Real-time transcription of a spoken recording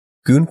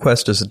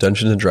GoonQuest is a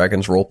Dungeons &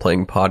 Dragons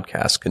role-playing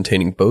podcast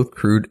containing both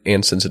crude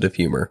and sensitive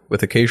humor,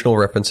 with occasional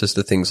references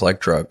to things like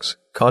drugs.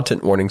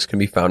 Content warnings can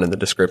be found in the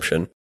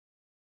description.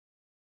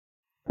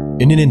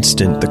 In an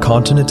instant, the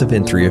continent of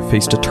Enthria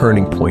faced a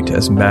turning point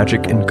as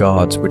magic and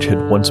gods which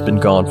had once been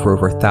gone for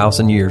over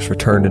 1,000 years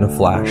returned in a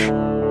flash.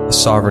 A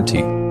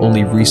sovereignty,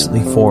 only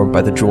recently formed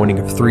by the joining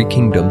of 3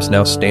 kingdoms,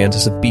 now stands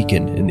as a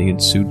beacon in the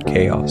ensued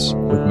chaos.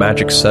 With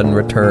magic's sudden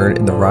return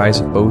and the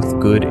rise of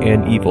both good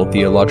and evil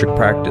theologic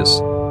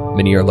practice,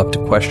 many are left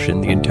to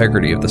question the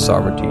integrity of the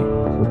sovereignty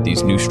with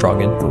these new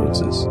strong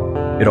influences.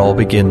 It all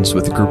begins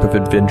with a group of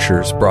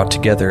adventurers brought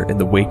together in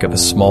the wake of a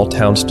small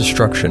town's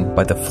destruction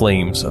by the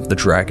flames of the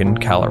dragon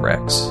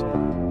Calyrex.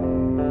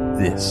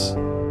 This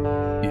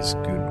is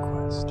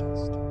GoonQuest.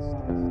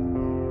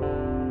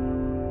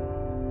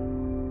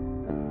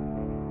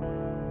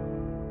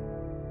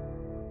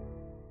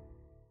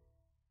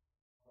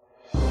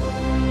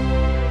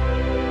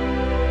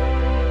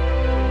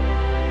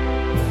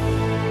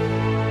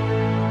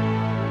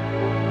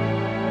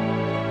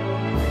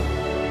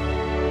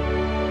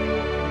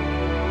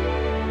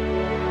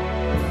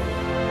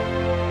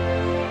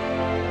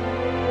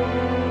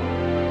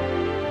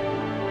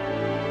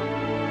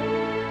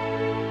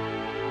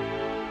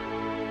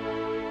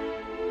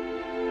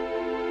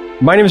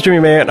 My name is Jimmy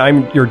May, and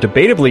I'm your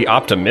debatably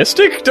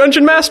optimistic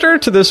Dungeon Master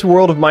to this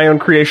world of my own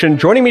creation.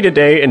 Joining me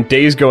today and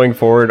days going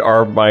forward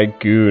are my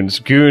goons.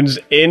 Goons,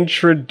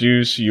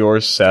 introduce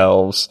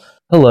yourselves.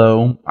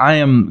 Hello, I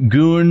am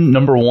Goon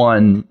number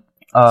 1.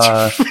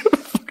 My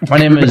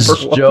name is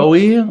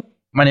Joey.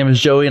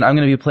 And I'm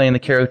going to be playing the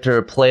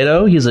character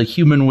Plato. He's a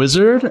human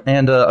wizard.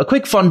 And a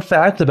quick fun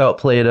fact about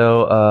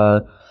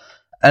Plato,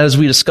 as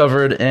we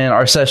discovered in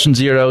our session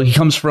 0, he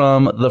comes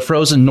from the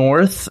frozen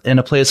north in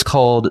a place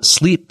called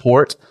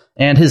Sleepport,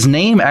 and his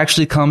name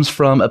actually comes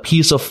from a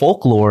piece of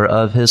folklore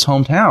of his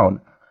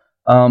hometown.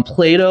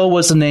 Plato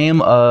was the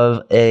name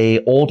of a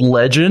old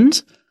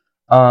legend.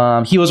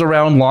 He was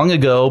around long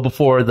ago,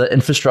 before the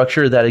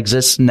infrastructure that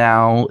exists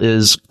now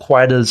is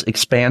quite as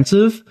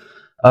expansive.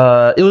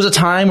 It was a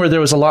time where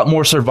there was a lot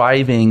more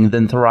surviving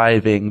than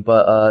thriving,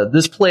 but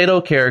this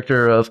Plato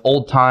character of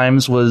old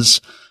times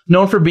was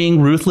known for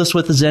being ruthless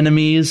with his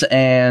enemies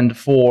and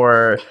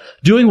for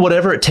doing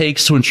whatever it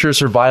takes to ensure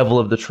survival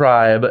of the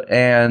tribe.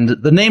 And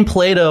the name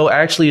Plato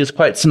actually is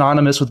quite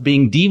synonymous with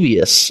being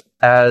devious,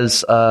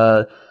 as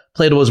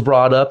Plato was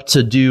brought up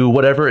to do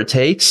whatever it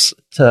takes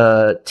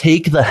to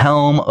take the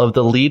helm of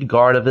the lead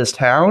guard of his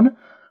town.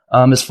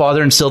 His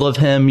father instilled of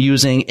him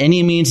using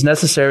any means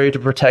necessary to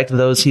protect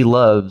those he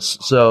loves.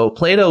 So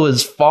Plato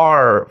is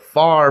far,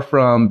 far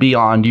from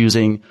beyond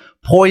using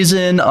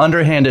poison,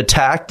 underhanded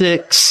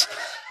tactics,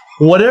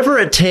 whatever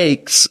it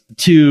takes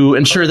to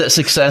ensure that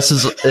success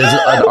is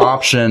an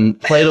option.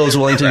 Plato is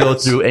willing to go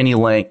through any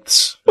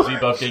lengths. Is he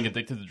above getting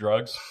addicted to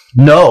drugs?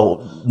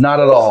 No,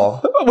 not at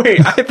all. Wait,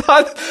 I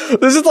thought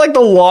this is like the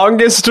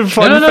longest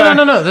fun fact.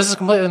 No. This is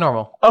completely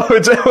normal.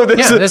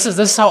 This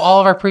is how all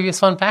of our previous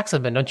fun facts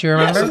have been. Don't you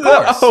remember? Yes, of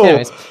course. Oh.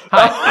 Anyways,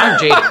 hi, I'm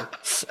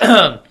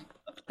Jaden.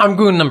 I'm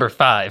Goon number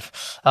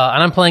 5,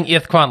 and I'm playing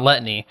Ithquant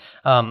Letny.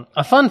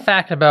 A fun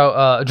fact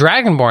about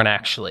Dragonborn,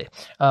 actually.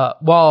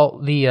 While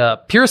the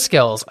pure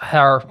skills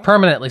are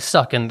permanently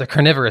stuck in the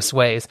carnivorous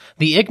ways,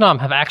 the Ignom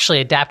have actually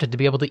adapted to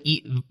be able to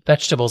eat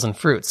vegetables and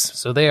fruits,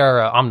 so they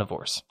are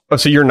omnivores. Oh,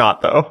 so you're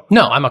not, though?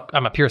 No,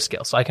 I'm a pure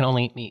skill, so I can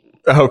only eat meat.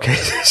 Okay,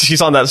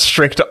 she's on that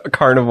strict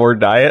carnivore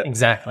diet?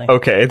 Exactly.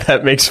 Okay,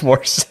 that makes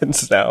more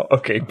sense now.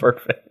 Okay,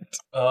 perfect.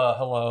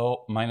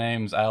 Hello, my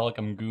name's Alec.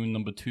 I'm Goon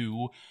number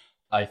 2.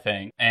 I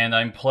think. And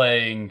I'm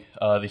playing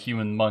the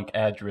human monk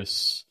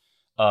Adris.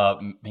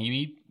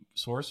 Maybe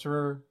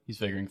sorcerer? He's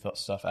figuring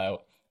stuff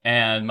out.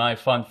 And my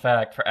fun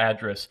fact for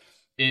Adris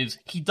is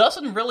he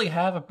doesn't really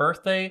have a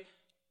birthday,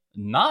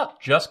 not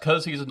just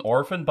because he's an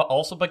orphan, but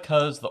also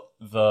because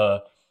the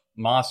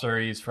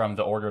monasteries from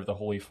the Order of the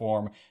Holy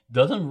Form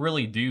doesn't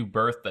really do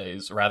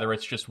birthdays. Rather,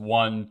 it's just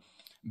one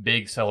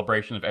big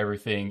celebration of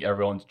everything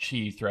everyone's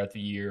achieved throughout the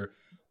year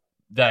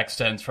that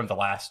extends from the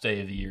last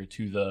day of the year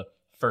to the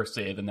first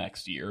day of the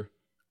next year.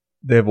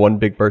 They have one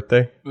big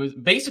birthday? It was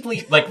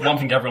basically like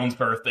lumping everyone's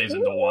birthdays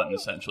into one,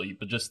 essentially,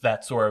 but just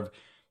that sort of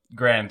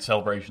grand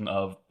celebration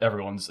of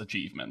everyone's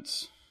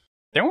achievements.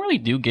 They don't really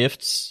do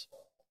gifts.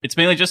 It's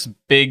mainly just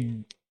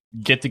big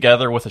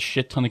get-together with a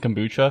shit ton of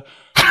kombucha.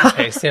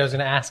 Okay, so I was going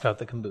to ask about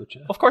the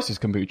kombucha. Of course there's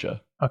kombucha.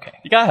 Okay.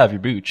 You gotta have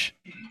your booch.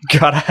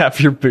 Gotta have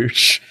your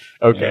booch.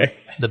 Okay.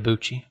 Yeah. The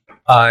boochie.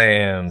 I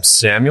am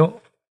Samuel.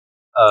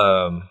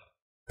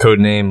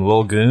 Codename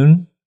Lil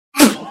Goon.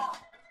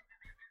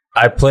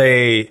 I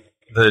play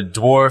the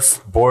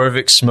dwarf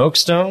Borvik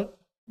Smokestone,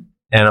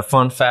 and a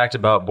fun fact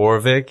about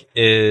Borvik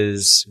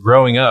is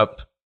growing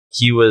up,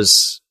 he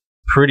was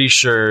pretty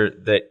sure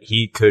that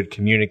he could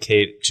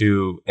communicate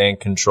to and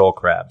control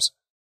crabs.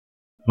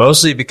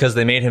 Mostly because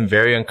they made him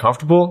very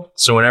uncomfortable,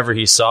 so whenever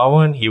he saw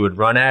one, he would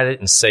run at it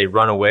and say,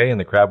 "Run away," and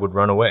the crab would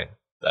run away.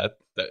 That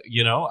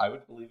I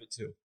would believe it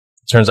too.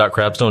 Turns out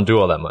crabs don't do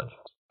all that much.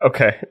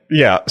 Okay.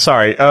 Yeah.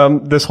 Sorry.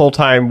 This whole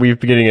time we've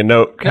been getting a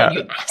note. You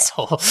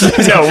asshole.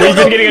 No, we've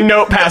been getting a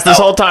note passed this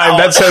whole time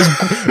that says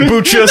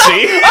 "Buchussi."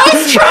 I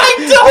was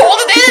trying to hold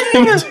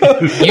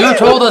it in. You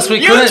told us we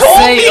couldn't told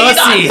say me not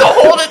ussy. to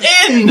hold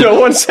it in. No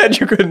one said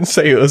you couldn't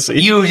say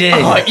 "ussy." You did.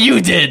 Oh,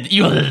 you did.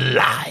 You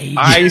lied.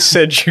 I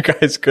said you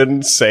guys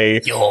couldn't say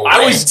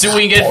I was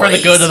doing it for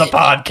the good of the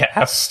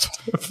podcast.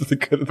 for the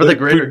good of For the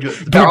greater good.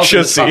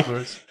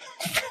 Buchussi.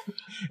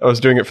 I was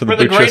doing it for the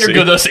For the greater Buchussi.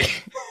 good of the...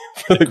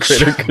 For the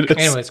greater good.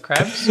 Anyways,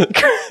 crabs.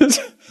 This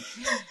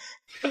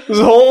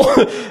whole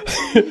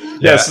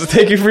yes.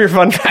 Thank you for your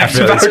fun facts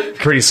about It's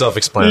pretty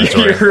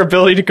self-explanatory. your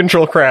ability to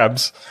control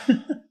crabs.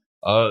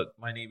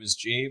 My name is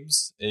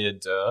James,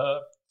 and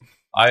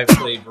I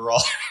play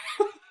Veralt.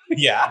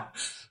 Yeah,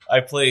 I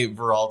play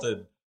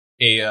Veralton,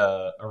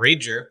 a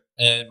ranger.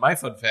 And my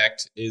fun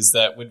fact is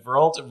that when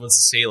Veralton was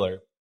a sailor,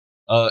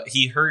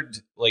 he heard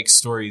like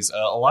stories.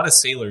 A lot of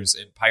sailors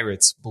and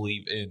pirates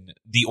believe in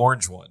the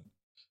Orange One,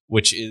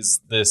 which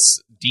is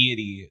this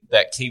deity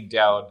that came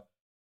down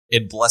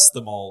and blessed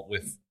them all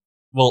with,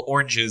 well,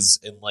 oranges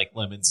and like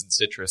lemons and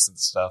citrus and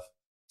stuff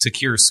to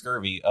cure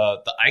scurvy.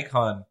 The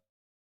icon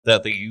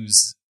that they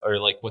use, or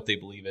like what they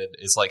believe in,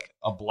 is like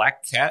a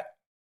black cat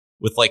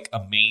with like a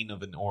mane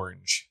of an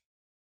orange.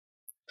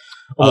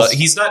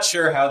 He's not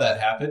sure how that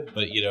happened,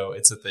 but you know,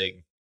 it's a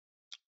thing.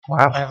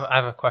 Wow. I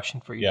have a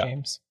question for you, Yeah.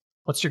 James.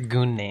 What's your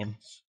goon name?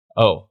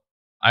 Oh,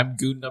 I'm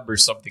goon number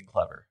something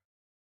clever.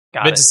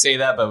 Got Meant it. to say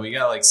that, but we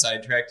got like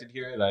sidetracked in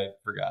here and I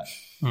forgot.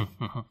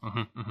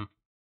 The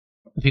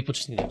people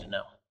just needed to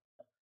know.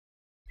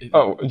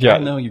 Oh, yeah. I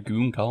know your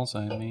goon call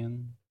sign,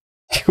 man.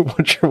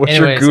 what's your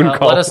Anyways, goon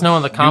call? let us know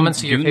in the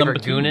comments who your goon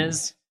favorite number goon two.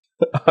 is.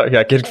 Oh,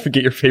 yeah, get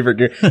your favorite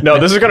goon. No,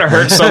 this is gonna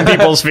hurt some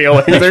people's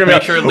feelings. They're gonna be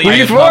Make sure to like,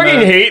 leave we a fucking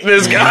comment." hate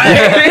this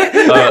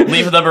guy.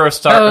 Leave a number of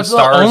No, stars.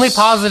 only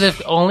positive.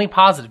 Only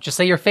positive. Just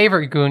say your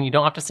favorite goon. You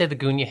don't have to say the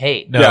goon you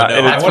hate. No, Yeah, no,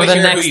 and I it's wanna for the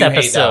hear who next you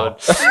hate now.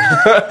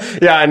 episode.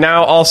 Yeah, and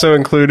now also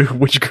include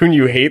which goon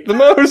you hate the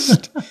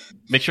most.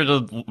 Make sure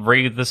to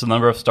rate this a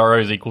number of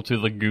stars equal to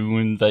the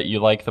goon that you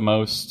like the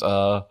most.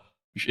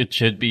 It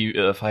should be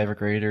 5 or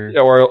greater.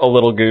 Or a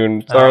little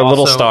goon, or a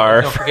little Also,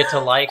 star. Don't forget to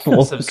like,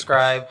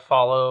 subscribe,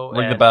 follow,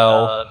 Ring the and,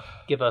 bell.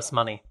 Give us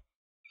money.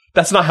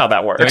 That's not how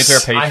that Donate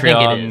works. to our I think it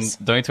Patreon. is.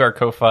 Donate to our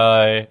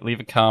Ko-Fi. Leave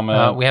a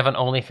comment. We have an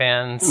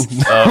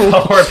OnlyFans. Follow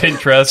our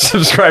Pinterest.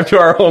 Subscribe to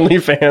our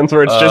OnlyFans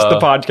where it's just the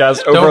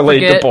podcast Don't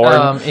overlaid forget, to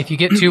porn. if you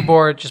get too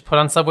bored, just put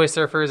on Subway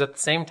Surfers at the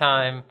same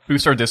time.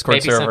 Boost our Discord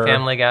Maybe server. some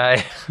Family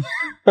Guy.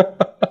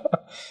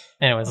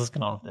 Anyways, let's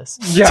get on with this.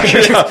 Yeah.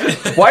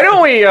 Why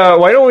don't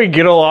we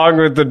get along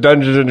with the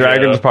Dungeons and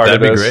Dragons part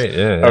that'd of be this? great.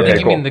 Yeah, Okay, I think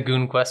you cool. mean the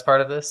Goon Quest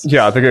part of this?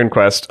 Yeah, the Goon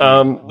Quest.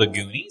 The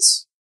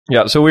Goonies?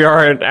 Yeah, so we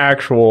are an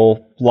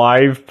actual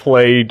live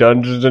play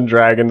Dungeons and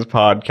Dragons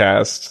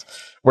podcast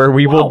where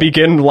we will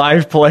begin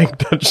live playing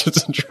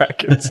Dungeons and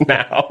Dragons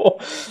now.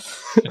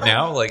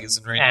 Now? Like, is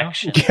it right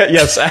Action. Yeah,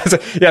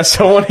 yes,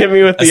 someone hit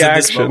me with the As in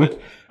this action. moment.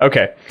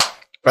 Okay.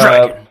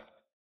 Dragon.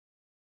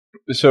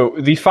 So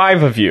the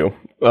 5 of you,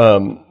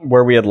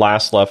 where we had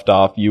last left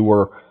off, you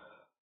were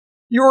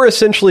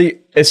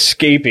essentially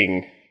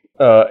escaping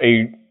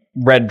a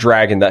red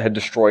dragon that had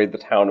destroyed the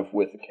town of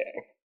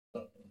Withakay.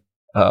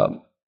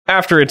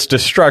 After its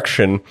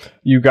destruction,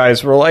 you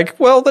guys were like,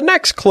 well, the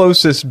next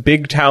closest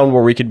big town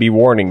where we could be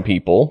warning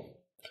people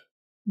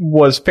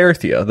was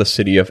Enthria, the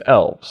city of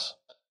elves.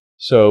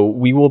 So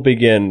we will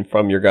begin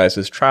from your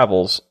guys'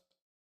 travels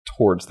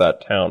towards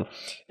that town.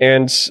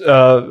 And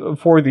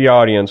for the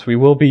audience, we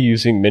will be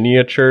using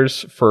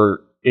miniatures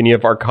for any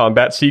of our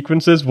combat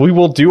sequences. We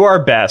will do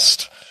our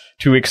best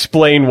to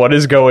explain what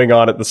is going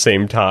on at the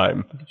same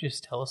time. You could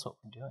just tell us what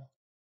we're doing.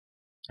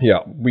 Yeah,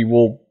 we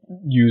will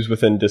use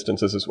within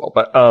distances as well,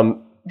 but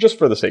just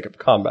for the sake of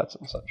combats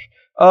and such.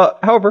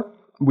 However,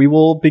 we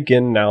will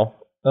begin now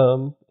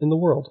in the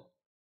world.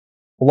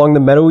 Along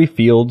the meadowy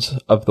fields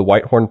of the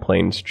Whitehorn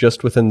Plains,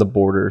 just within the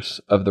borders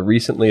of the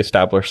recently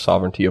established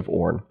sovereignty of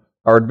Orn,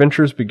 our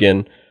adventures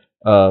begin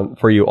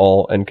for you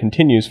all and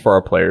continues for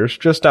our players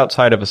just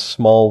outside of a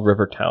small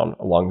river town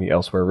along the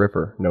Elsewhere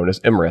River, known as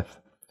Imrith,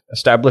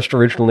 established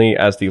originally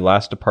as the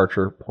last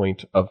departure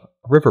point of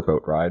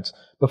riverboat rides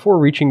before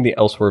reaching the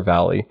Elsewhere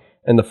Valley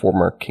and the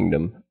former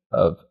kingdom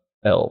of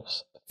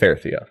elves,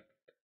 Enthria.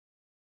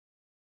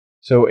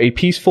 So a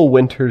peaceful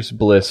winter's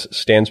bliss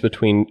stands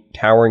between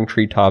towering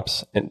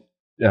treetops and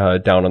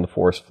down on the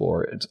forest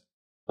floor.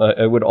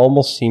 It would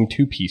almost seem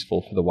too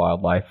peaceful for the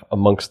wildlife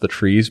amongst the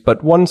trees,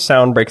 but one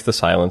sound breaks the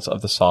silence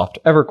of the soft,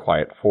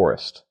 ever-quiet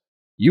forest.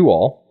 You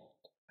all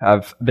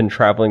have been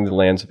traveling the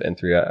lands of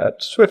Enthria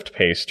at swift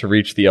pace to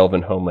reach the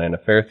elven homeland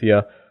of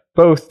Enthria,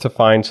 both to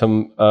find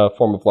some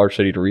form of large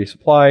city to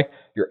resupply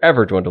your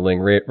ever-dwindling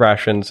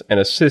rations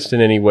and assist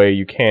in any way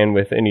you can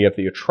with any of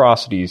the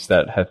atrocities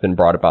that have been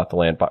brought about the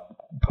land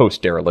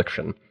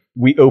post-dereliction.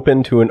 We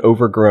open to an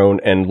overgrown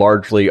and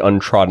largely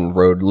untrodden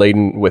road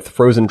laden with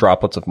frozen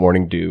droplets of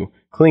morning dew,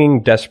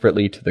 clinging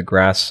desperately to the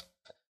grass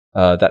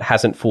that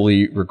hasn't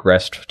fully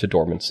regressed to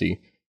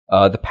dormancy,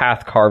 The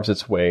path carves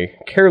its way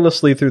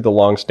carelessly through the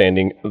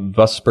long-standing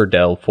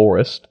Vusperdell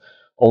forest,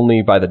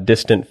 only by the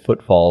distant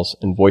footfalls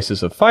and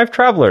voices of 5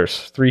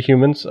 travelers, 3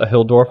 humans, a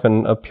hill dwarf,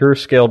 and a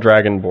pure-scale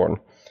dragonborn.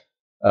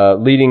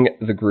 Leading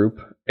the group,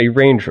 a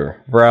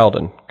ranger,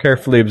 Varalden,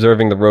 carefully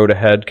observing the road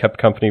ahead, kept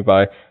company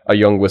by a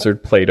young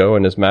wizard, Plato,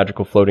 and his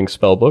magical floating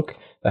spellbook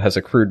that has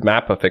a crude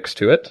map affixed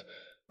to it.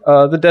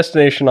 The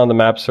destination on the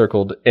map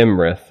circled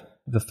Imrith.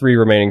 The 3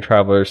 remaining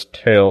travelers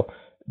tail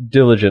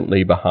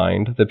diligently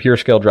behind the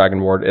pure-scale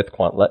dragon ward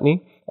Ithquant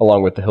Letni,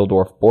 along with the hill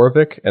dwarf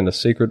Borovik and the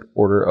Sacred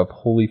Order of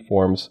Holy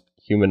Forms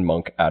human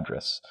monk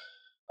Adris.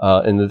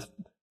 And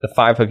the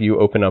 5 of you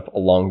open up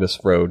along this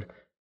road,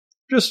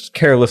 just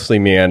carelessly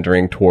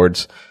meandering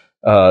towards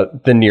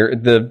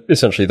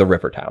essentially the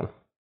river town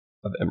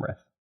of Imrith.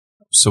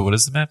 So what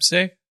does the map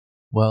say?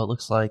 Well, it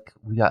looks like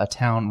we got a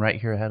town right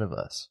here ahead of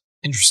us.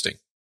 Interesting.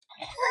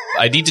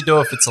 I need to know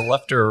if it's a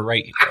left or a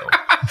right, though.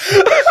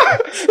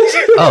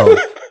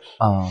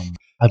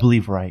 I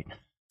believe right.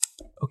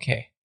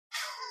 Okay.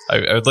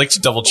 I would like to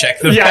double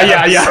check the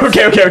map. Yeah.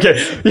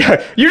 Okay.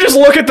 Yeah, you just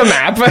look at the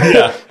map.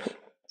 Yeah.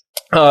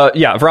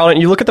 Varalden,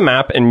 you look at the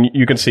map and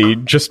you can see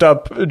just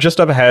up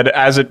ahead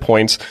as it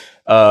points.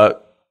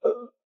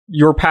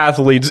 Your path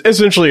leads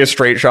essentially a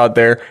straight shot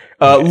there.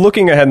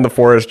 Looking ahead in the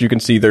forest, you can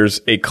see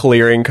there's a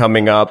clearing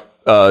coming up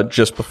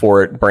just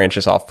before it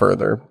branches off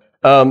further.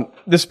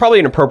 This is probably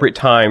an appropriate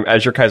time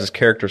as your guys'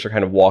 characters are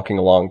kind of walking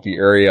along the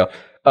area.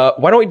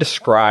 Why don't we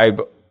describe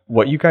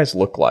what you guys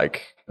look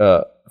like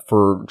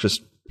for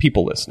just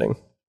people listening?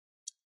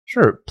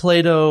 Sure.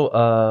 Plato,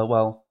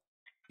 well,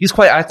 he's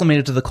quite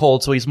acclimated to the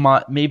cold, so he's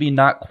maybe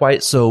not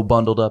quite so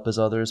bundled up as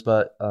others,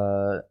 but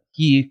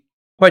he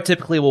quite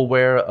typically will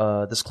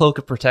wear this cloak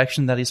of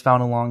protection that he's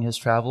found along his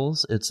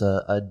travels. It's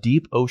a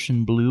deep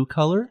ocean blue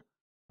color.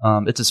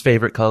 It's his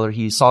favorite color.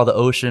 He saw the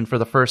ocean for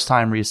the first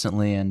time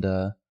recently, and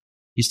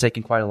he's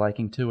taken quite a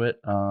liking to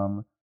it.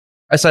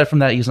 Aside from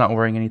that, he's not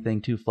wearing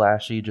anything too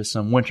flashy, just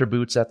some winter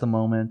boots at the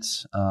moment,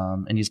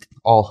 and he's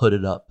all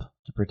hooded up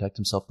to protect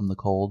himself from the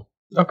cold.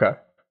 Okay,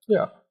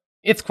 yeah.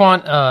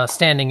 Ithquant,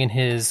 standing in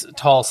his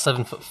tall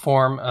 7-foot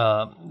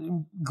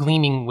form,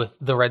 gleaming with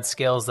the red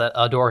scales that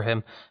adore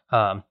him,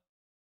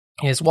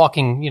 is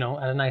walking,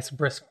 at a nice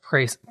brisk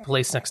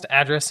place next to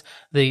Adris.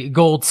 The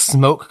gold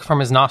smoke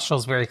from his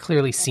nostrils very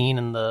clearly seen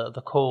in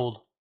the cold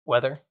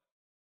weather.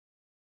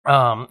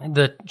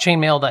 The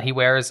chainmail that he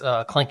wears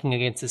clanking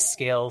against his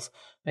scales,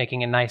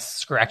 making a nice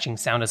scratching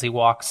sound as he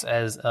walks,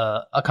 as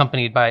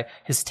accompanied by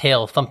his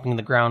tail thumping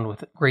the ground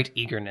with great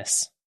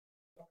eagerness.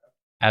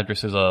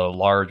 Adris is a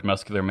large,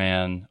 muscular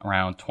man,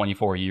 around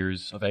 24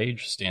 years of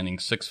age, standing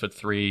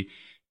 6'3",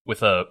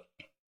 with a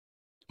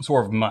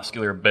sort of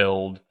muscular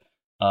build,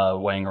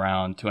 weighing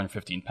around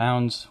 215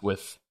 pounds,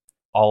 with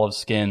olive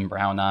skin,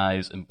 brown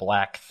eyes, and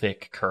black,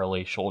 thick,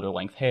 curly,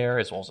 shoulder-length hair,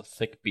 as well as a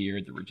thick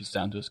beard that reaches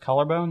down to his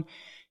collarbone.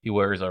 He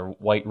wears a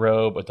white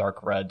robe, a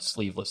dark red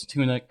sleeveless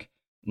tunic,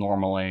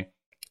 normally,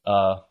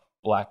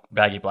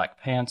 baggy black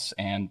pants,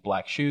 and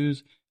black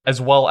shoes,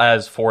 as well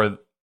as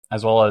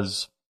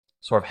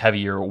sort of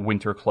heavier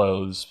winter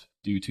clothes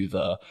due to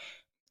the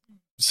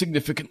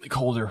significantly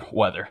colder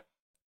weather.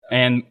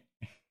 And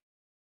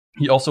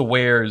he also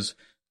wears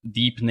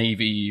deep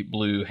navy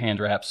blue hand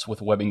wraps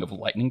with webbing of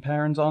lightning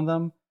patterns on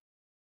them.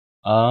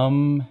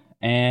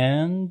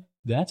 And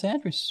that's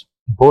Adris.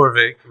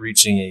 Borovik,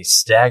 reaching a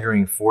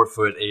staggering 4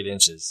 foot 8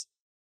 inches,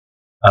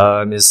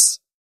 is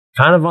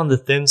kind of on the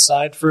thin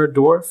side for a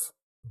dwarf,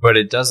 but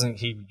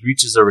he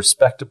reaches a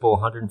respectable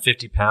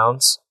 150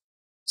 pounds.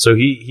 So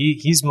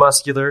he's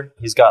muscular.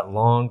 He's got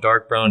long,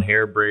 dark brown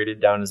hair braided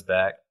down his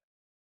back.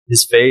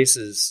 His face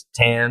is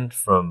tanned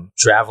from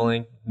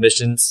traveling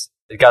missions.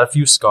 He's got a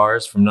few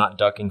scars from not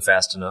ducking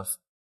fast enough.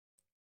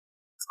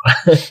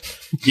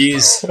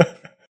 He's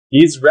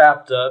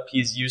wrapped up.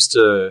 He's used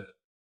to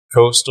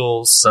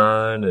coastal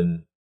sun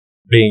and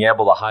being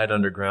able to hide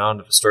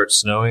underground if it starts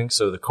snowing.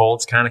 So the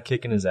cold's kind of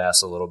kicking his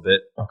ass a little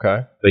bit.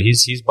 Okay, but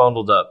he's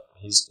bundled up.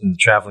 And the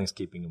traveling's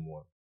keeping him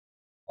warm.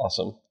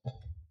 Awesome.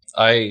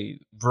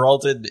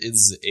 Varalden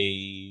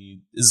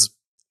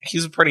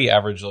he's a pretty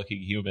average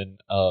looking human.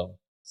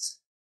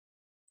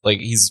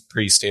 He's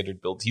pretty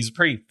standard build. He's a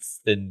pretty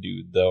thin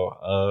dude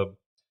though.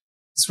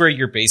 He's wearing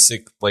your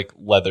basic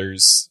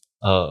leathers,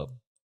 the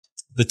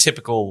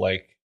typical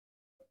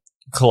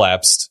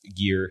collapsed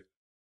gear.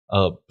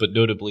 But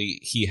notably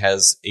he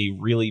has a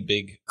really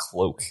big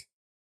cloak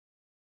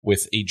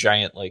with a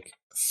giant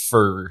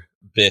fur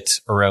bit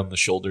around the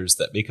shoulders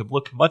that make him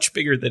look much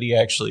bigger than he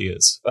actually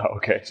is. Oh,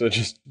 okay. So it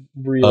just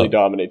really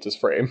dominates his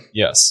frame.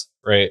 Yes,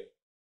 right.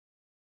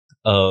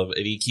 And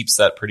he keeps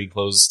that pretty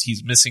closed.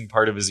 He's missing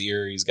part of his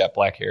ear. He's got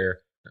black hair.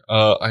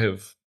 I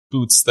have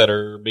boots that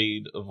are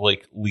made of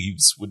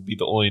leaves would be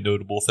the only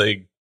notable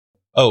thing.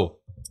 Oh,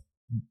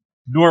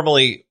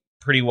 normally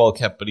pretty well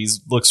kept, but he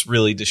looks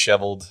really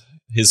disheveled.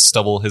 His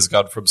stubble has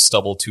gone from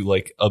stubble to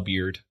a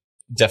beard.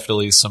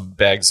 Definitely some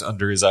bags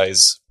under his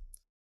eyes.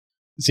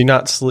 Is he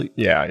not sleep?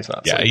 Yeah, he's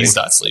not sleeping. Yeah, he's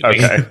not sleeping.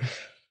 Okay.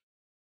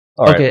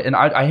 All right. Okay, and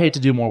I hate to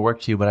do more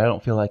work to you, but I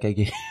don't feel like I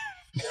gave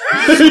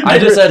I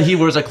just said he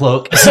wears a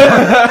cloak.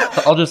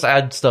 I'll just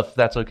add stuff.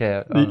 That's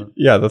okay.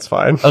 Yeah, that's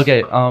fine.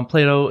 Okay.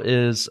 Plato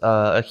is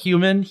a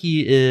human.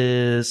 He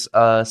is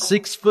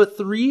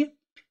 6'3".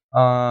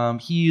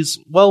 He's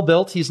well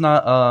built. He's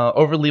not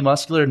overly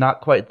muscular. Not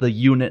quite the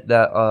unit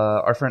that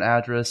our friend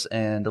Adris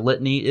and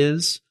Litany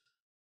is,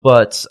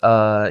 but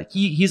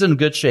he's in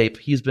good shape.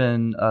 He's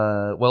been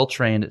well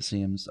trained, it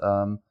seems.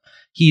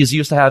 He's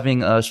used to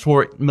having a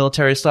short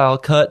military style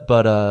cut,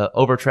 but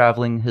over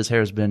traveling, his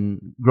hair's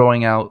been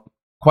growing out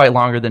quite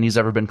longer than he's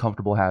ever been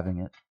comfortable having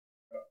it.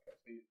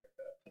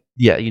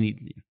 Yeah, you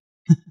need.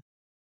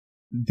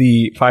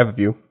 The 5 of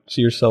you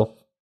see yourself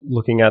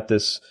looking at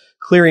this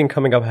clearing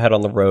coming up ahead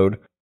on the road.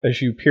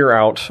 As you peer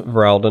out,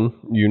 Varalden,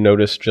 you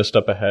notice just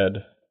up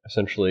ahead,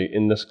 essentially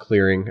in this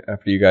clearing,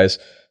 after you guys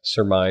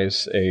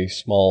surmise a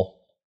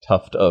small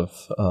tuft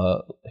of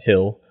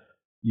hill,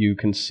 you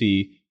can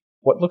see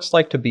what looks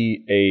like to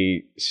be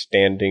a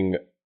standing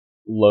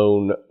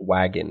lone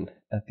wagon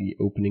at the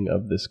opening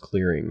of this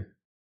clearing,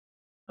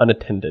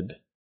 unattended.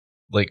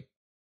 Like,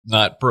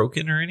 not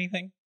broken or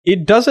anything?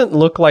 It doesn't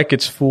look like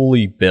it's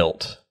fully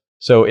built.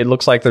 So it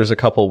looks like there's a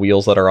couple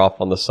wheels that are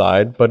off on the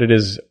side, but it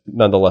is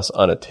nonetheless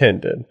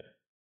unattended.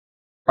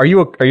 Are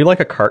you like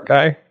a cart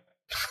guy?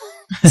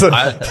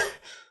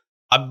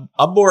 I'm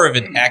more of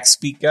an axe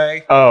speak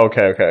guy. Oh,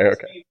 okay.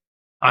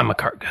 I'm a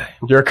cart guy.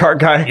 You're a cart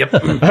guy? Yep.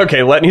 Okay,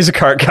 Letney's a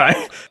cart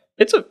guy.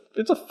 It's a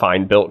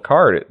fine built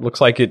cart. It looks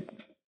like it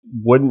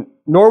wouldn't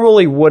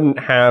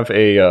have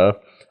a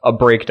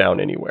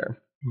breakdown anywhere.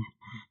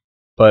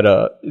 But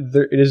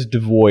it is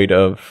devoid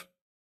of,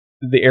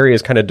 the area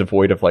is kind of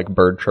devoid of like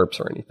bird chirps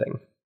or anything.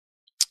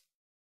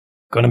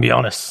 Gonna be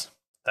honest,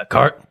 that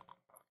cart,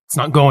 it's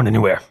not going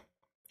anywhere.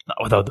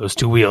 Not without those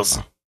 2 wheels.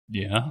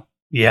 Yeah.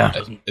 Yeah,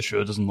 It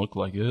sure doesn't look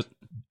like it.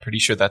 Pretty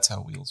sure that's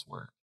how wheels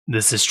work.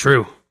 this is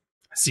true.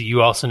 I see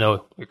you also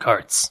know your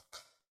carts.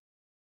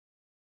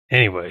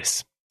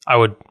 Anyways, I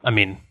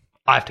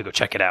have to go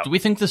check it out. Do we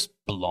think this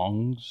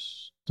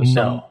belongs to some?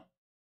 No.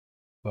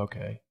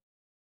 Okay.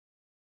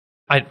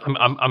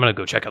 I'm gonna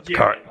go check out the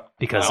cart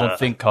because I don't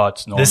think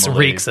carts normally. this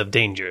reeks of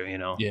danger. You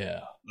know,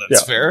 Yeah.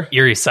 That's fair.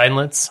 eerie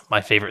silence,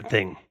 my favorite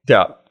thing,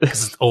 Yeah.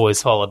 because it's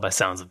always followed by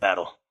sounds of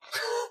battle.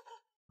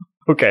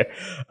 Okay.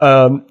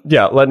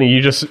 Yeah,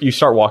 Letney, you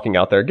start walking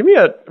out there. Give me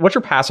what's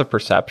your passive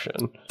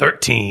perception?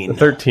 13.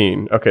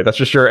 13. Okay, that's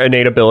just your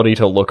innate ability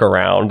to look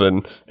around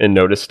and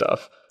notice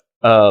stuff.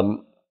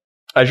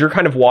 As you're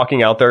kind of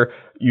walking out there,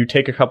 you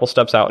take a couple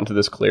steps out into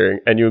this clearing,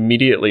 and you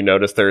immediately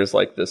notice there is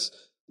like this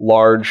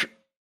large,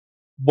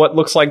 what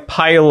looks like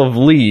pile of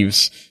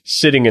leaves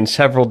sitting in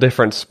several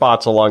different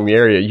spots along the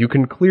area. You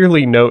can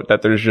clearly note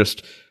that there's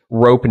just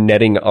rope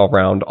netting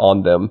around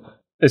on them.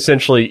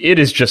 Essentially, it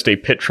is just a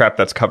pit trap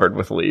that's covered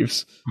with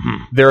leaves.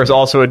 Mm-hmm. There is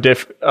also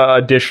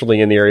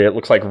additionally in the area, it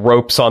looks like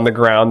ropes on the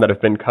ground that have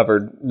been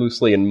covered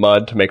loosely in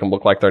mud to make them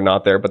look like they're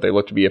not there, but they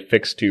look to be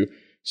affixed to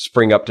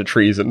spring up to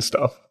trees and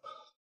stuff.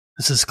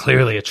 This is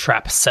clearly a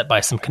trap set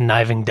by some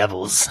conniving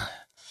devils.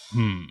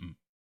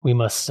 We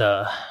must,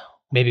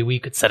 maybe we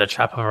could set a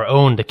trap of our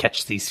own to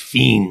catch these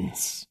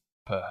fiends.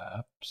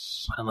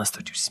 Perhaps. But unless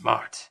they're too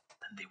smart,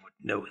 then they would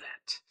know that.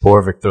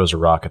 Borvik throws a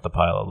rock at the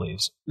pile of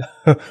leaves.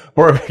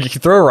 Or you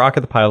throw a rock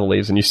at the pile of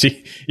leaves and you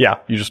see, you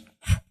just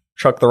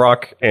chuck the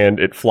rock and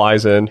it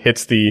flies in,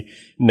 hits the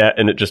net,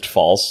 and it just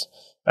falls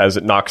as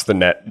it knocks the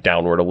net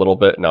downward a little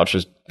bit. Now it's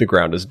just, the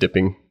ground is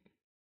dipping.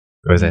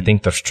 Because I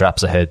think there's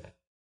traps ahead.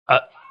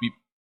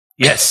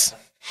 Yes.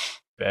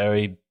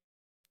 Very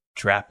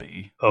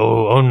trappy.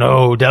 Oh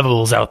no,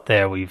 devils out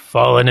there, we've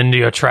fallen into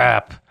your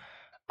trap.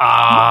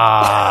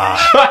 Ah.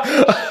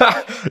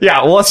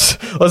 Yeah, well,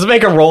 let's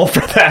make a roll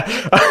for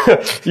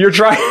that. You're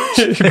trying.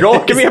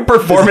 Go, give me a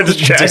performance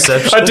check,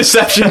 a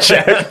deception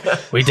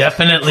check. We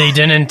definitely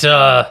didn't,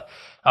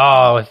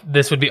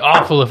 this would be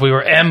awful if we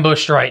were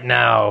ambushed right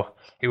now.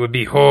 It would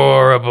be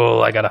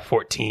horrible. I got a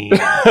 14.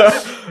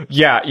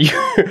 Yeah,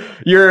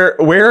 you're.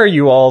 Where are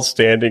you all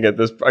standing at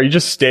this? Are you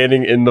just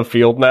standing in the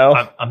field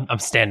now? I'm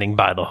standing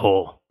by the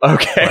hole.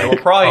 Okay. Well,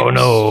 probably. Oh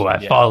no,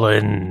 I've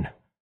fallen.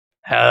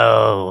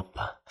 Help.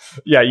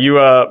 Yeah,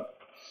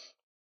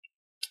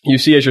 you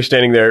see as you're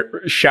standing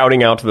there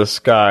shouting out to the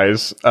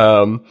skies,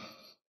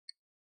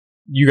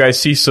 you guys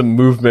see some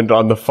movement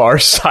on the far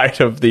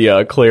side of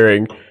the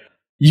clearing.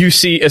 You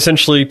see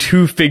essentially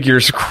 2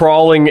 figures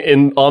crawling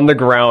on the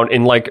ground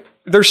in like,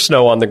 there's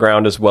snow on the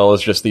ground as well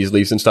as just these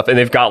leaves and stuff, and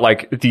they've got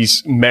like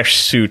these mesh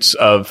suits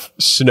of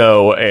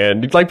snow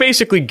and like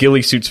basically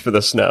ghillie suits for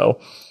the snow.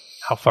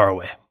 How far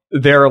away?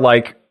 They're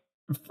like,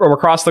 from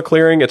across the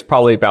clearing, it's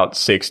probably about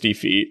 60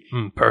 feet.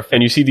 Perfect.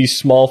 And you see these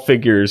small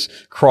figures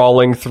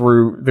crawling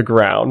through the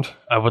ground.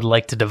 I would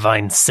like to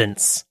divine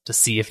sense to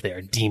see if they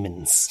are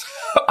demons.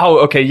 Oh,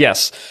 okay,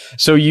 yes.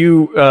 So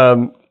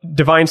you,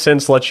 divine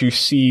sense lets you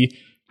see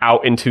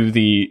out into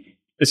the,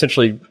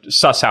 essentially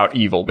suss out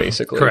evil,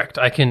 basically. Correct.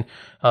 I can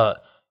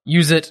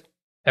use it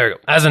There we go.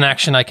 As an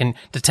action, I can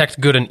detect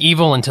good and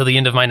evil until the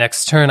end of my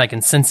next turn. I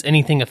can sense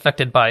anything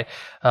affected by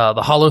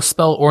the Hollow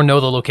spell or know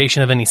the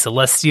location of any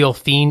celestial,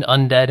 fiend,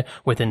 undead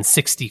within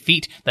 60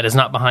 feet that is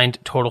not behind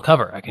total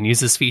cover. I can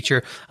use this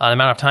feature the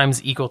amount of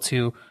times equal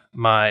to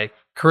my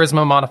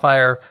charisma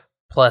modifier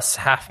plus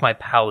half my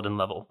paladin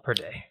level per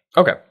day.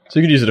 Okay, so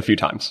you could use it a few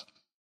times.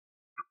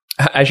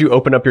 As you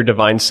open up your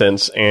divine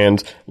sense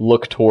and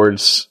look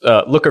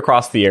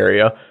across the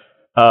area,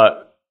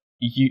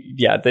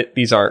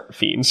 these aren't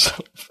fiends,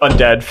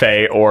 undead,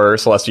 fae, or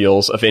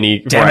celestials of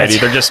any variety.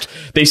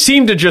 They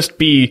seem to just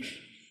be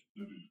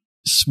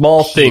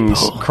small things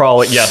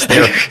crawling. Yes,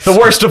 they're the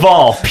worst of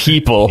all,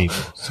 people.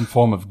 Some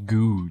form of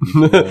goon.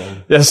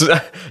 Yes,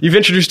 you've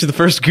introduced to the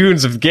first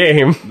goons of the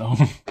game. No.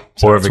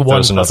 Borvik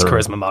One plus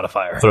charisma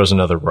modifier. throws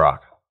another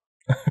rock.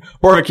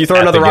 Borvik, you throw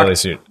At another the rock ghillie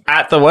suit.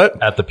 at the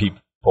what? At the people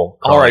All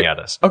crawling right. at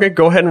us. Okay,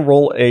 go ahead and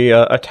roll a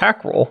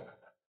attack roll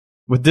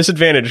with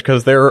disadvantage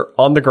because they're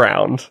on the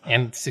ground.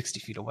 And 60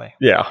 feet away.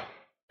 Yeah.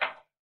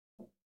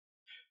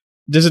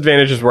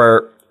 Disadvantage is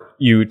where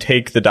you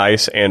take the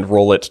dice and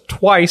roll it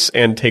twice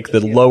and take the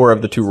lower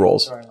of the two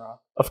rolls.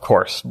 Of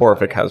course,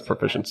 Borvik has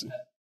proficiency.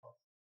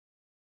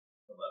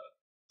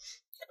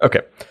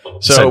 Okay.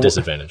 So So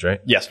disadvantage, right?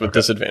 yes, with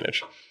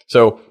disadvantage.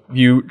 So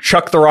you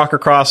chuck the rock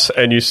across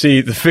and you see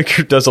the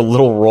figure does a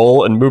little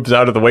roll and moves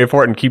out of the way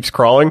for it and keeps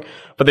crawling.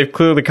 But they've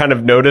clearly kind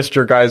of noticed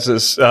you guys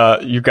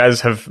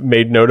have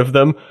made note of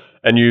them,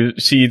 and you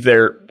see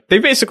they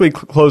basically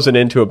close it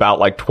into about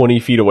like 20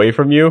 feet away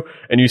from you,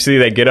 and you see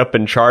they get up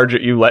and charge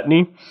at you,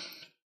 Letney.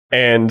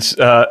 And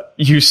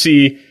you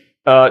see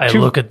I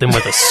look at them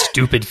with a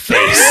stupid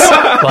face.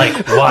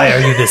 Like, why are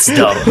you this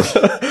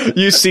dumb?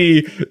 you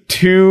see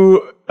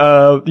two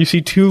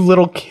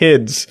little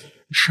kids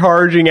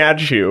charging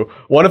at you.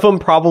 One of them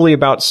probably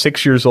about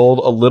 6 years old,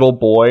 a little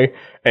boy,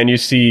 and you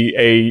see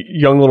a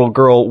young little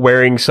girl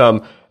wearing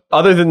some,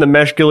 other than the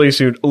mesh ghillie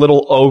suit,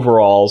 little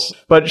overalls.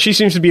 But she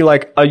seems to be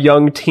like a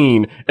young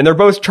teen, and they're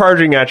both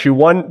charging at you.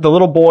 The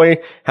little boy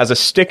has a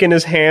stick in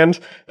his hand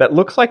that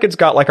looks like it's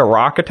got like a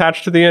rock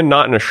attached to the end,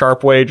 not in a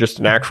sharp way, just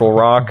an actual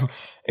rock.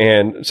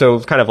 And so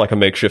it's kind of like a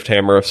makeshift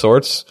hammer of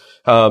sorts.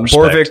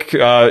 Borvik,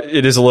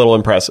 it is a little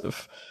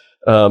impressive.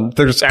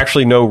 There's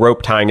actually no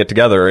rope tying it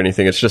together or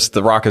anything. It's just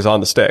the rock is on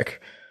the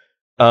stick.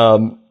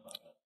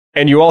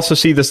 And you also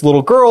see this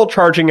little girl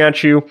charging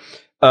at you.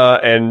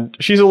 And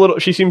she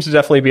seems to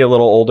definitely be a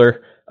little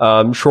older.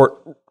 Short,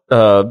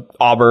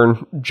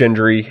 auburn,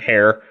 gingery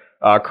hair,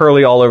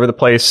 curly all over the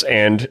place.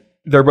 And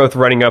they're both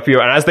running up you.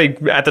 And as they,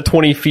 at the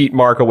 20 feet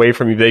mark away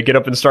from you, they get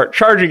up and start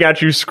charging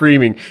at you,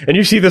 screaming. And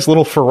you see this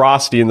little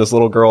ferocity in this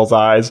little girl's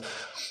eyes.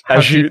 How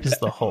deep is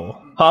the hole?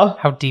 Huh?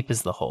 How deep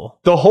is the hole?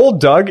 The hole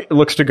dug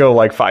looks to go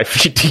like 5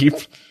 feet deep.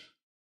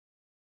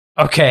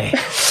 Okay.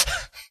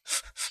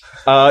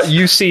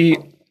 You see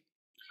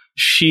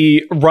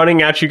she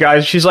running at you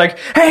guys. She's like,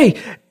 "Hey,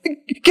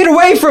 get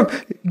away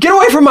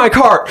from my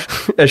cart!"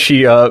 As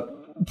she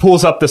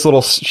pulls up this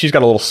she's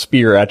got a little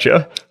spear at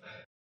you.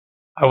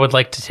 I would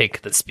like to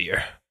take the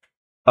spear.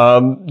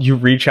 You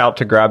reach out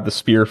to grab the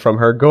spear from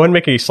her. Go and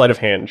make a sleight of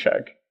hand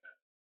check.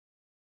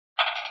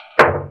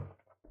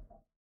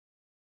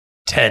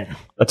 10.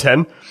 A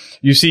 10?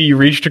 You see, you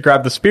reach to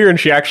grab the spear, and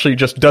she actually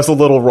just does a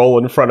little roll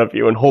in front of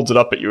you and holds it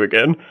up at you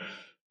again.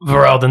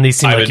 Varel, these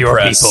seem I'm like your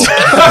impressed. people.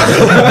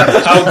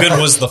 How good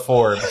was the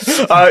form?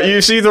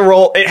 You see the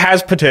roll. It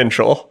has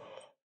potential.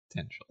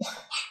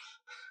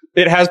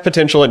 It has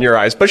potential in your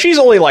eyes, but she's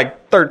only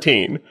like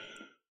 13.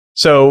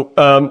 So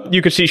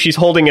you can see she's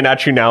holding it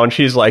at you now, and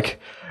she's like,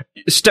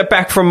 "Step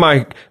back from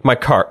my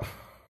cart."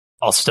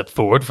 I'll step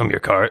forward from your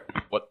cart.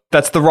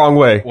 That's the wrong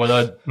way.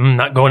 I'm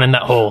not going in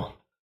that hole.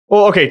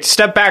 Well, okay,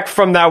 step back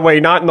from that way,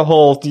 not in the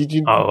hole.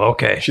 Oh,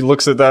 okay. She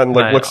looks at that and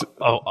looks.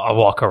 I'll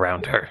walk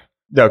around her.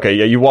 Okay,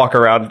 yeah, you walk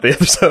around the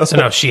other side. So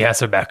now she has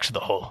her back to the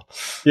hole.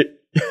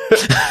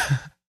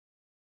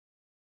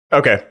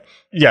 Okay,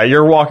 yeah,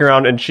 you're walking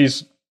around, and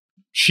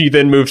she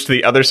then moves to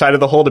the other side of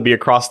the hole to be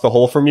across the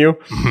hole from you,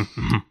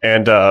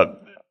 and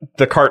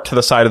the cart to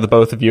the side of the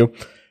both of you.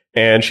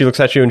 And she looks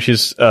at you, and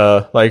she's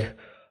like,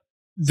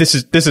 "This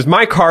is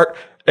my cart,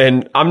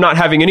 and I'm not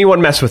having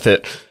anyone mess with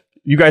it.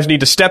 You guys need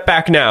to step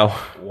back now."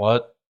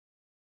 What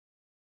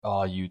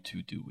are you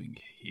two doing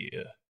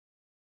here?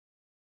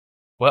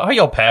 Where are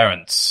your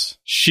parents?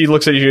 She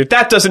looks at you.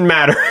 That doesn't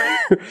matter.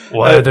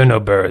 Why are there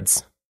no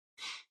birds?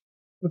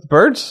 With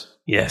birds?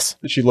 Yes.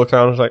 She looked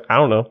around and was like, "I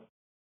don't know.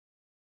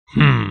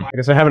 I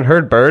guess I haven't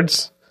heard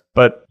birds,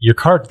 but Your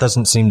cart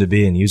doesn't seem to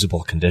be in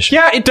usable condition.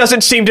 yeah, it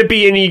doesn't seem to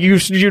be any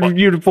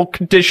beautiful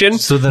condition.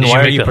 So then Did you why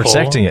are make you the hole?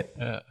 protecting it?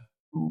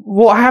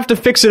 Well, I have to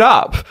fix it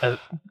up.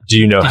 Do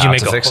you know Did you how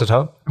make to a fix hole? it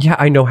up? Yeah,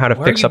 I know how to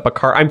Where fix are you- up a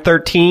car. I'm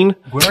 13.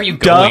 Where are you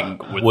Duh.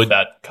 going with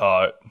that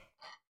cart?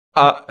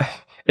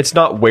 It's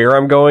not where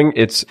I'm going.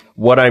 It's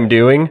what I'm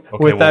doing Okay,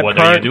 with well, that what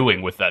cart. are you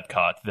doing with that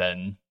cart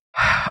then?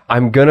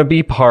 I'm gonna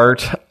be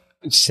part.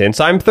 Since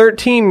I'm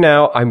 13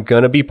 now, I'm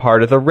gonna be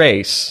part of the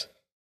race.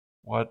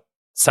 What?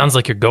 Sounds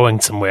like you're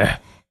going somewhere.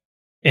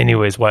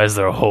 Anyways, why is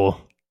there a hole?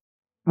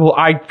 Well,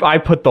 I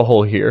put the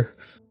hole here.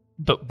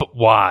 But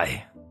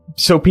why?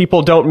 So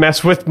people don't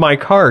mess with my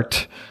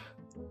cart.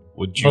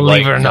 Would you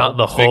Believe like it or not,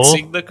 the hole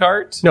fixing the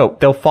cart? No,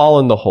 they'll fall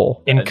in the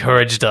hole.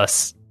 encouraged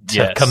us to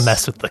Yes. come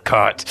mess with the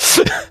cart.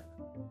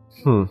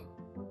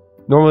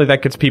 Normally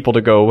that gets people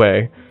to go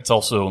away. It's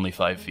also only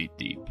 5 feet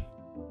deep.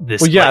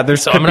 This Well, yeah, way.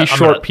 there's So could I'm be gonna,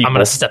 short I'm people.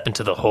 gonna step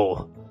into the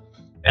hole,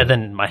 and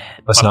then my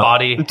Let's not-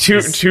 body.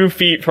 2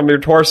 feet from your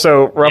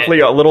torso, roughly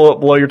a little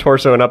below your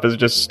torso and up, is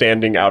just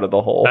standing out of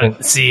the hole.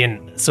 See,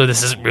 and so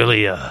this isn't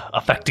really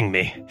affecting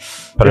me.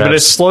 But it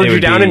Perhaps slowed you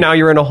would down, be- and now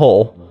you're in a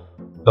hole.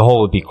 The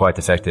hole would be quite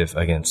effective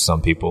against some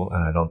people,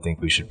 and I don't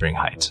think we should bring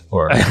height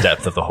or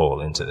depth of the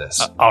hole into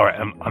this. All right,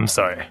 I'm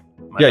sorry.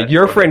 My Yeah, bad.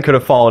 your friend could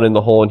have fallen in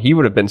the hole, and he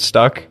would have been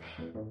stuck.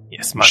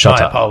 Yes, my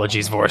Shut up.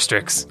 apologies,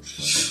 Vorstrix.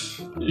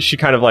 She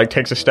kind of like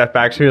takes a step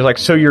back. So he's like,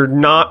 "So you're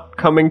not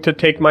coming to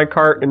take my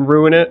cart and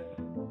ruin it?"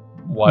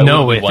 Why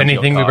No, would we if want your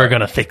anything, we car? were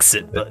gonna fix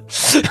it, but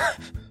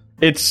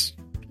It's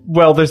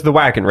well, there's the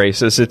wagon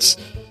races. It's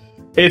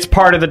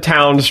part of the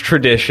town's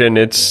tradition.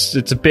 It's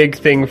a big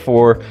thing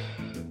for.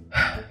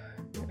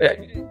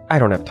 I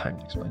don't have time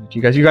to explain it to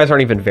you guys. You guys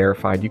aren't even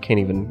verified. You can't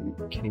even.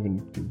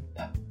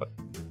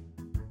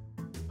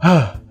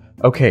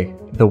 Okay,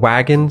 the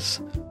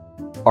wagons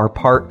are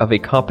part of a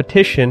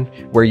competition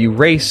where you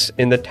race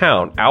in the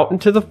town, out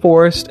into the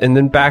forest, and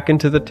then back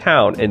into the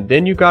town, and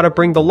then you got to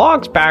bring the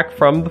logs back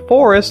from the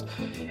forest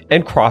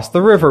and cross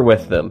the river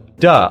with them.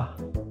 Duh.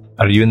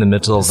 Are you in the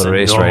middle of it's the a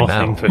race normal right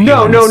thing now? for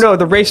No, humans. no.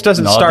 The race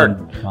doesn't Not start.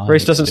 in my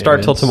Race doesn't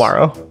start till experience.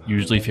 tomorrow.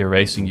 Usually, if you're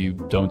racing, you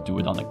don't do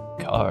it on a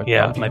cart. Why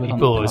Yeah, would you my do it on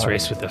people a always cart?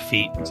 race with their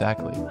feet.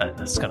 Exactly.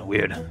 That's kind of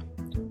weird.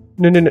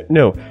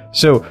 No.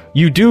 So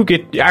you do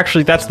get.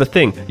 Actually, that's the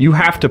thing. You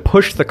have to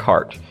push the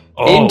cart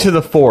Oh. into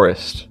the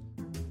forest,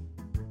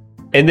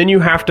 and then you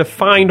have to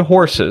find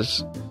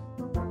horses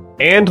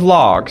and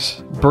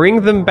logs,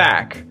 bring them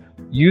back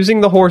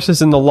using the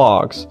horses and the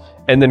logs,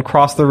 and then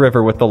cross the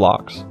river with the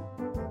logs.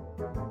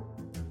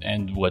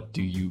 And what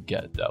do you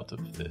get out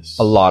of this?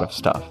 A lot of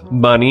stuff.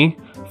 Money,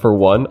 for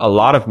one. A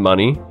lot of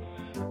money.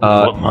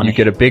 What money? You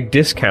get a big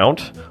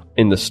discount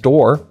in the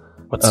store.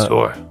 What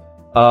store?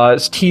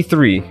 It's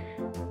T3.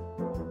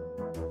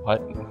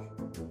 What?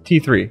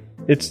 T3.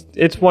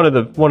 It's one of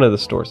the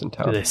stores in Do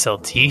town. they sell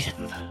tea?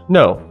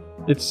 No,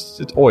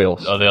 it's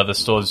oils. Are the other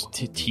stores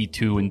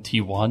T2 and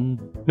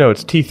T1? No,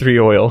 it's T3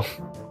 oil.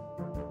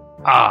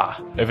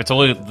 Ah, If it's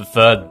only the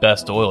third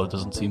best oil, it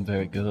doesn't seem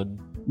very good.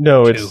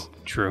 No, it's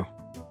true.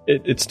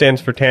 it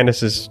stands for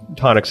Tannis's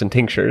tonics and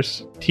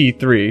tinctures.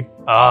 T3.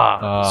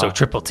 Ah, so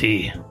triple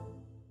T.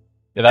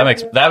 Yeah,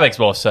 that makes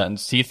more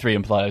sense. T3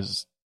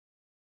 implies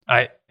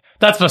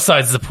That's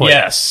besides the point.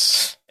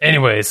 yes.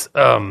 Anyways,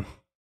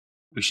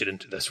 we should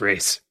enter this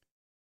race.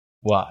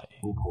 Why?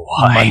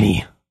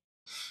 Money.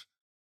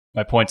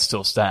 My point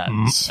still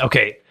stands.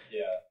 Okay.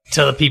 Yeah.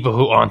 Tell the people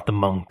who aren't the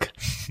monk,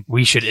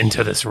 we should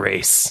enter this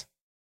race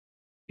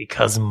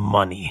because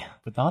money.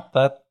 But not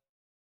that.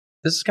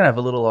 This is kind of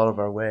a little out of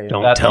our way.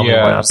 Don't That- tell me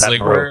yeah, we're not it's that like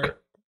broke.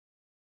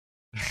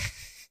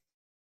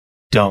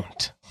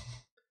 Don't.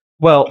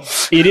 Well,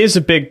 it is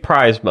a big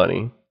prize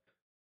money.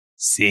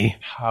 See?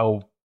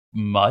 How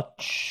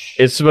much?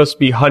 It's supposed to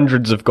be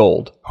hundreds of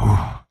gold.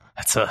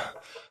 That's a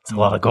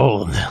lot of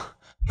gold.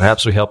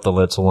 Perhaps we help the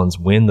little ones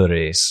win the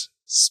race,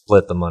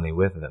 split the money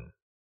with them.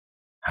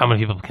 How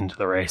many people can do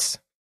the race?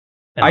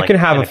 And, I like, can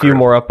have in a few crew?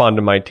 more up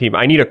onto my team.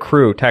 I need a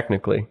crew,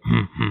 technically.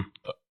 Mhm.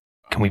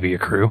 Can we be your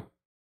crew?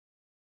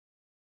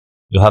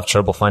 You'll have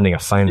trouble finding a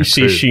finer You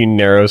see, crew. she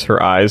narrows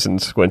her eyes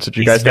and squints at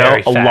you He's guys now.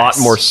 very A lot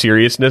fast. more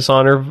seriousness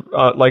on her,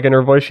 like in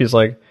her voice. She's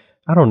like,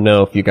 I don't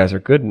know if you guys are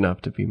good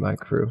enough to be my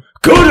crew.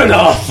 Good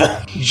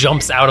enough!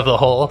 Jumps out of the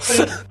hole.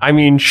 I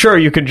mean, sure,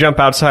 you could jump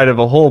outside of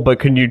a hole, but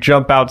can you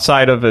jump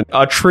outside of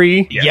a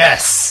tree?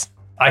 Yes,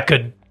 I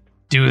could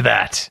do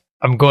that.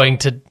 I'm going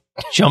to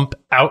jump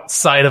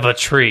outside of a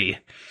tree.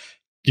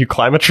 You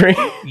climb a tree?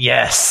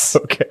 Yes.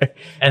 Okay.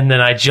 And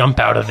then I jump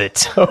out of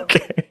it.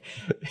 Okay.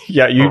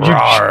 Yeah, you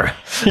Rawr.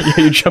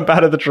 you jump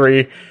out of the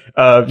tree.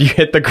 You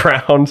hit the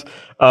ground.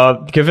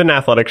 Give an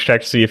athletics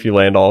check to see if you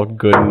land all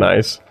good and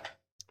nice.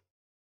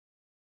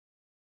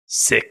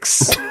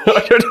 6.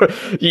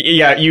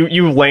 Yeah,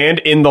 you land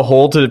in the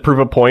hole to prove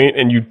a point,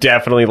 and you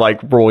definitely like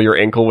roll your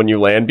ankle when you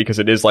land because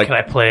it is like Can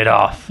I play it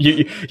off?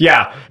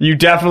 you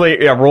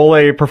definitely roll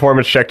a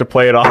performance check to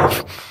play it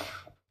off.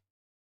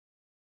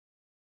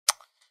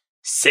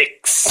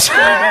 6.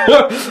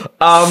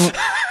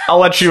 I'll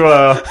let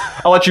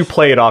you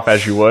play it off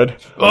as you would.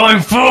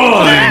 I'm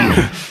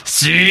fine.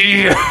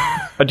 See?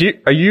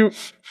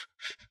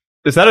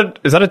 Is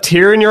that a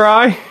tear in your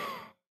eye?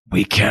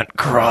 We can't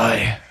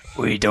cry.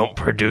 We don't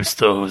produce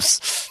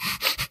those.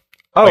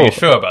 Oh, Are you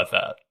sure about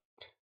that?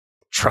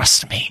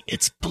 Trust me,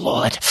 it's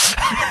blood.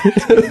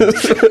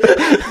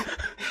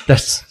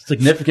 That's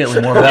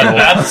significantly more metal.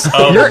 That's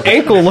your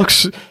ankle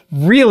looks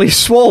really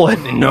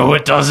swollen. No,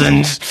 it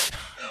doesn't.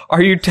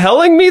 Are you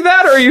telling me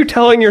that, or are you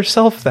telling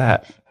yourself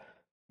that?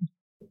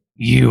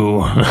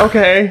 You.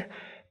 Okay.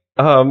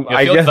 I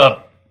I feel guess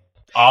the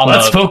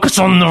Let's focus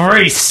on the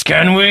race,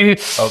 can we?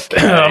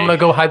 Okay. I'm gonna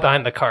go hide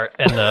behind the cart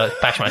and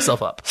patch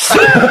myself up.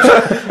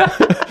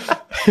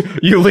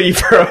 You leave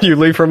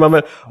for a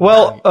moment.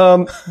 Well,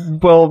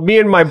 me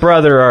and my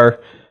brother are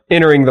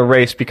entering the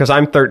race because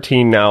I'm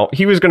 13 now.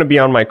 He was going to be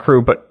on my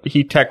crew, but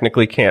he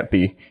technically can't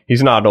be.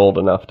 He's not old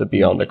enough to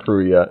be on the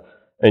crew yet.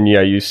 And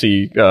yeah, you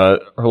see her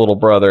little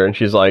brother, and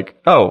she's like,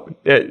 her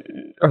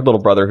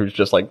little brother, who's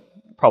just like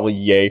probably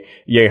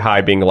yay high,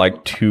 being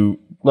like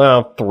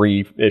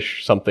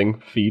 3-ish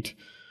something feet.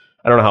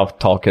 I don't know how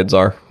tall kids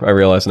are. I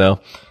realize now.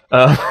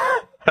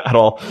 At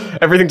all.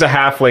 Everything's a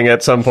halfling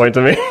at some point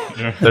to me.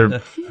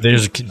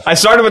 I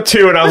started with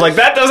 2, and I was like,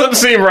 that doesn't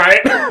seem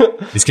right.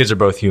 These kids are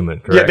both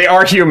human, correct? Yeah, they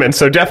are human,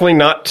 so definitely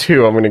not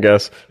 2, I'm going to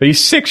guess. But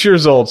he's 6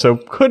 years old, so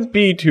could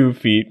be 2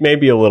 feet,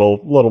 maybe a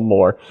little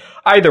more.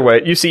 Either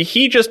way, you see,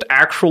 he just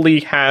actually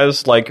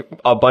has, like,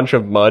 a bunch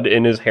of mud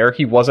in his hair.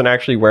 He wasn't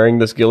actually wearing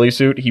this ghillie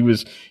suit.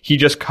 He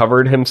just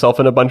covered himself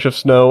in a bunch of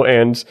snow,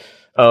 and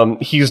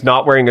he's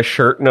not wearing a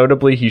shirt,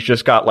 notably. He's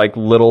just got, like,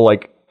 little,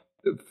 like,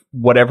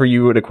 whatever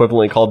you would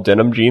equivalently call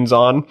denim jeans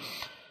on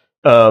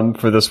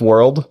for this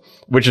world,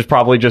 which is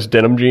probably just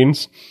denim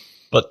jeans.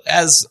 But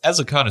as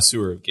a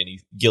connoisseur of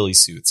ghillie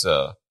suits,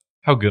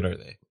 how good are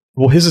they?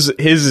 Well, his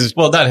is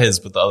Well, not his,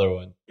 but the other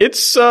one.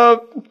 it's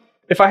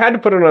if I had to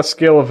put it on a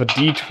scale of a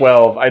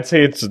D12, I'd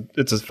say it's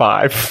a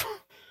 5.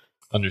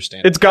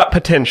 Understand. It's got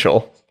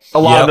potential. A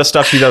lot of the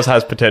stuff he does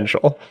has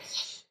potential.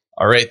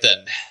 All right,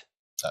 then.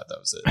 That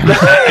was it.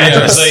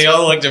 Anyway, so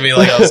y'all looked at me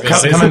like I was going to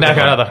say Coming something. back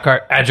out of the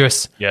cart.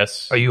 Address.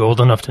 Yes. Are you old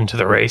enough to enter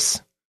the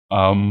race?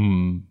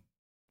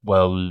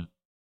 Well,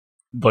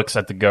 looks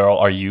at the girl.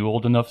 Are you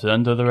old enough to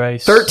enter the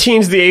race?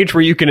 13's the age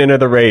where you can enter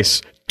the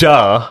race.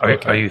 Duh.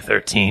 Are you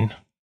 13?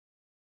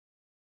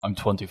 I'm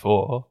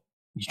 24.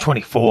 You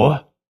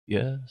 24?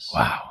 Yes.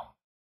 Wow.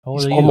 How old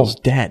He's are you?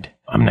 almost dead.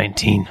 I'm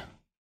 19.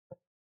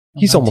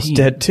 He's almost 19.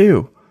 dead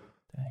too.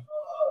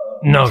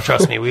 No,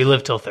 trust me, we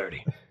live till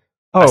 30.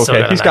 Oh, still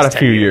okay. got a He's got a nice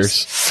few 10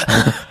 years.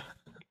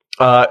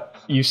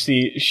 You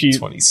see, she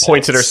 26.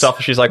 points at herself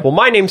and she's like, well,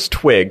 my name's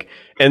Twig,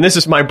 and this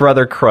is my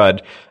brother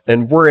Crud,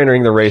 and we're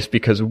entering the race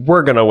because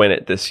we're going to win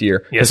it this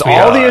year. Yes, Because we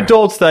all are. the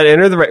adults that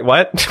enter the race,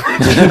 what?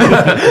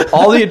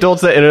 All the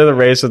adults that enter the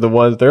race are the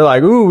ones, they're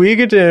like, ooh, we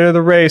get to enter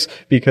the race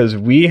because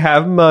we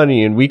have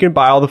money and we can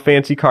buy all the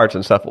fancy carts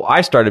and stuff. Well,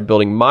 I started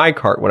building my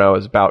cart when I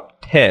was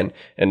about 10,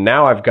 and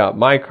now I've got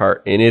my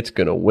cart, and it's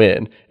going to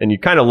win. And you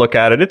kind of look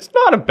at it, it's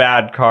not a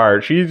bad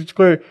cart. She's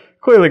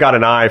clearly got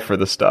an eye for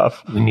the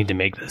stuff. We need to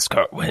make this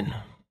cart win.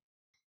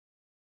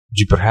 Would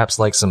you perhaps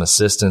like some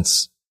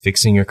assistance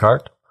fixing your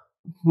cart?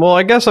 Well,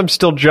 I guess I'm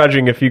still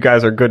judging if you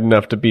guys are good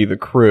enough to be the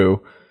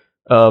crew.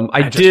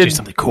 I Just do did.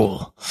 something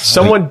cool.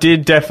 Someone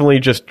did definitely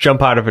just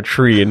jump out of a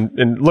tree,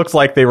 and looked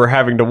like they were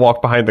having to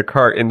walk behind the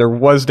cart, and there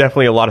was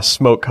definitely a lot of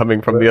smoke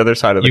coming from the other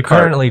side of the You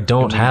cart. currently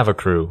don't have a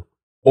crew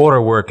or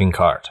a working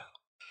cart.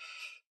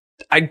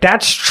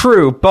 That's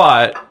true,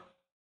 but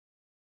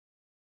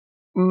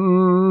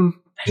And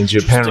you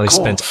apparently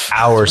spent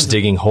hours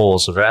digging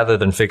holes rather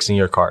than fixing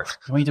your cart.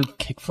 Can we do a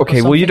kickflip? or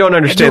okay. Well, you something? don't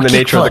understand the do a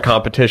nature of the kickflip.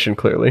 competition.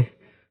 Clearly,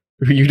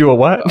 you do a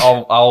what?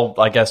 I'll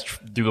I guess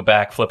do a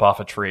backflip off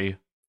a tree.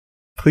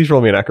 Please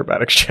roll me an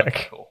acrobatics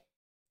check.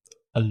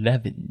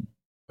 11.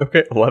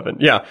 Okay, 11.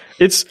 Yeah,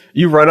 it's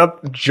you run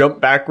up,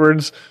 jump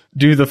backwards,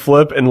 do the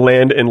flip, and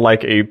land in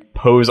like a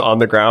pose on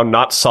the ground,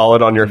 not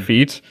solid on your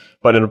feet,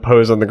 but in a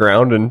pose on the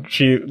ground. And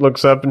she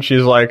looks up and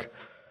she's like,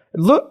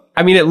 "Look,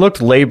 I mean, it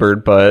looked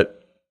labored, but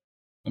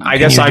I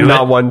guess you I'm do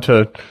not it?" one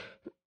to."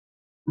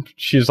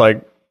 She's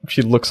like,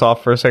 she looks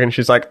off for a second.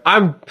 She's like,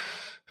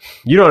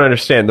 You don't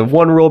understand. The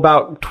one rule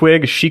about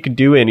Twig is she can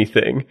do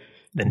anything.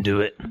 Then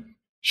do it.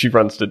 She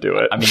runs to do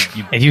it. I mean,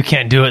 If you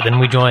can't do it, then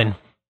we join.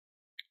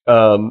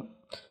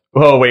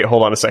 Oh, wait,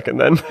 hold on a second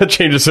then. That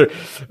changes her.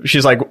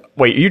 She's like,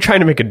 wait, are you trying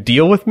to make a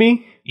deal with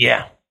me?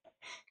 Yeah.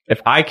 If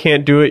I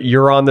can't do it,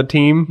 you're on the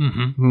team?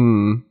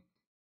 Mm-hmm.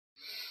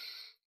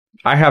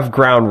 I have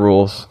ground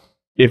rules.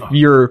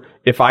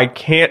 If I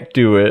can't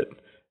do it,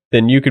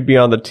 then you could be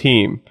on the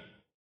team.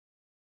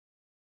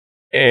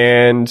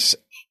 And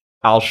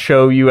I'll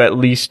show you at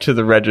least to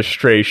the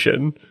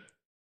registration.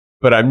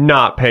 But I'm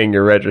not paying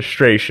your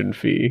registration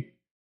fee.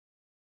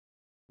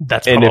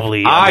 That's And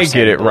probably if I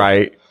get it understandable.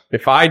 right,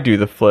 if I do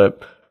the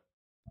flip,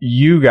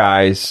 you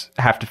guys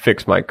have to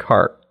fix my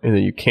cart, and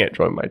then you can't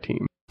join my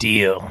team.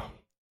 Deal.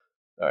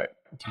 do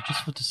you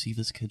just want to see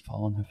this kid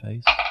fall on her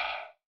face?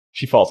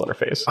 She falls on her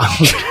face.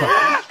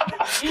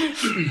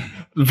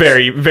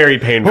 Very, very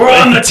painful. We're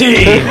on the team!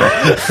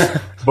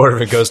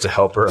 Borvik goes to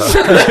help her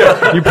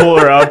up. You pull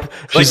her up.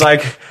 She's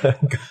like, A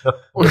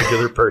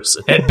regular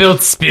person. It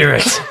builds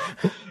spirit.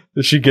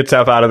 she gets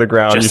up out of the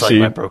ground. Just you like see,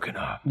 my broken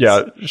arm.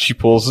 yeah, she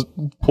pulls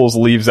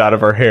leaves out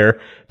of her hair.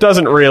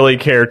 Doesn't really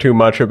care too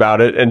much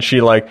about it, and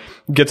she like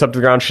gets up to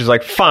the ground. She's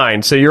like,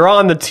 "Fine, so you're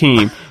on the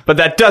team, but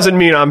that doesn't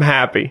mean I'm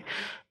happy."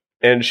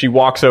 And she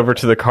walks over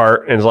to the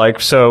cart and is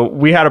like, "So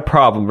we had a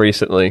problem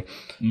recently.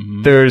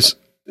 There's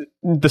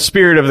the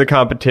spirit of the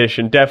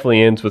competition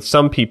definitely ends with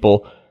some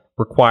people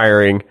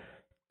requiring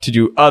to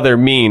do other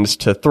means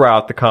to throw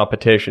out the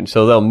competition.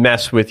 So they'll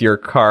mess with your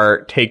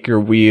cart, take your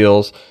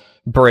wheels,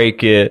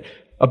 break it,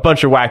 a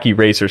bunch of wacky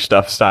racer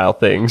stuff style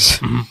things.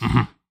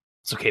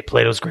 It's okay.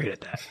 Plato's great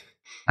at that.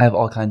 I have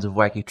all kinds of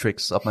wacky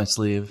tricks up my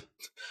sleeve.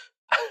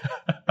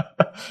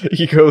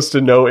 He goes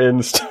to no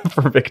ends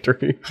for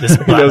victory. This,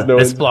 He knows no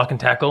this ends. block and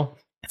tackle,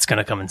 it's going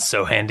to come in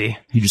so handy.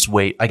 You just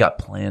wait. I got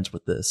plans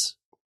with this.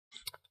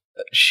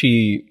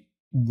 She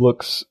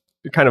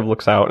kind of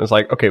looks out and is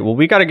like, okay, well,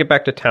 we got to get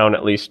back to town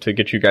at least to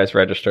get you guys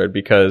registered,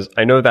 because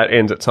I know that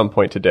ends at some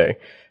point today.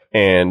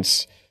 And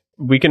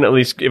we can at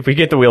least, if we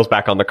get the wheels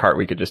back on the cart,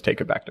 we could just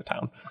take it back to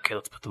town. Okay,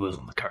 let's put the wheels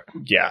on the cart.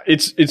 Yeah,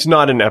 it's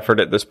not an effort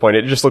at this point.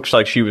 It just looks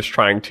like she was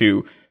trying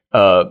to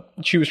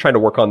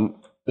work on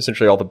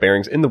essentially all the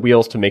bearings in the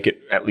wheels to make it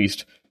at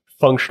least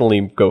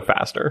functionally go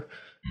faster.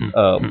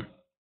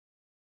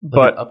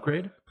 But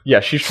upgrade? yeah,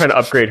 she's trying to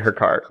upgrade her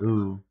cart.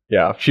 Ooh.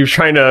 Yeah, she was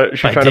trying to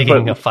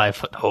Digging put a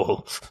 5-foot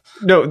hole.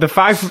 no the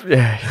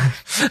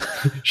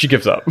 5. She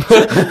gives up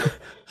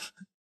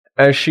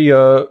as she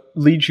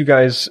leads you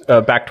guys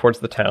back towards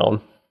the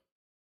town.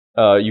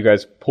 You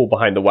guys pull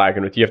behind the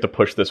wagon with you have to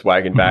push this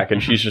wagon back,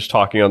 and she's just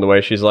talking on the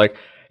way. She's like,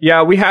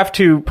 yeah, we have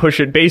to push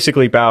it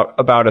basically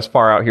about as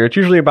far out here. It's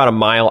usually about a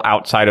mile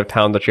outside of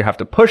town that you have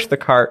to push the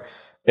cart,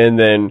 and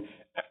then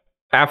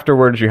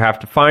afterwards you have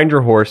to find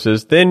your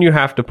horses, then you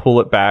have to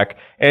pull it back,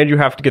 and you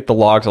have to get the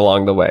logs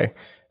along the way.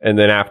 And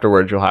then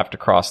afterwards you'll have to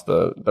cross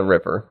the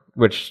river,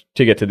 which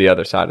to get to the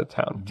other side of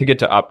town, to get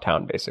to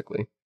uptown,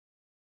 basically.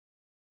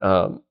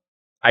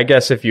 I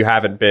guess if you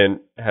haven't been,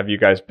 have you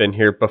guys been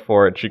here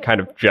before? And she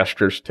kind of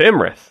gestures to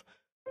Imrith.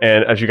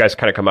 And as you guys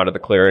kind of come out of the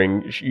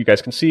clearing, you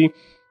guys can see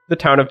the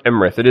town of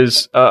Imrith. It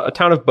is a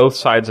town of both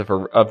sides of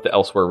the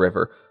Elsewhere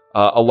River.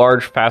 A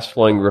large,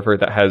 fast-flowing river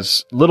that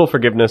has little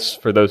forgiveness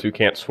for those who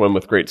can't swim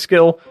with great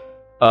skill.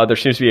 There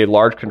seems to be a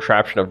large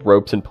contraption of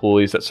ropes and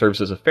pulleys that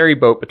serves as a ferry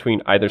boat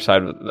between either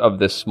side of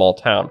this small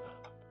town.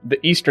 The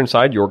eastern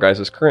side, your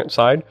guys' current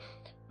side,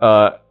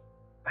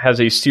 has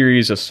a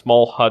series of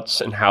small huts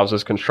and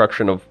houses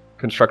constructed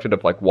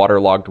of like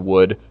waterlogged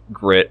wood,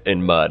 grit,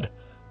 and mud.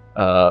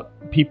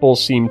 People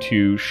seem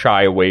to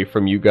shy away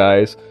from you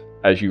guys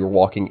as you're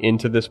walking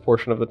into this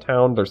portion of the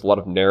town. There's a lot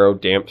of narrow,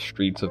 damp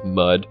streets of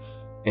mud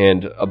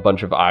and a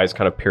bunch of eyes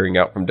kind of peering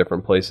out from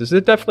different places.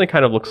 It definitely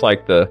kind of looks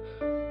like a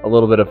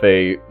little bit of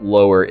a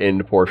lower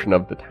end portion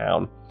of the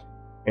town.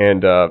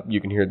 And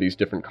you can hear these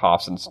different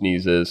coughs and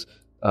sneezes.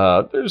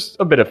 There's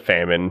a bit of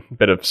famine, a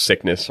bit of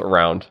sickness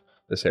around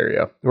this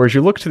area. Whereas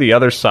you look to the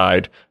other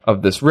side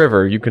of this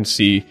river, you can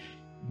see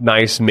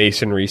nice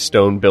masonry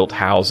stone-built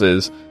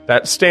houses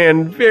that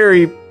stand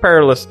very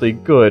perilously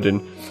good,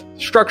 and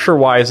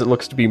structure-wise it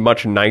looks to be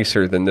much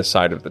nicer than this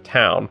side of the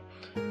town.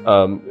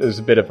 There's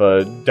a bit of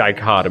a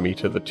dichotomy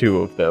to the two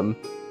of them.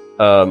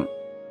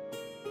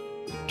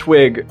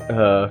 Twig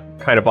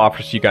kind of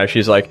offers you guys,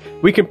 she's like,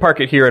 we can park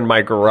it here in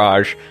my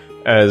garage,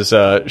 as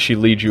she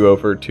leads you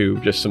over to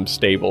just some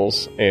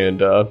stables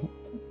and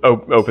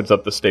opens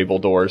up the stable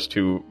doors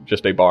to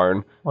just a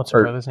barn. What's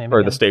her brother's name Or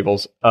again? the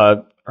stables.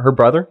 Her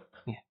brother?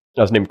 Yeah.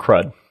 That was named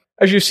Crud.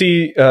 As you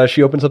see,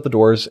 she opens up the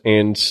doors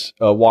and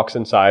walks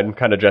inside and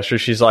kind of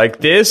gestures. She's like,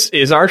 this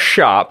is our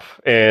shop.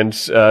 And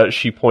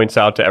she points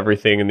out to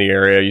everything in the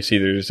area. You see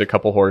there's a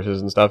couple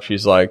horses and stuff.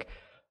 She's like,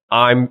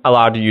 I'm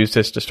allowed to use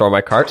this to store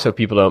my cart so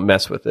people don't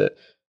mess with it.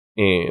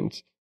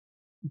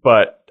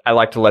 But I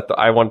like to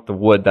I want the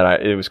wood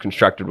that it was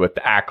constructed with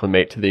to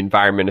acclimate to the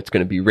environment it's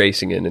going to be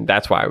racing in. And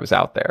that's why I was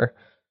out there.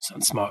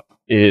 Sounds smart.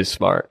 It is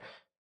smart.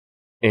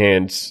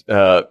 And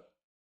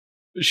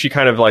she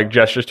kind of like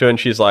gestures to it, and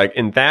she's like,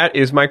 and that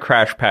is my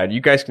crash pad. You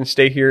guys can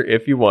stay here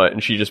if you want.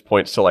 And she just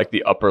points to like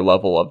the upper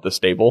level of the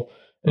stable.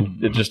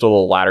 And it's just a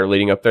little ladder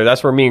leading up there.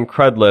 That's where me and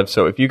Crud live.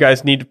 So if you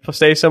guys need to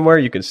stay somewhere,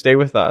 you can stay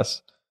with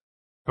us.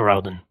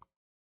 Geraldin,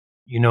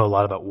 you know a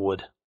lot about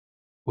wood.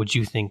 Would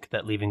you think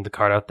that leaving the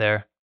cart out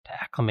there to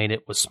acclimate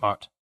it was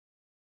smart?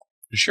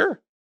 Sure.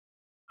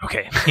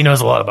 Okay, he knows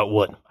a lot about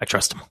wood. I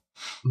trust him.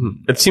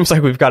 It seems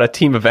like we've got a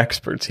team of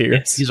experts here.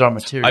 Yes. He's our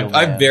material. I'm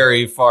man.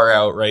 very far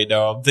out right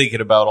now. I'm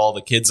thinking about all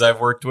the kids I've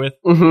worked with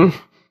Mm-hmm.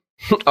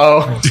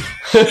 Oh.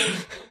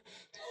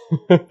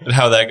 and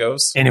how that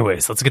goes.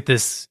 Anyways, let's get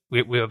this.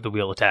 We have the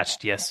wheel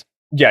attached, yes?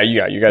 Yeah,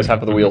 you guys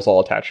have the wheels all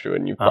attached to it,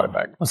 and you've brought it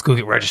back. Let's go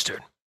get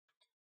registered.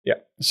 Yeah.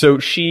 So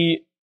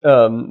she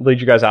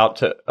leads you guys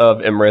out of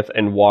Imrith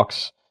and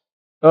walks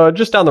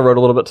just down the road a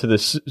little bit to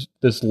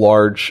this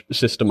large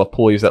system of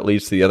pulleys that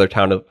leads to the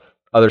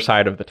other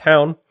side of the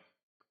town.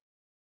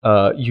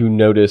 You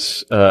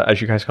notice as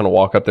you guys kind of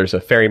walk up, there's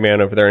a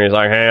ferryman over there, and he's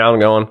like, "Hey, how's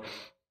it going?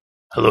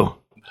 Hello.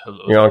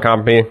 You on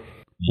copy?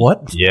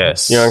 What?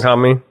 Yes. You on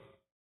copy?"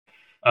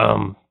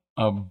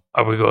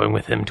 Are we going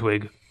with him,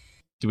 Twig?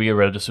 Do we get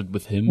registered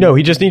with him? No,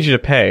 he just needs you to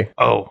pay.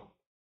 Oh,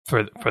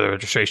 for the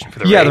registration for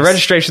the Yeah, race? the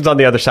registration's on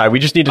the other side. We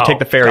just need to take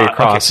the ferry God,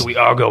 across. Okay, so we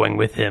are going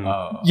with him.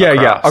 Yeah,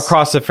 across.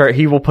 across the ferry.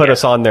 He will put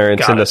us on there and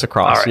Got send it. us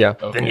across. All right.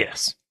 Yeah. Then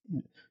yes.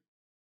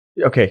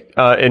 Okay.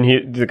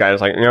 And the guy's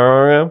like,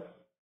 no.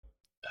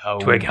 How,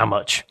 Twig, how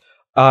much?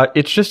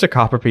 It's just a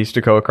copper piece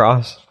to go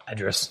across.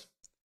 Address.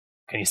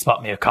 Can you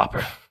spot me a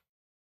copper?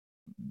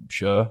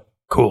 Sure.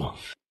 Cool.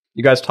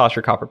 You guys toss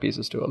your copper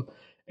pieces to him,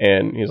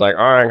 and he's like,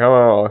 all right, come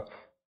on.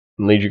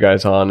 And lead you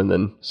guys on, and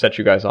then set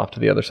you guys off to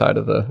the other side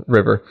of the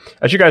river.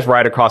 As you guys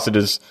ride across, it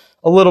is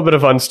a little bit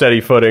of unsteady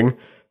footing.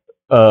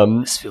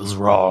 This feels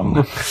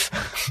wrong.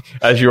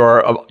 As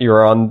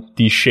you're on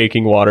the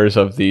shaking waters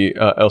of the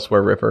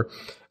Elsewhere River.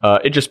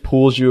 It just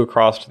pulls you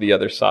across to the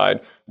other side,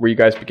 where you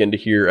guys begin to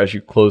hear, as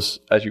you close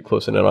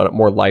in on it,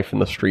 more life in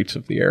the streets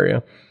of the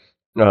area.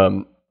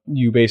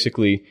 You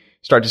basically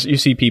you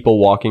see people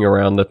walking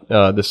around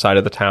the side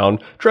of the town,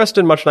 dressed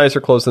in much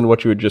nicer clothes than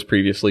what you had just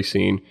previously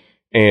seen.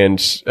 And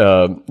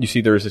you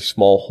see there's a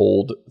small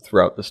hold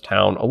throughout this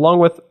town, along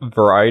with a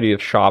variety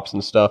of shops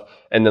and stuff.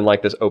 And then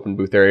like this open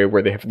booth area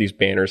where they have these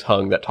banners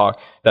hung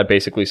that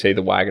basically say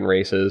the wagon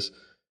races.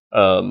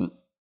 As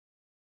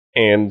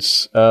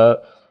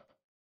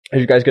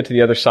you guys get to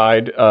the other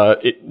side,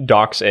 it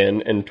docks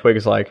in, and Twig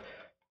is like,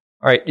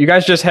 all right, you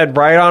guys just head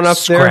right on up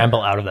there.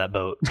 Scramble out of that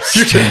boat.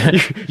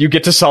 You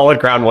get to solid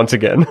ground once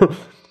again.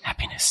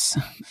 Happiness.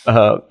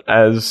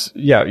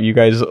 You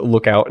guys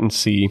look out and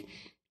see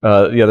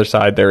the other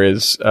side. There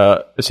is,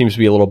 it seems to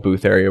be a little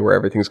booth area where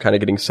everything's kind of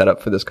getting set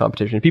up for this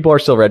competition. People are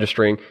still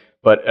registering,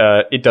 but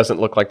it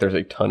doesn't look like there's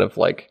a ton of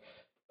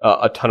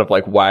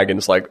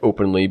wagons like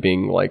openly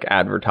being like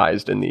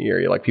advertised in the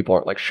area. Like people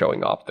aren't like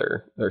showing off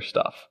their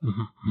stuff.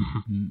 Mm-hmm.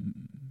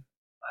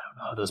 I don't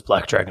know how those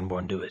black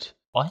dragonborn do it.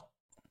 What?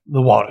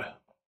 The water.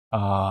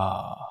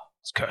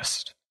 It's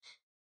cursed.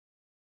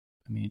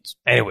 I mean, it's...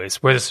 Anyways,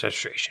 where's the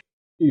registration?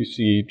 You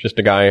see just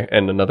a guy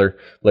and another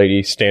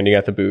lady standing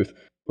at the booth.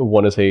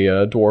 One is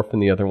a dwarf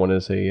and the other one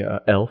is a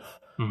elf.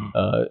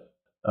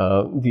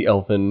 Mm-hmm. The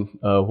elven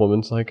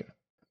woman's like,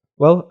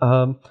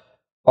 well,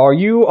 are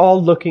you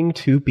all looking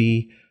to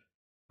be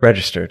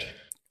registered?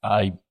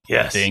 I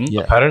think.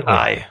 Yeah. Apparently.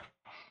 Aye.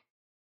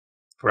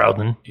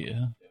 Rowden.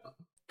 Yeah.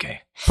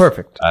 Okay.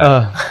 Perfect.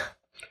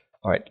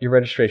 All right, your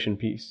registration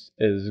piece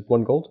is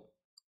 1 gold.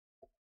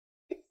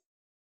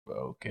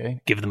 Okay.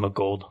 Give them a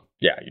gold.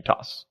 Yeah, you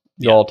toss.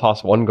 You all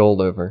toss 1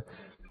 gold over.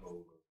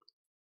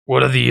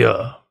 What are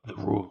the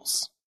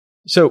rules?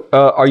 So,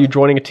 are you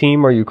joining a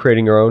team? Or are you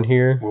creating your own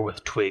here? We're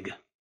with Twig.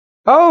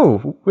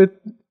 Oh,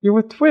 you're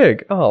with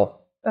Twig. Oh,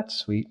 that's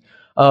sweet.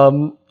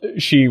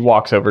 She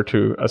walks over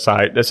to a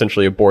side,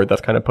 essentially a board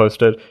that's kind of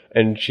posted,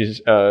 and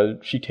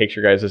she takes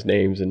your guys'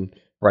 names and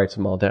writes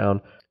them all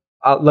down.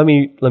 Let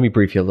me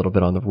brief you a little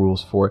bit on the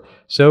rules for it.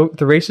 So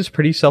the race is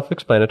pretty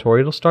self-explanatory.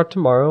 It'll start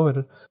tomorrow,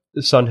 and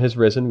the sun has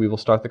risen. We will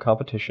start the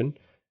competition,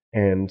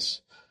 and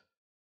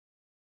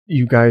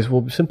you guys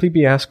will simply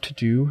be asked to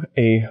do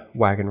a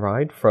wagon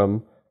ride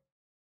from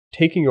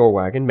taking your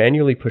wagon,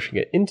 manually pushing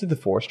it into the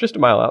forest, just a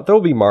mile out. There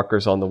will be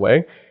markers on the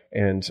way,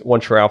 and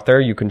once you're out there,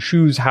 you can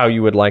choose how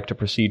you would like to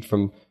proceed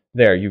from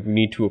there. You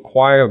need to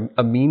acquire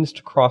a means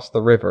to cross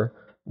the river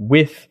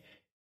with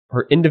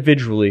or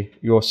individually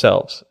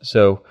yourselves.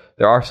 So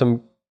there are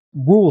some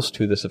rules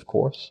to this, of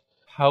course.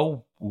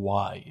 How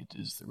wide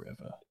is the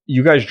river?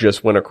 You guys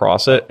just went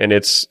across it, and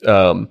it's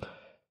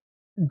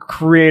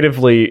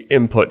creatively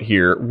input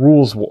here.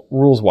 Rules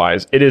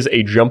wise, it is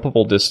a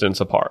jumpable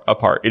distance apart.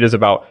 It is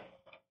about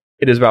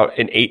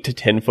an 8 to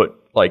 10 foot.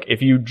 Like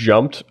if you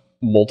jumped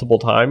multiple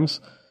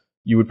times,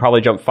 you would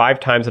probably jump 5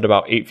 times at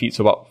about 8 feet,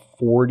 so about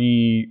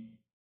 40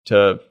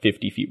 to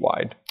 50 feet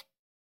wide.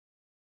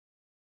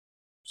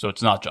 So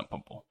it's not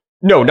jumpable.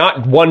 No,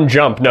 not one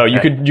jump. No,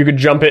 okay. You could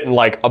jump it in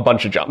like a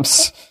bunch of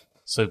jumps.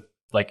 So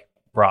like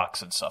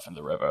rocks and stuff in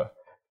the river.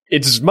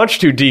 It's much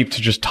too deep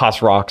to just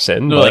toss rocks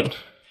in. No, but like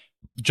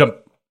jump.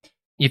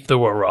 If there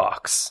were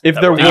rocks, if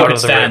there you could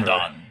stand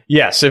on.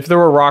 Yes, if there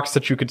were rocks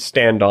that you could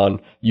stand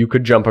on, you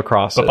could jump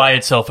across it. But by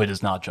itself, it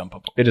is not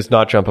jumpable. It is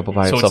not jumpable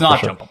by itself. So it's not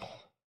jumpable.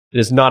 It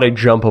is not a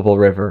jumpable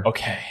river.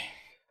 Okay.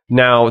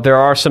 Now, there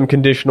are some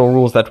conditional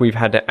rules that we've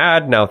had to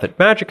add now that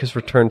magic has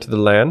returned to the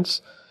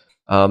lands.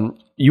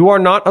 You are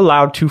not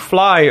allowed to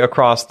fly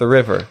across the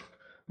river,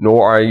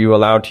 nor are you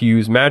allowed to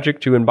use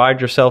magic to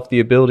imbibe yourself the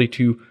ability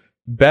to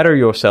better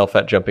yourself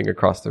at jumping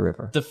across the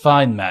river.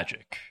 Define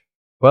magic.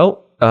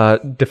 Well,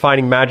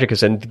 defining magic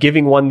is in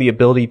giving one the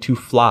ability to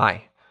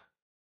fly.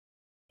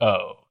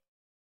 Oh.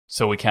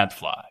 So we can't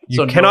fly.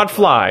 You cannot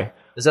fly.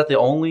 Is that the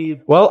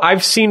only... Well,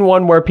 I've seen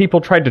one where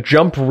people tried to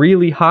jump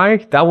really high.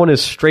 That one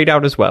is straight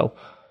out as well.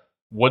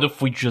 What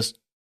if we just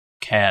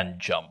can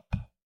jump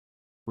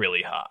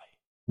really high?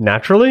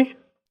 Naturally?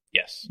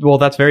 Yes. Well,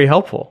 that's very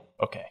helpful.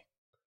 Okay.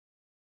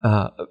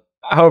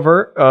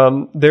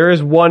 However, there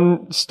is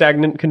one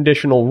stagnant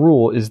conditional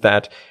rule, is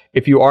that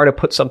if you are to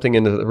put something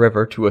into the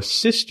river to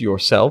assist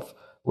yourself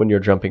when you're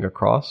jumping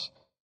across,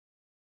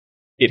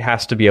 it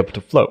has to be able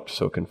to float,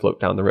 so it can float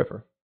down the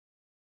river.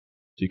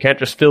 So you can't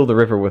just fill the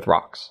river with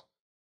rocks.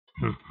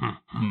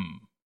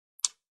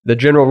 The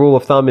general rule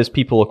of thumb is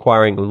people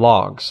acquiring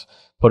logs,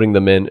 putting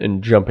them in,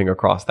 and jumping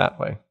across that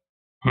way.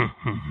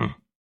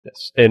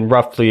 Yes. And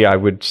roughly, I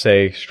would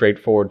say,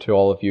 straightforward to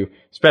all of you,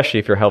 especially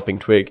if you're helping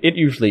Twig, it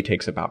usually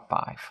takes about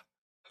 5.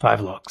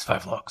 5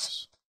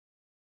 logs.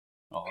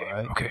 All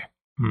right. Okay.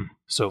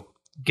 So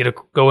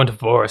go into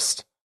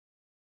forest.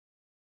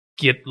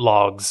 Get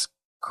logs,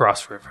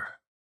 cross river.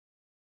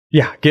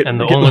 Yeah, And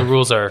the only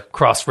rules are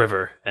cross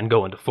river and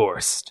go into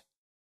forest.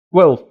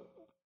 Well,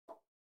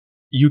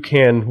 you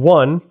can,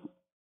 one,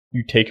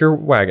 you take your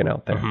wagon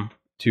out there.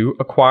 To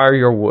acquire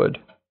your wood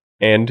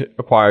and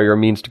acquire your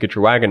means to get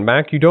your wagon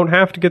back. You don't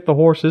have to get the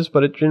horses,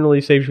 but it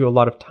generally saves you a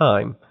lot of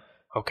time.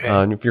 Okay.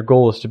 And if your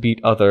goal is to beat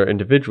other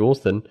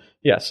individuals, then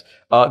yes.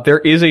 There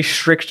is a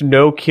strict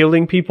no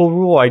killing people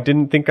rule. I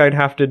didn't think I'd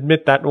have to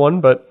admit that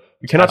one, but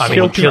you cannot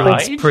kill people.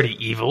 Killing's pretty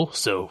evil,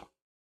 so...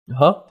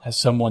 Huh? Has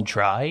someone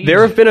tried?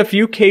 There have been a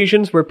few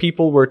occasions where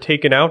people were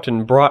taken out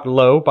and brought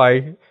low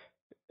by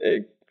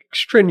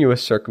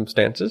extraneous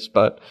circumstances,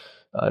 but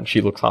and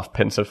she looks off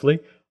pensively.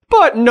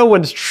 But no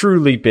one's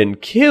truly been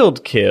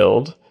killed.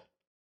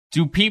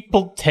 Do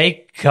people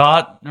take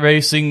kart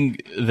racing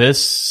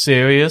this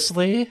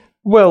seriously?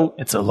 Well,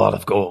 It's a lot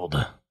of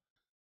gold.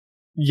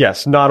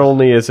 yes, not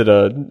only is it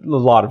a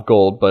lot of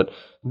gold, but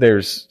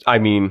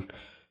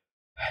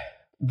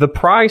the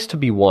prize to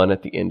be won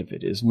at the end of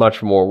it is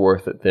much more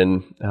worth it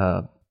than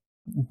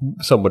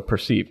some would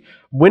perceive.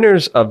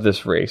 Winners of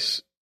this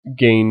race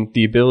gain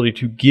the ability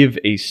to give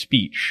a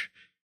speech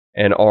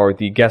and are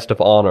the guest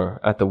of honor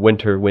at the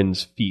Winter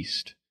Winds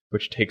Feast,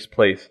 which takes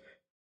place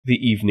the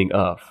evening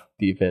of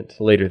the event,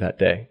 later that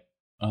day.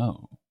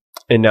 Oh.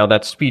 And now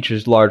that speech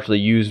is largely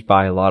used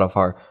by a lot of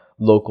our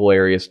local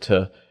areas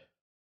to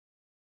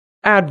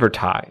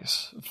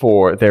advertise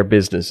for their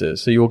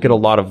businesses. So you'll get a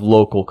lot of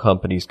local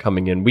companies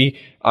coming in.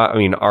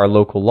 Our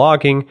local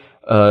logging,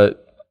 our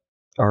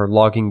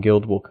logging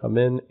guild will come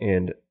in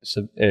and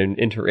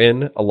enter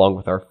in along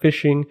with our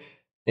fishing.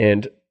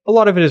 And a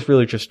lot of it is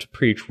really just to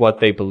preach what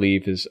they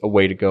believe is a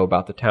way to go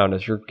about the town,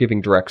 as you're giving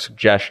direct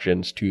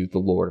suggestions to the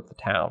lord of the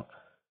town.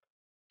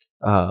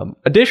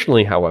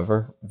 Additionally,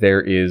 however,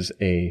 there is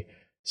a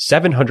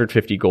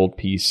 750 gold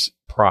piece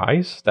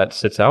prize that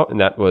sits out, and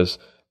that was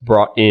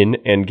brought in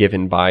and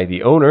given by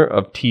the owner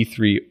of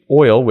T3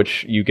 Oil,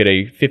 which you get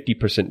a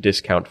 50%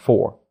 discount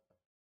for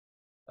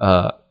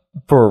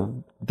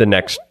the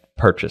next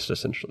purchase,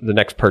 essentially. The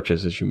next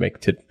purchases you make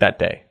that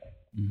day.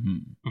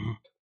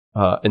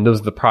 And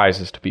those are the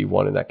prizes to be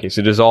won in that case.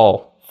 It is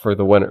all for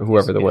the winner,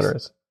 whoever the winner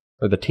is,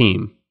 or the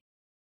team.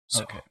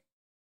 So,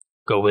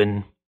 go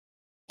in,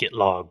 get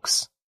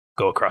logs,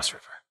 go across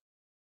river.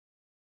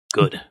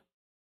 Good.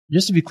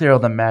 Just to be clear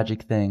on the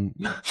magic thing,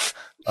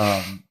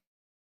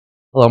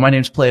 hello, my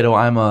name's Plato.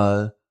 I'm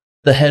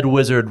the head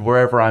wizard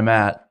wherever I'm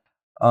at.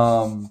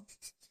 Where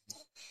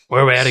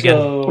are we at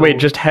again? Wait,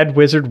 just head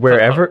wizard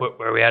wherever?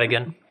 Where are we at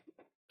again?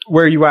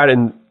 Where are you at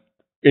in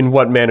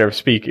what manner of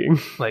speaking?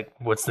 Like,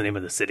 what's the name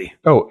of the city?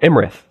 Oh,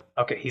 Imrith.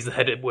 Okay, he's the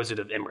head wizard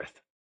of Imrith.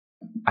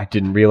 I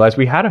didn't realize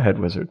we had a head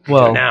wizard.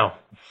 Well, Now.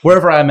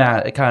 wherever I'm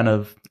at, it kind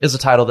of is a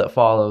title that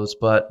follows,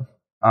 but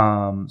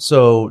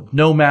so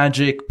no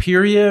magic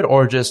period,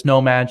 or just no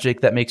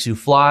magic that makes you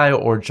fly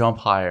or jump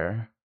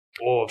higher?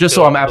 Or Just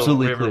so fill I'm the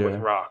absolutely river clear.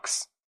 with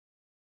rocks.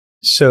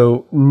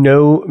 So,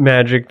 no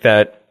magic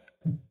that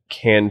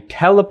can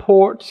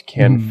teleport,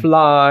 can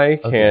fly,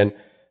 can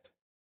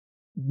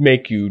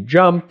make you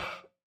jump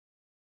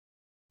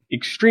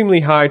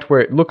extremely high to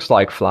where it looks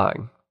like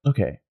flying.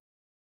 Okay.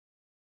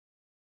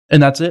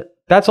 And that's it?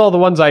 That's all the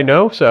ones I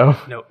know, so...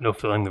 No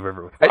filling the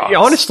river with rocks.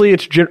 Honestly,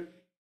 it's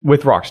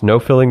with rocks. No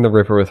filling the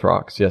river with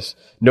rocks, yes.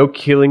 No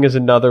killing is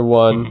another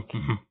one.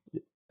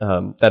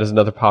 That is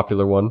another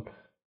popular one.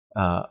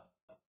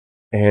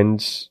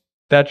 And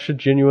that should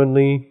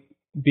genuinely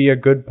be a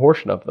good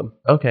portion of them.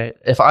 Okay.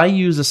 If I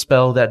use a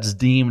spell that's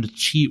deemed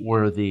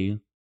cheat-worthy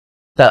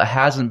that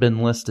hasn't been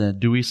listed,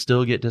 do we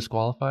still get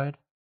disqualified?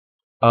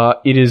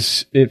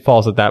 It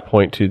falls at that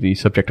point to the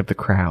subject of the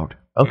crowd.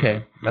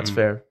 Okay, that's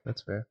fair.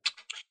 That's fair.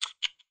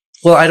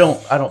 Well, I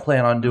don't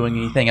plan on doing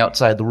anything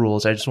outside the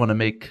rules. I just want to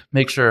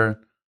make sure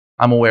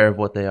I'm aware of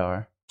what they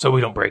are. So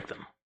we don't break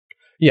them.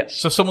 Yes.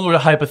 So someone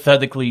would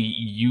hypothetically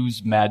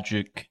use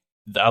magic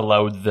that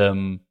allowed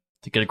them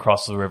to get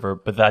across the river,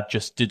 but that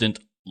just didn't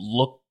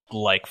look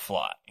like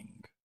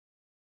flying.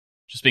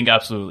 Just being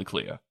absolutely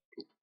clear.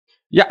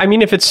 Yeah, I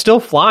mean, if it's still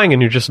flying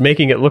and you're just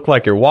making it look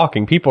like you're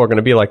walking, people are going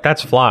to be like,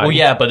 that's flying. Well,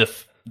 yeah, but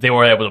if they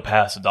were able to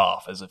pass it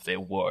off as if they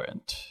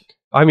weren't.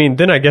 I mean,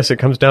 then I guess it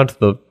comes down to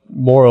the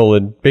moral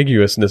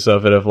ambiguousness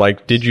of it, of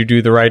like, did you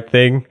do the right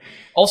thing?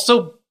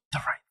 Also, the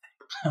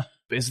right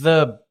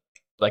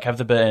thing. Have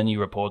there been any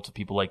reports of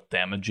people, like,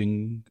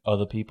 damaging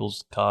other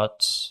people's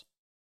carts?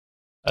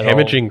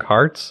 Damaging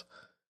carts?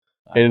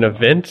 In an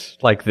event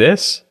like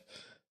this?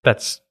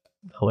 That's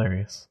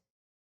hilarious.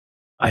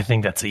 I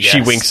think that's a yes.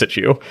 She winks at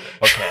you.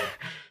 Okay.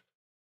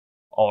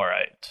 All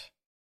right.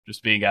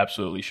 Just being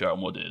absolutely sure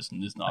on what it is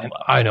and is not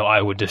allowed. I know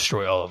I would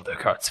destroy all of their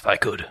carts if I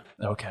could.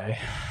 Okay.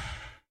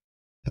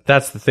 But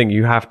that's the thing,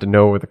 you have to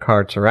know where the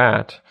carts are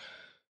at.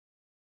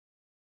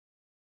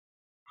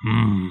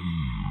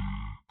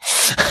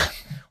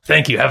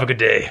 Thank you. Have a good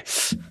day.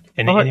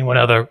 Anyone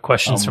other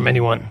questions from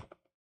anyone?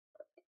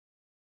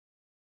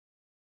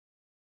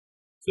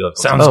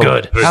 Sounds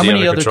good. How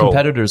many other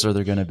competitors are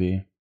there going to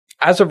be?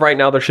 As of right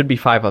now, there should be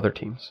 5 other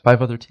teams.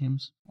 5 other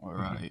teams. All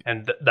right.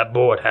 And that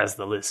board has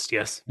the list,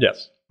 yes?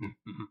 Yes.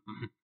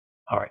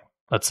 All right.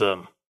 Let's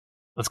go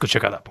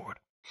check out that board.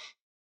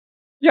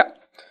 Yeah.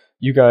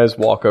 You guys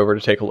walk over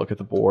to take a look at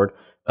the board.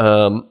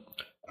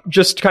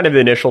 Just kind of the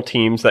initial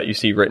teams that you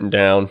see written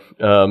down.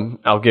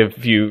 I'll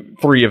give you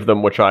 3 of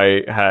them, which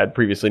I had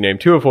previously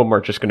named. 2 of them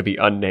are just going to be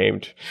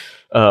unnamed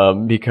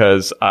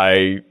because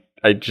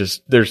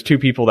there's 2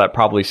 people that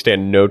probably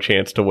stand no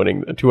chance to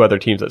winning, 2 other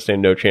teams that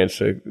stand no chance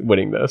to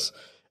winning this.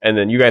 And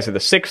then you guys are the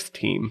 6th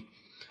team,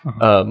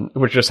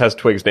 which just has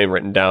Twig's name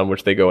written down,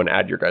 which they go and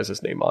add your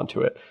guys' name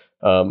onto it.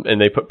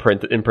 And they put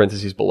in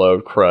parentheses below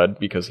Crud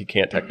because he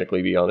can't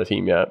technically be on the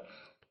team yet.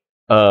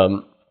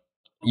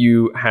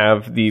 You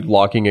have the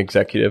logging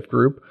executive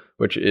group,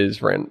 which is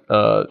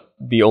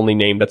the only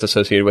name that's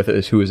associated with it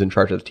is who is in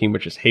charge of the team,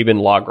 which is Haven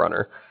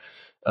Logrunner.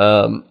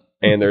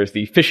 And there's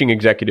the fishing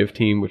executive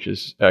team, which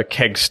is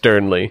Keg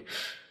Sternley.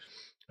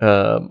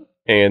 And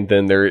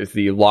then there is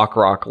the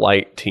Lockrock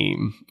Light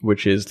team,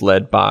 which is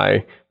led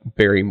by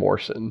Barry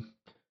Morrison.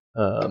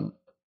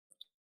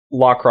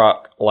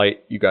 Lockrock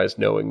Light, you guys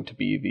knowing to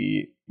be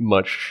the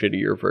much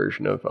shittier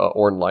version of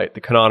Orn Light,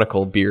 the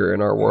canonical beer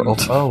in our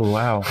world. Oh,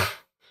 wow.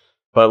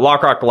 But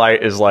Lockrock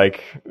Light is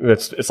like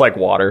it's like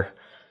water.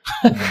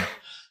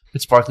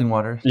 It's sparkling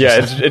water. Yeah,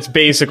 it's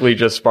basically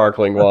just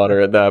sparkling water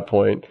at that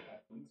point.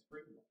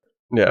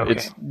 Yeah, Okay.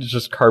 it's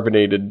just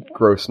carbonated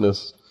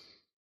grossness.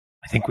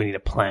 I think we need a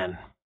plan.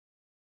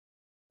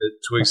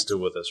 Twig's still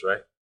with us, right?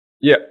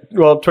 Yeah,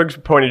 well, Twigs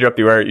pointed you up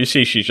the way. You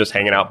see, she's just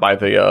hanging out by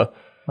the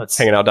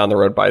hanging out down the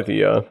road by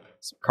the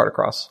cart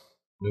across.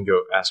 I'm going to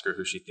go ask her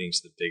who she thinks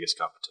the biggest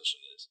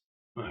competition is.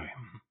 All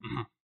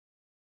right.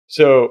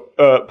 So,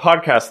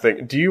 podcast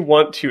thing. Do you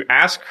want to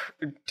ask?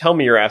 Tell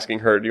me you're asking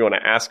her. Do you want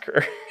to ask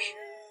her?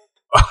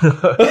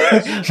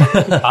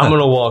 I'm going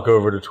to walk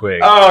over to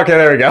Twig. Oh, okay,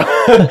 there we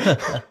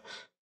go.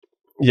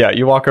 Yeah,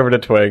 you walk over to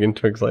Twig, and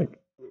Twig's like,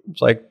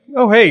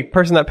 oh, hey,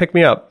 person that picked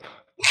me up.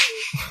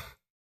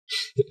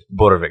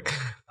 Borvik.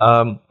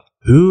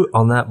 Who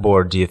on that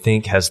board do you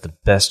think has the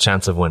best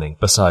chance of winning,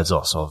 besides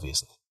us,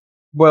 obviously?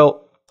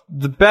 Well,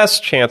 the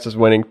best chance is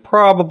winning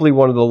probably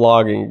one of the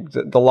logging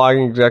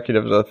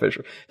executives of the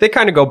Fisher. They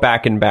kind of go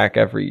back and back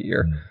every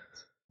year.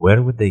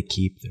 Where would they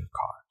keep their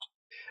card?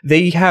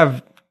 They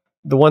have,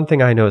 the one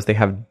thing I know is they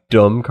have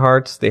dumb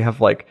carts. They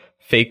have like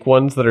fake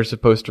ones that are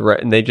supposed to,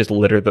 and they just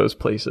litter those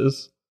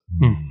places.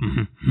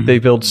 They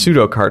build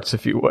pseudo carts,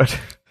 if you would.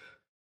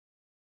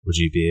 Would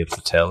you be able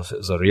to tell if it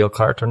was a real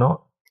cart or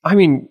not? I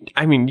mean,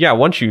 yeah.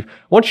 Once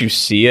you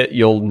see it,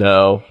 you'll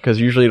know, because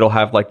usually it'll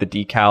have like the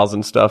decals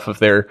and stuff of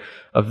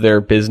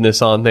their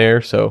business on there.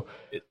 So,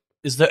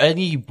 Is there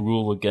any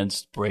rule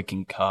against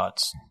breaking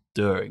carts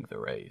during the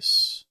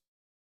race?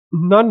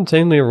 not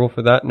insanely a rule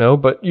for that, no.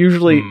 But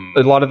usually,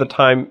 a lot of the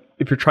time,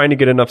 if you're trying to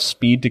get enough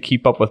speed to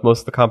keep up with most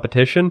of the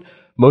competition,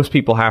 most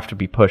people have to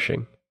be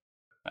pushing.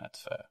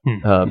 That's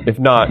fair. If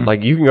not,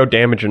 like you can go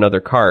damage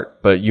another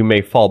cart, but you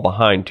may fall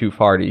behind too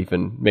far to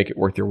even make it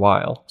worth your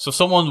while. So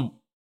someone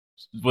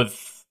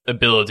with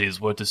abilities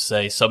were to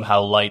say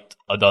somehow light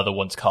another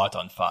one's cart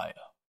on fire.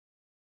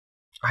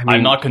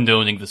 I'm not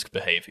condoning this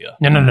behavior.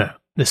 No.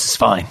 This is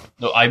fine.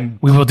 No,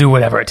 We will do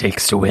whatever it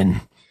takes to win,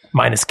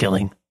 minus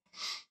killing,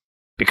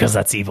 because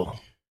that's evil.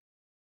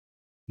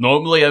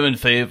 Normally I'm in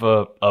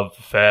favor of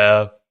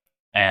fair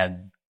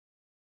and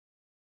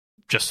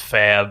just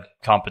fair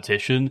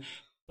competition,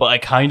 but I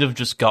kind of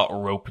just got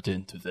roped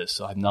into this,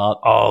 so I'm not...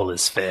 All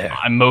is fair.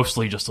 I'm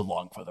mostly just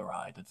along for the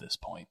ride at this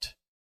point.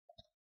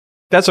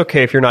 That's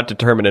okay if you're not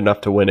determined enough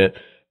to win it.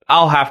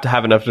 I'll have to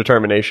have enough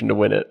determination to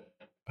win it.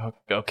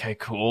 Okay,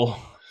 cool.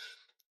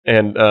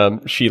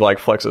 And she like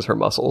flexes her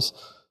muscles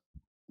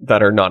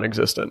that are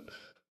non-existent.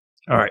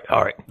 All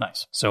right.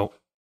 Nice. So,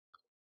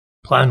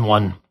 plan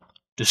 1,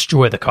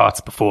 destroy the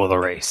carts before the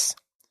race.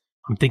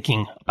 I'm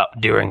thinking about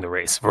during the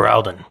race.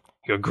 Veralden,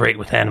 you're great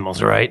with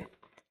animals, right?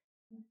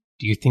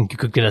 Do you think you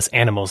could get us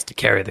animals to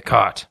carry the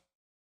cart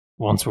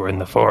once we're in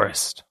the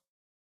forest?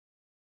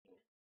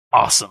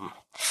 Awesome.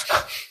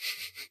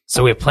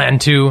 So we have plan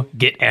 2,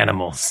 get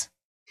animals.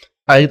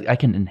 I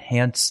can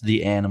enhance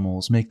the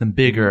animals, make them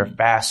bigger,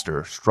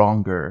 faster,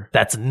 stronger.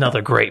 That's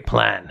another great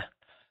plan.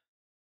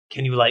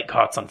 Can you light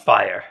carts on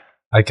fire?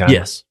 I can.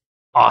 Yes.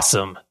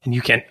 Awesome. And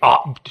you can,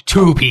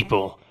 2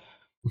 people,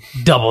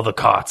 double the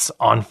carts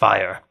on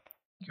fire.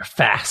 You're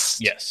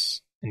fast.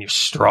 Yes. And you're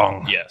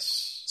strong.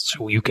 Yes.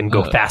 So you can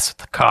go fast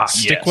with the cart.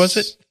 Yes. Stick was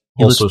it?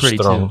 He looks Also pretty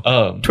strong.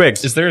 too.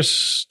 Twigs. Is there a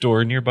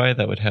store nearby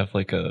that would have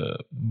like a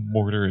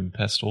mortar and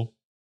pestle?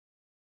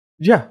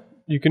 Yeah,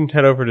 you can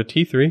head over to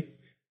T3.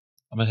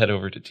 I'm gonna head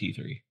over to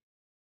T3.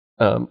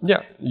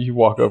 Yeah, you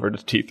walk over to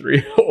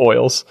T3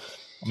 Oils.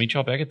 I'll meet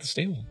y'all back at the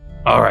stable.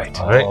 All right.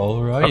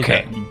 All right.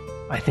 Okay.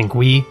 I think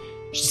we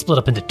should split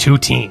up into 2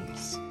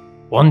 teams.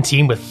 1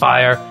 team with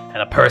fire and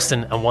a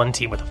person, and 1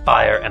 team with a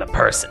fire and a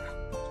person.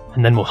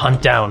 And then we'll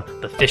hunt down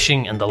the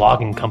fishing and the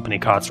logging company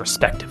carts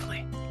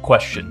respectively.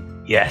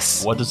 Question.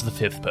 Yes. What does the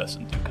 5th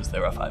person do? Because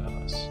there are 5 of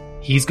us.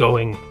 He's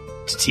going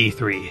to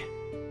T3.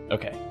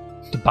 Okay.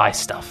 to buy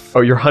stuff.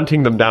 Oh, you're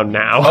hunting them down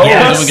now? Oh,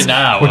 Yes. we're doing it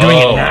now. We're doing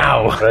Oh. it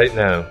now. Right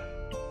now.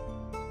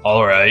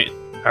 All right.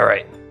 All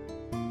right.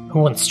 Who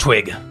wants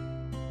Twig?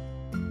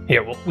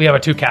 Here, we have our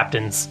 2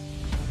 captains.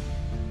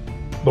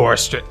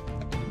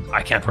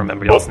 I can't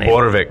remember y'all's name.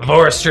 Borvik.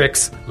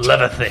 Vorastrix,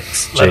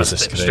 Levathix.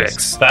 Jesus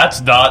Levathix.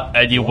 That's not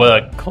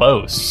anywhere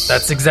close.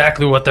 That's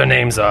exactly what their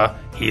names are.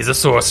 He's a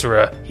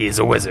sorcerer. He's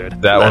a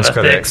wizard. That one's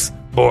Levathix,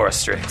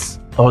 Vorastrix.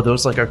 Oh,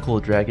 those like our cool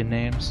dragon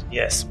names?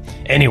 Yes.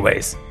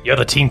 Anyways, you're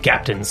the team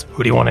captains.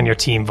 Who do you want on your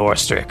team,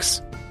 Vorastrix?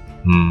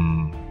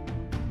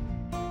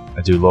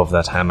 I do love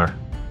that hammer.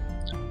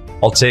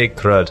 I'll take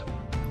Crud.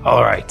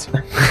 All right.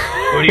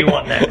 Who do you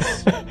want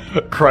next?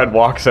 Crud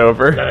walks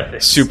over,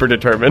 Levathix. super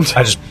determined.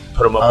 I just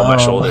put him up on my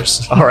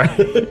shoulders. All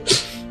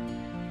right.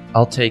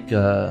 I'll take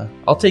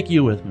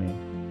you with me.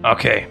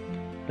 Okay.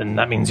 Then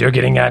that means you're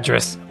getting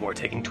address. We're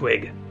taking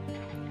Twig.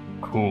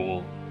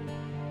 cool.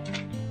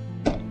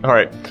 All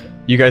right.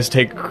 You guys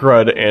take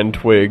Crud and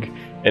Twig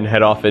and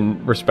head off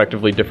in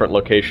respectively different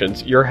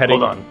locations. You're heading...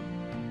 Hold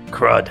on.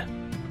 Crud.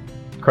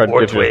 Crud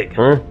Or gives you- Twig.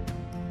 Huh?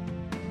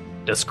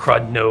 Does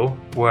Crud know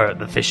where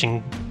the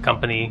fishing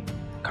company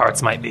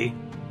carts might be?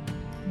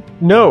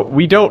 No,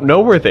 we don't know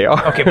where they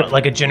are. Okay, but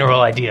like a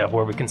general idea of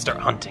where we can start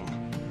hunting.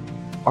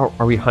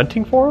 Are we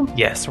hunting for them?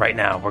 Yes, right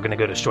now. We're going to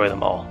go destroy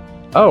them all.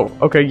 Oh,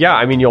 okay. Yeah,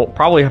 I mean, you'll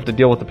probably have to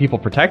deal with the people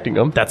protecting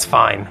them. That's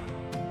fine.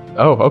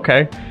 Oh,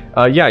 okay.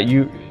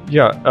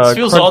 This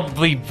feels Crud-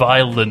 oddly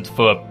violent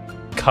for a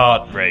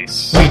kart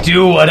race. We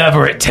do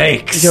whatever it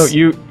takes.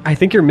 I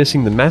think you're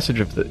missing the message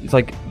of the. It's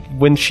like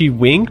when she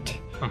winked,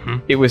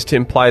 it was to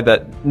imply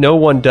that no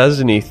one does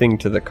anything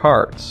to the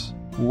carts.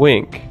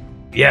 Wink.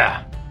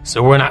 Yeah.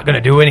 So we're not going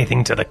to do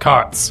anything to the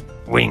carts.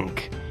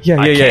 Wink.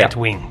 I can't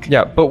wink.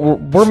 Yeah, but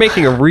we're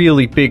making a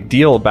really big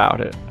deal about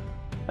it.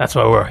 That's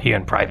why we're here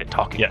in private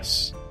talking.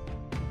 Yes.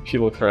 She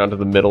looks around to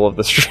the middle of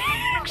the street,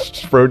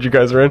 road you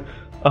guys are in.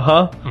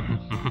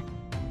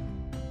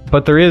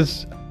 But there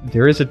is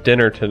a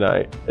dinner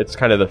tonight. It's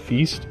kind of the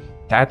feast.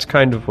 That's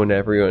kind of when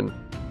everyone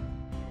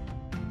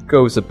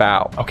goes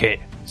about. Okay,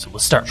 so we'll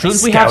start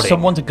Shouldn't we scouting. have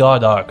someone to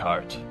guard our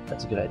cart?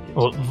 That's a good idea.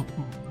 Well,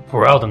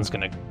 Ferelden's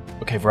going to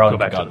Okay, Veronica, go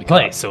back to got the it.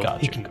 place, so Gotcha.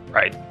 he can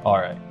ride. All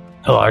right.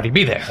 He'll already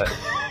be there.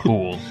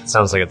 Cool.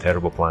 Sounds like a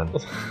terrible plan.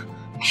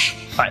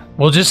 Fine.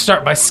 We'll just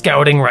start by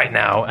scouting right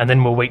now, and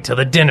then we'll wait till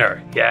the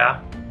dinner,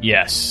 yeah?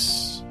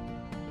 Yes.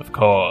 Of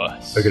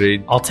course.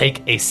 Agreed. I'll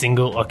take a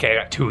single... Okay,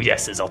 I got 2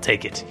 yeses. I'll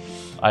take it.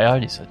 I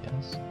already said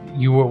yes.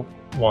 You were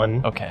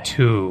 1, Okay.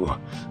 2.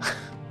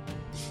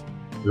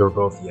 We were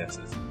both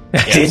yeses.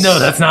 Yes. No,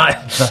 that's not...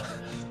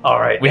 All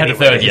right. We had a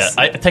third anyways.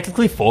 yes.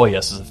 Technically 4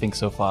 yeses, I think,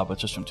 so far, but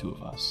just from 2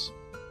 of us.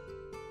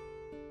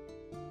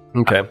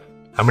 Okay.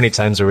 How many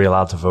times are we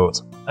allowed to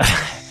vote?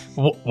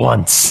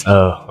 Once.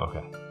 Oh,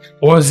 okay.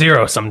 Or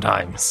 0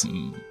 sometimes.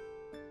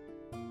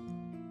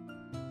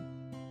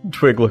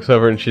 Twig looks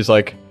over and she's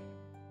like,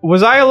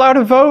 "Was I allowed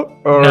to vote?"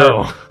 Or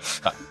No.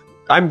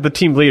 I'm the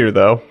team leader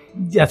though,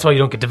 That's why you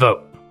don't get to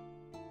vote.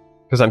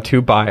 because I'm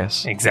too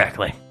biased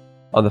Exactly.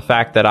 on the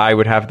fact that I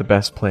would have the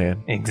best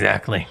plan,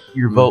 Exactly.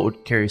 Your vote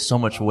would carry so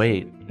much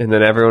weight. and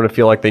then everyone would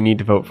feel like they need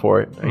to vote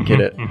for it. I get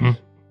it.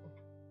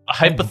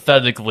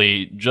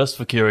 Hypothetically, just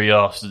for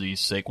curiosity's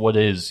sake, what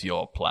is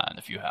your plan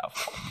if you have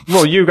one?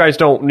 Well, you guys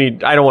don't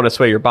need. I don't want to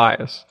sway your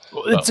bias.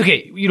 Well, it's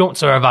okay. You don't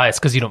serve our bias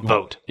because you don't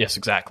vote. Yes,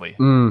 exactly.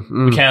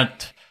 Mm-hmm. We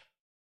can't...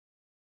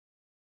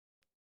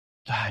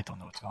 I don't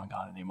know what's going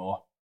on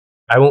anymore.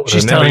 I won't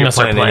She's remember telling your us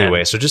her plan plan.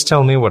 anyway, so just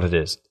tell me what it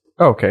is.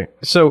 Okay,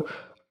 so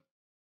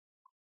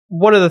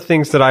one of the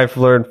things that I've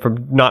learned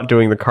from not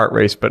doing the kart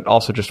race, but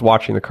also just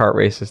watching the kart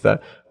race, is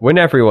that when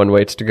everyone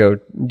waits to go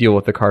deal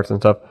with the carts and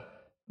stuff,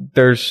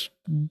 there's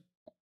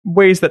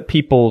ways that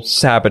people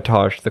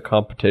sabotage the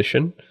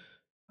competition.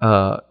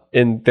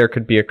 And there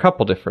could be a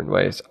couple different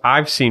ways.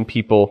 I've seen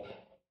people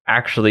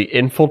actually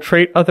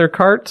infiltrate other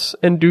carts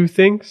and do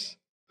things.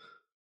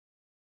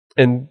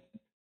 And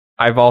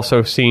I've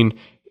also seen,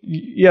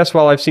 yes,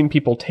 while I've seen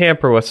people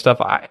tamper with stuff,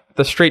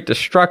 the straight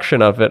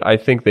destruction of it, I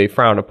think they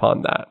frown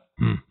upon that.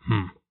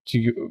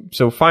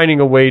 So finding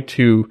a way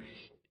to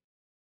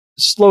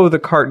slow the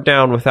cart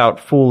down without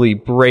fully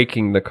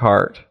breaking the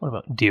cart. What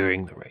about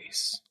during the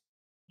race?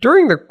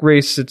 During the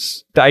race,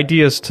 the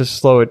idea is to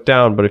slow it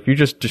down, but if you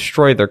just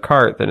destroy their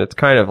cart, then it's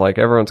kind of like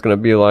everyone's going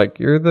to be like,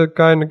 "You're the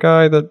kind of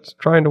guy that's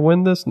trying to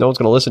win this?" No one's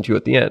going to listen to you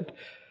at the end.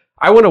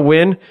 I want to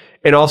win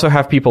and also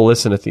have people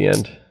listen at the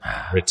end.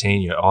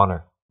 Retain your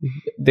honor.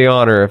 The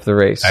honor of the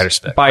race. I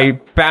respect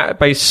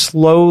by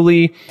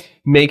slowly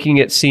making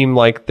it seem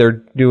like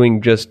they're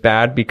doing just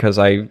bad because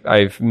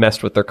I've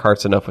messed with their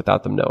carts enough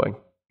without them knowing.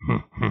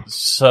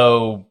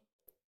 So,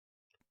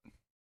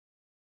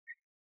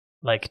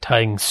 Like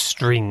tying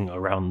string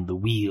around the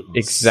wheels.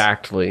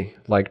 Exactly,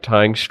 like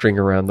tying string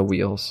around the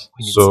wheels.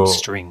 We need So some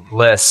string.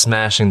 less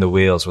smashing the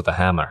wheels with a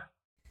hammer.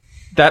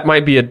 That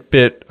might be a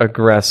bit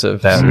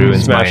aggressive. That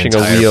ruins my smashing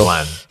entire a wheel.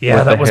 plan. Yeah,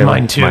 with that a was hammer.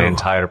 mine too. My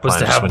entire was plan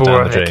to just have went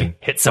down the Borvik drain.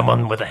 hit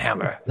someone with a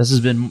hammer. This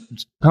has been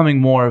becoming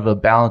more of a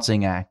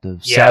balancing act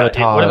of Yeah,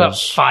 sabotage. what about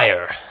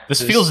fire?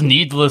 This feels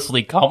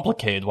needlessly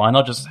complicated. Why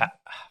not just...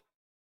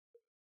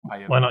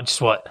 Why not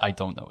just what? I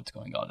don't know what's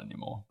going on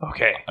anymore.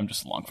 Okay. I'm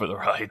just along for the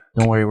ride.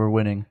 Don't worry, we're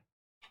winning.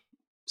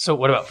 So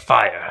what about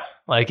fire?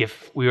 Like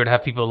if we were to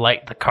have people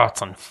light the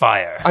carts on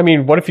fire. I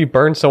mean, what if you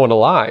burn someone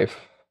alive?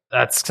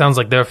 That sounds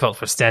like their fault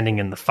for standing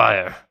in the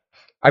fire.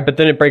 But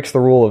then it breaks the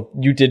rule of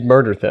you did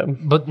murder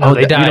them. But no,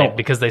 they you died don't-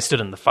 because they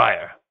stood in the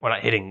fire. We're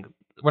not hitting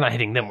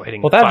them, we're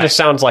hitting Well, the that fire. just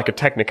sounds like a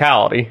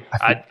technicality.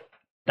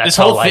 That's This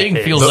how whole life thing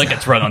is. feels like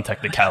it's run on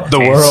technicality. The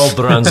world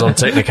runs on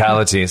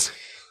technicalities.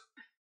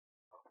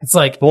 It's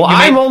like, Well, you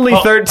I'm only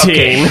 13.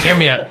 Okay, hear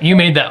me out. You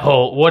made that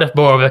hole. What if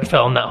Borovic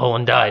fell in that hole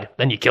and died?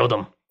 Then you killed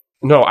him.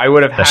 No, I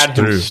would have That's had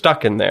him true.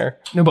 stuck in there.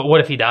 No, but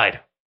what if he died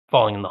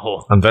falling in the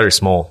hole? I'm very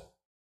small,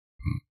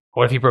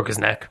 What if he broke his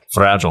neck?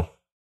 fragile.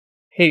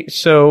 Hey,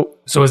 so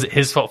So is it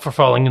his fault for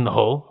falling in the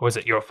hole, or is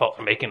it your fault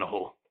for making a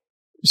hole?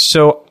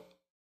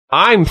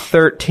 I'm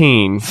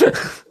 13.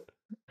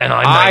 And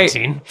I'm I-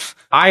 19.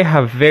 I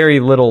have very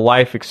little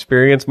life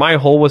experience. My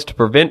hole was to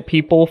prevent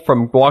people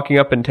from walking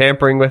up and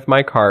tampering with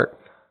my cart.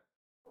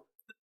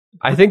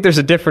 I think there's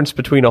a difference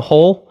between a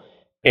hole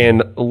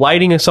and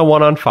lighting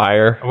someone on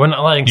fire, We're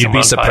not lighting You'd someone be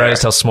on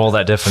surprised fire. how small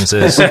that difference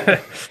is.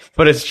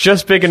 but it's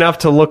just big enough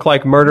to look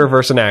like murder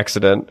versus an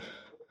accident.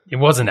 It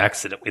was an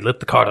accident. We lit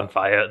the cart on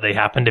fire. They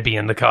happened to be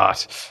in the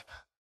cart.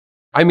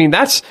 I mean,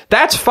 that's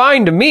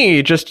fine to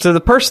me. Just to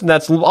the person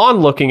that's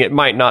onlooking, it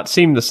might not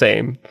seem the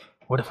same.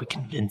 What if we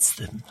convince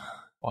them?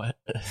 What?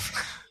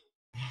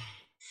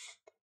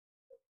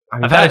 I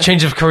mean, I've had a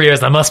change of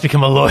careers. I must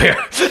become a lawyer.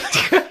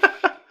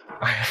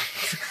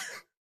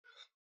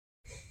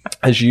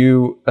 as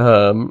you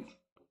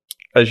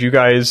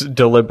guys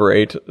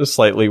deliberate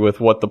slightly with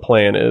what the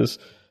plan is,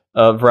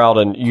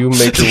 Vraldin, you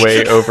make your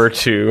way over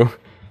to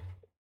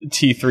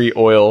T3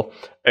 Oil,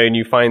 and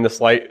you find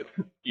this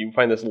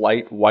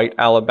light white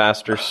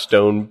alabaster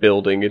stone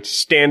building. It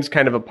stands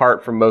kind of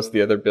apart from most of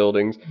the other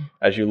buildings.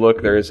 As you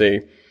look, there's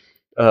a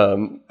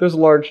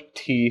large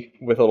T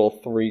with a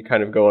little 3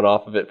 kind of going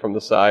off of it from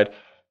the side,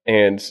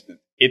 and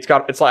it's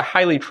like a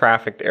highly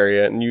trafficked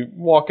area. And you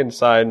walk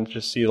inside and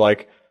just see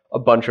like a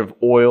bunch of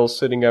oil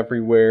sitting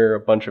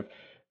everywhere.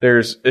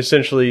 There's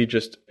essentially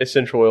just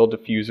essential oil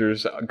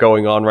diffusers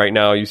going on right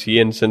now. You see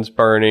incense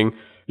burning.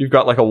 You've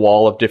got like a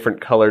wall of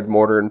different colored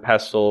mortar and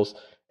pestles,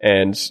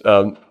 and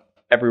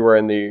everywhere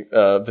in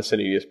the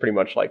vicinity is pretty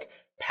much like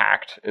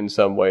packed in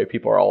some way.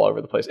 People are all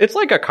over the place. It's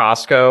like a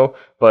Costco,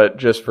 but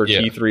just for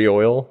Yeah. T3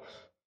 oil.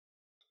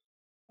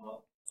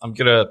 I'm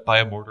gonna buy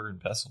a mortar and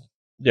pestle.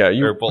 Yeah,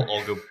 I'll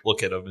go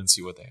look at them and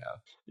see what they have.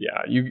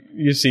 yeah,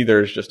 you see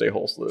there's just a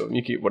whole slew of them.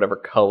 You get whatever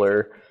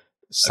color,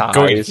 size. I'm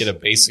going to get a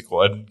basic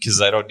one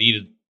because I don't need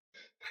a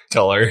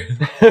color.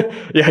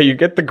 Yeah, you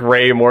get the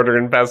gray mortar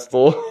and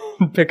pestle,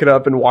 pick it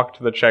up and walk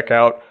to the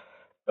checkout.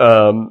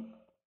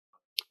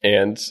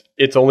 And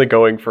it's only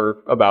going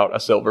for about a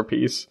silver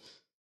piece.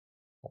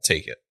 I'll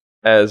take it.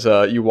 As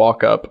you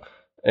walk up,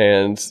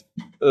 and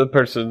the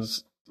person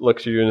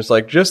looks at you and is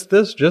like, just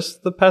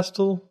the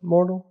pestle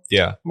mortar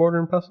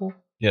and pestle?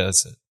 Yeah,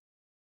 that's it.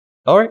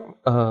 All right.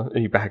 And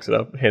he backs it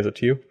up, hands it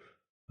to you.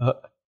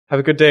 Have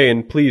a good day,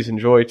 and please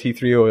enjoy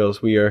T3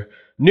 Oils. We are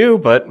new,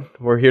 but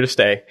we're here to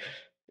stay.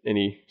 And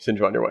he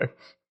sends you on your way.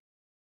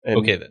 And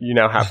Okay, then. you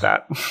now have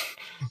that.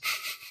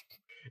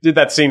 Did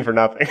that scene for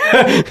nothing.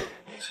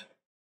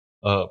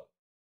 I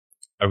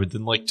would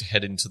then like to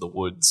head into the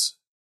woods.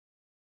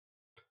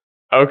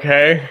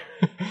 Okay.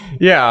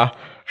 Yeah,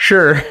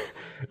 sure.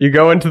 You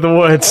go into the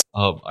woods.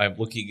 I'm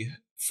looking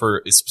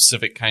for a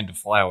specific kind of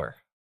flower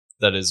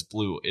that is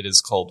blue. It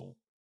is called,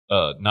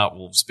 not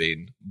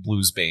Wolfsbane,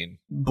 Bluesbane.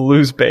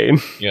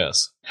 Bluesbane.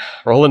 Yes.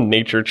 Roll a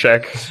nature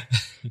check.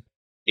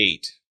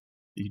 8.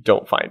 You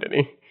don't find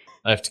any.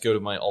 I have to go to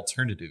my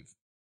alternative.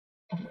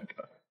 Oh my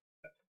god.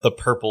 The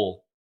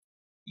purple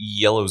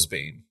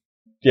Yellowsbane.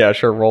 Yeah,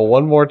 sure. Roll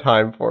one more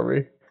time for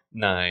me.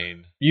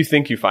 9. You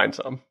think you find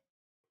some.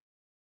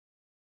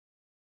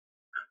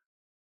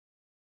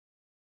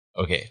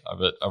 Okay, I'm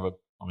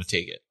gonna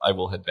take it. I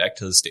will head back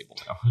to the stable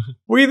now.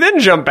 We then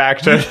jump back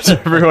to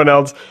everyone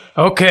else.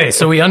 Okay,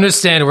 so we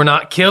understand we're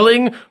not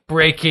killing,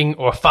 breaking,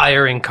 or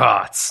firing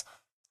carts.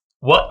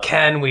 What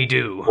can we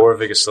do?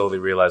 Borovic is slowly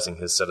realizing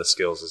his set of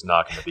skills is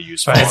not going to be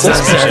useful. Right,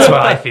 that's what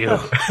I feel.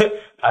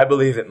 I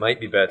believe it might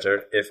be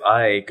better if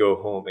I go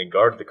home and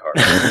guard the cart,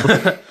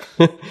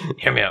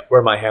 Hear me out.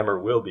 where my hammer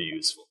will be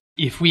useful.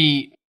 If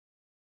we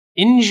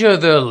injure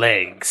their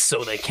legs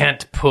so they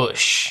can't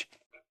push,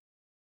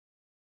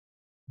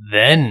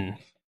 then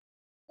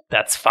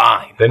that's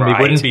fine. Then we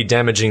right? wouldn't be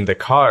damaging the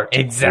cart.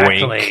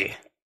 Exactly. Wink.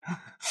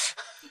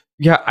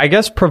 Yeah, I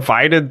guess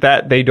provided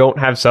that they don't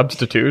have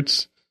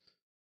substitutes.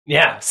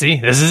 Yeah,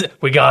 see,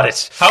 we got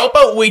it. How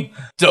about we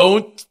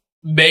don't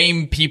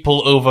maim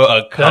people over a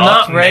They're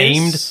cart not race?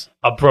 maimed.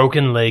 A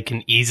broken leg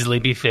can easily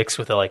be fixed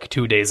with like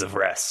 2 days of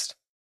rest.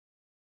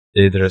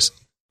 Idris,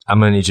 I'm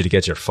going to need you to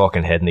get your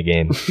fucking head in the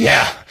game.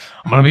 Yeah,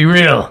 I'm gonna be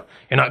real.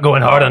 You're not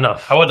going hard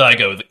enough. How would I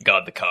go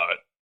guard the cart?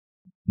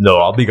 No,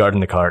 I'll be guarding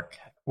the cart.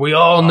 We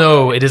all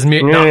know it is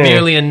not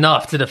merely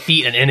enough to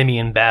defeat an enemy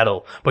in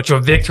battle, but your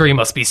victory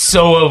must be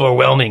so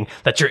overwhelming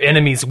that your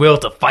enemy's will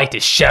to fight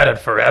is shattered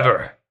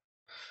forever.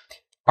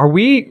 Are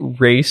we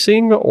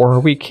racing or are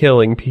we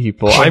killing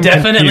people? We're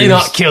definitely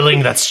not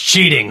killing, that's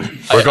cheating.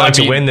 We're going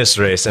to win this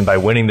race, and by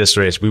winning this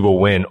race, we will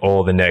win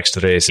all the next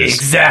races.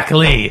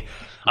 Exactly.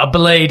 A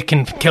blade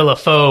can kill a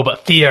foe,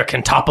 but fear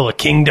can topple a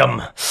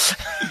kingdom.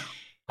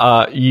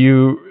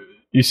 You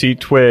see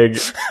Twig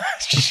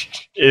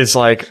is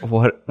like,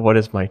 what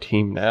is my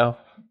team now?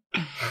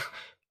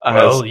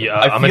 Well, yeah,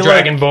 I'm a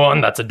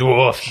dragonborn, that's a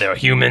dwarf, they're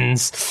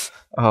humans.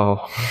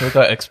 Oh. I feel like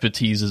our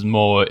expertise is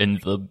more in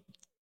the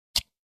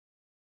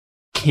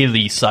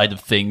killy side of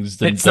things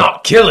than It's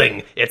not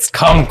killing, it's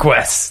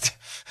conquest.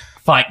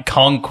 Fine,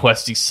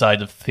 conquesty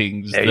side of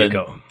things There than you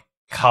go.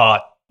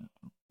 cart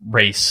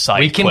race side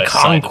We can quest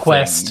side of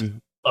conquest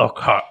things. a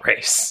kart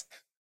race.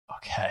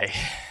 Okay.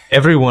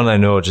 Everyone I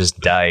know just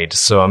died,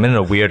 so I'm in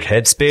a weird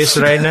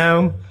headspace right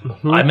now.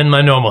 I'm in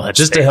my normal headspace.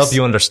 Just to help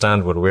you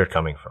understand where we're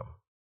coming from.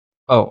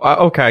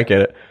 Oh, okay, I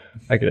get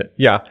it.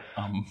 Yeah.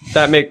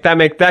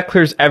 That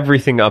clears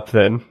everything up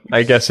then.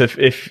 I guess if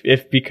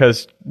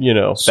because,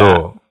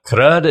 So,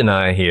 Krud and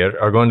I here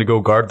are going to go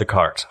guard the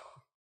cart.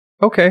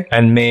 Okay.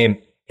 And maim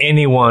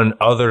anyone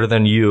other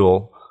than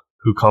you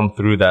who come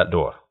through that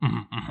door.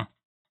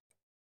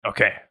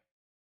 Okay.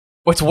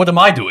 Wait, so what am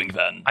I doing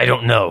then? I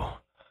don't know.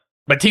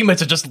 My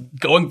teammates are just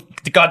going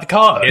to guard the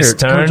car. It's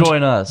turned. Come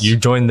join us. You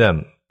join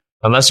them.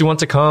 Unless you want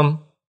to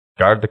come,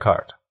 guard the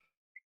cart.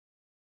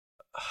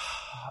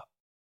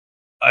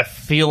 I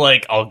feel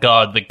like I'll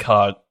guard the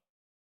cart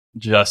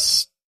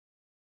just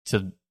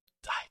to...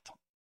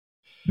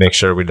 Make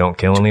sure we don't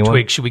kill anyone.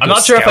 Twig, should we go I'm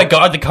not sure if I scout?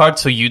 guard the cart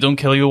so you don't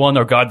kill anyone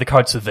or guard the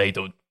cart so they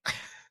don't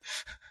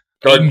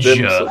Guard them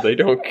injure. so they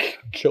don't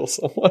kill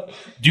someone.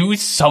 Do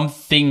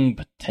something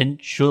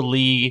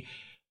potentially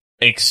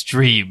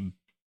extreme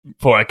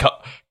for a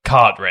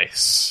cart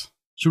race.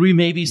 Should we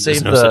maybe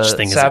save no the such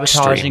thing as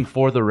sabotaging extreme.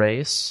 for the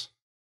race?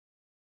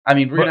 I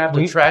mean, we're going to have to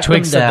We- track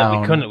Twig them said down.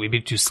 that we couldn't, we'd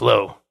be too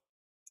slow.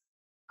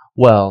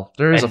 Well,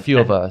 there is a And- few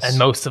of and- us. And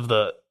most of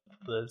the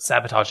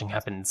sabotaging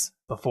happens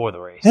before the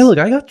race. Hey, look,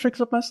 I got tricks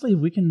up my sleeve.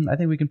 I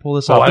think we can pull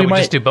this so off. why We don't we might,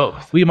 just do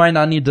both? we might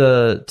not need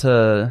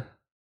to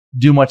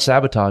do much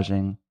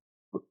sabotaging.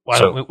 Why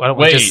So- don't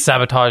we wait. just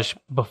sabotage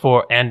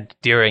before and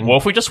during? What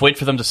if we just wait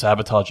for them to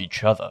sabotage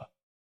each other?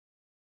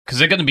 Because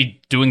they're going to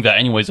be doing that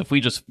anyways. If we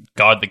just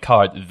guard the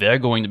cart, they're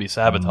going to be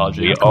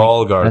sabotaging. We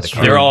all guard That's the true.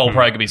 cart. They're all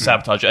probably going to be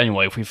sabotaged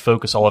anyway. If we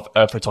focus all of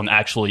efforts on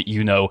actually,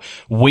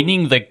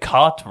 winning the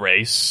kart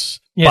race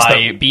Yes,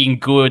 by being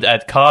good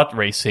at kart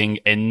racing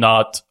and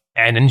not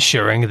and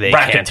ensuring they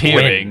can't win.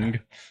 racketeering.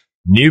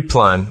 New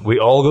plan. We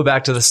all go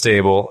back to the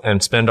stable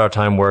and spend our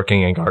time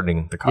working and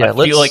guarding the cart. Yeah,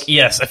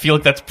 I feel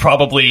like that's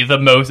probably the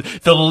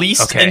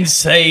least Okay.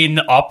 insane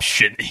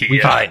option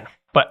here. Fine.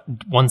 But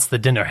once the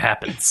dinner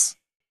happens,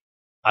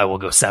 I will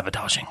go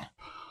sabotaging.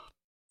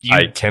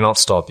 I cannot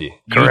stop you.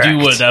 You Correct. do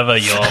whatever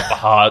your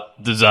heart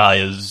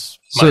desires.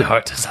 My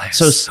heart desires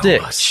So so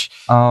Sticks,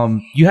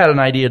 much. you had an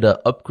idea to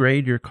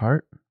upgrade your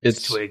cart?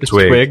 It's Twig. It's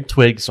Twig. Twig.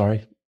 Twig,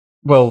 sorry.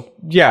 Well,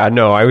 yeah,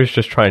 no, I was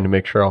just trying to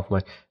make sure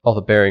all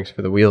the bearings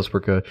for the wheels were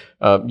good.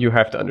 You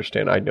have to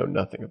understand, I know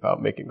nothing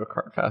about making a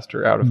cart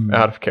faster out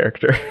of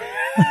character.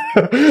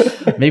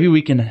 Maybe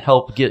we can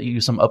help get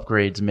you some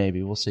upgrades,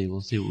 maybe. We'll see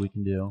what we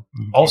can do.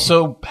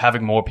 Also,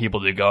 having more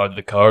people to guard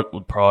the cart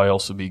would probably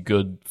also be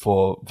good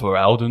for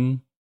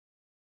Alden.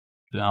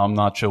 Now, I'm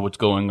not sure what's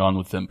going on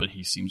with him, but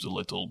he seems a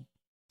little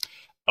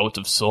out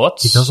of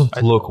sorts. He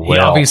doesn't look He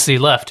well. obviously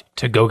left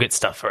to go get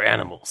stuff for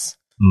animals.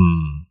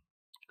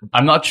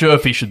 I'm not sure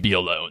if he should be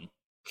alone.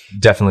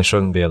 Definitely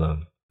shouldn't be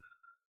alone.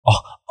 Oh,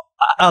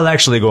 I'll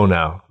actually go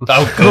now.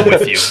 I'll go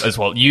with you as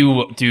well.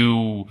 You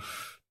do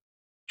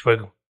Twig,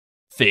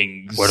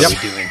 things. what are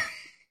we doing?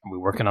 Are we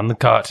working on the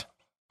cart?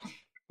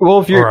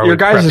 Well, if Or are your we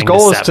guys' prepping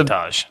goal is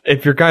sabotage?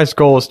 if your guys'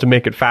 goal is to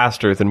make it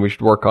faster, then we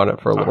should work on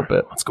it for a little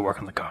bit. Let's go work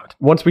on the cart.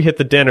 Once we hit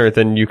the dinner,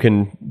 then you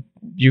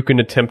can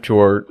attempt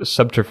your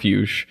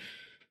subterfuge,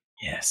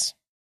 Yes.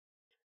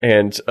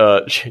 and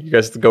you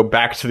guys go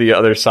back to the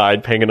other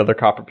side, paying another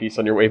copper piece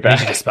on your way You should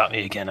back. just spot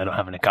me again. I don't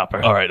have any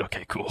copper. All right,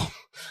 okay, cool.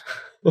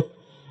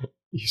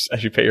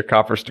 As you pay your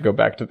coppers to go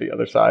back to the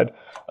other side,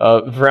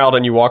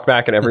 Veralden, you walk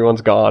back and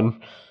everyone's gone.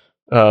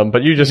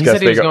 But you just He guess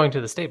said he they was go. going to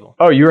the stable.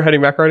 Oh, you were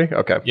heading back already?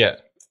 Okay. Yeah.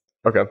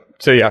 Okay.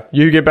 So yeah,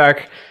 you get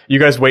back. You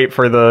guys wait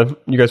for it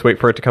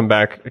to come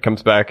back. It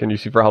comes back, and you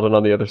see Veralden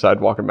on the other side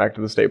walking back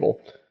to the stable.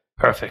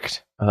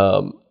 Perfect.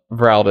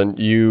 Veralden,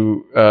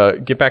 you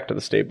get back to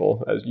the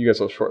stable as you guys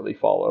will shortly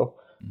follow.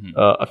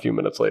 A few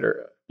minutes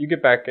later, you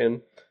get back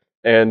in,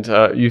 and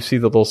you see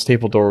the little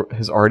stable door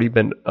has already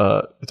been.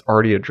 It's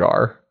already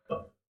ajar.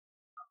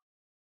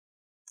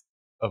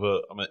 I'm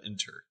gonna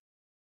enter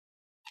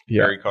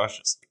Yeah. very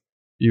cautiously.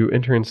 You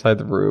enter inside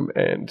the room,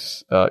 and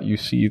you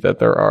see that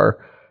there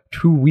are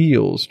 2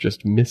 wheels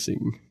just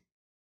missing.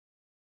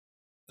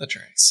 That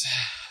tracks.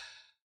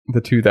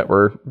 The 2 that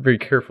were very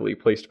carefully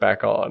placed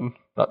back on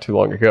not too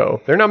long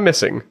ago. They're not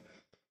missing.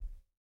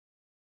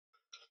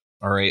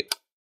 All right.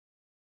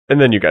 And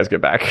then you guys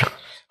get back.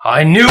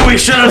 I knew we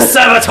should have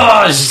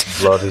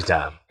sabotaged! Bloody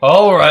damn.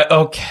 All right.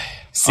 Okay.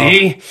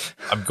 See?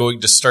 I'm going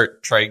to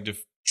start trying to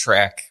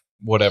track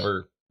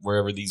wherever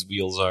these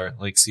wheels are.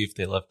 Like, see if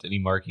they left any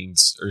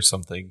markings or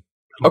something.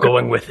 I'm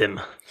going with him.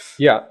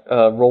 Yeah,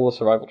 roll a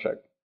survival check.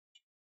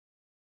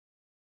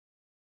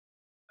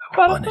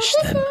 I will punish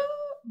them.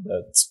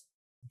 That's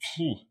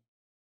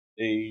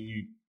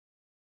a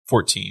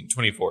 14,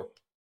 24.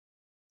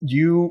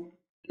 You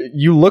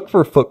look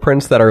for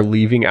footprints that are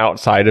leaving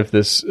outside of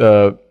this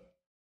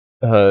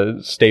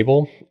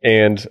stable,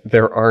 and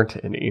there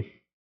aren't any.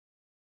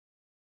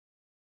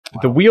 Wow.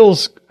 The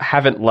wheels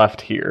haven't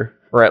left here,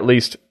 or at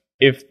least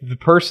if the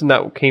person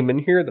that came in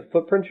here, the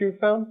footprints you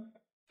found,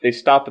 they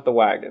stop at the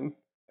wagon,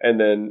 and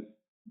then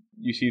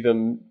you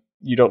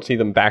don't see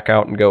them back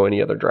out and go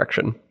any other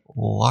direction.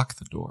 Lock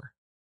the door.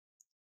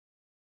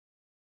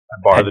 I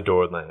bar the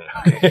door with my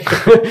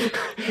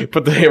hand.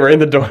 Put the hammer in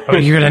the door. Oh,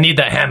 you're going to need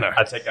that hammer.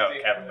 I take out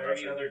cabin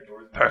pressure.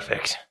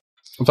 Perfect.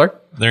 I'm sorry?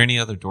 Are there any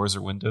other doors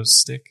or windows,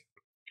 Stick?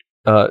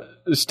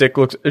 Stick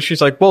looks...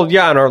 She's like, well,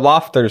 yeah, in our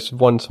loft, there's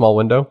one small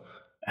window.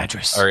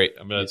 Address. All right,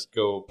 I'm going to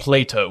go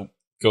Plato,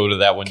 to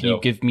that window. can you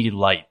give me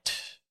light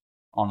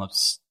on a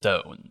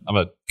stone? I'm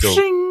going to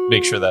go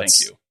make sure that's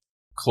Thank you.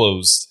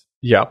 closed.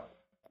 Yeah.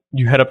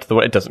 You head up to the...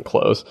 It doesn't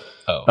close.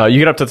 Oh. You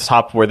get up to the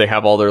top where they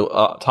have all their...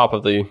 top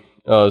of the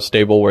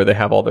stable where they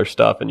have all their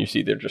stuff, and you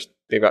see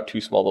they've got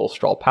two small little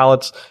straw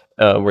pallets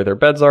where their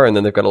beds are, and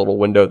then they've got a little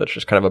window that's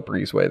just kind of a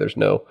breezeway. There's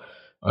no...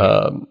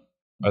 Are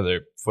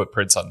there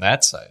footprints on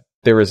that side?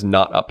 There is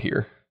not up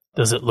here.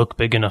 Does it look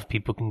big enough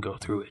people can go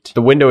through it?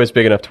 The window is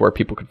big enough to where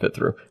people could fit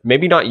through.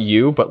 Maybe not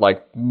you, but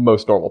like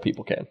most normal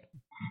people can.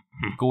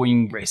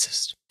 Going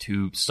Racist.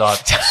 to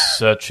start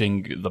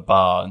searching the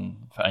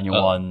barn for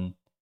anyone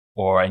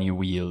or any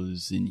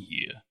wheels in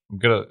here. I'm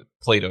going to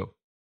Plato.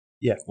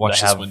 Yeah. Watch I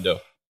this have- window.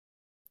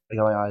 I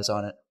got my eyes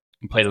on it.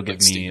 And Plato give Like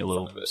me sticking a in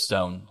little front of it.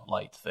 stone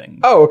light thing.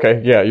 Oh,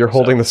 okay. Yeah, you're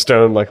holding the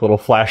stone like little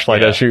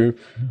flashlight Yeah. as you...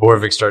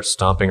 Borvik starts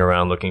stomping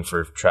around looking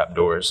for trap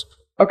doors.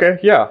 Okay,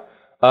 yeah.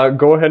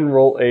 Go ahead and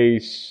roll a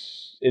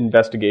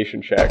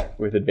investigation check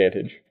with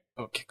advantage.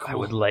 Okay, I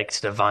would like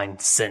to divine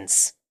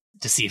sense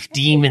to see if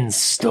demons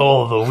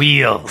stole the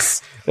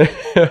wheels.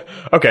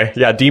 Okay,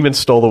 yeah, demons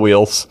stole the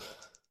wheels.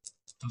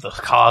 The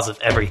cause of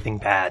everything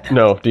bad.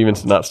 No,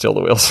 demons did not steal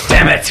the wheels.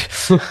 Damn it!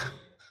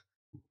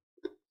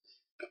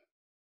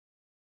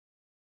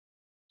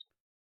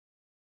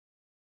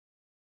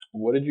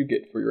 What did you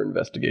get for your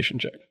investigation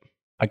check?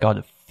 I got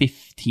a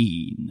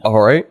 15.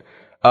 All right.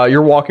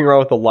 You're walking around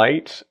with the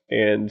light,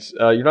 and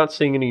you're not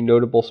seeing any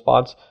notable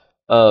spots.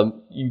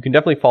 You can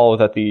definitely follow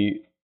that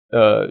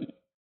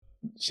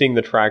seeing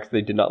the tracks,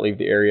 they did not leave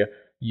the area.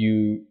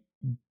 You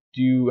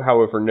do,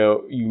 however,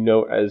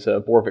 know as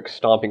Borvik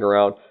stomping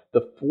around,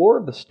 the floor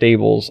of the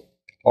stables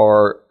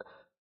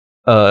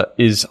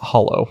is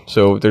hollow,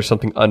 so there's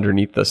something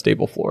underneath the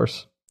stable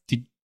floors.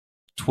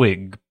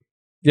 Twig.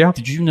 Yeah.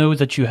 Did you know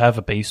that you have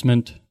a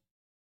basement?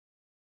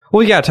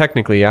 Well, yeah,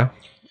 technically, yeah.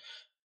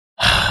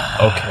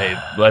 Okay,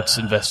 let's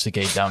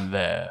investigate down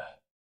there.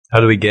 How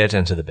do we get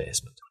into the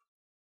basement?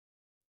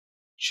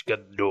 She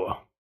got the door.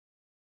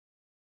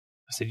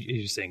 I said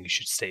you're saying you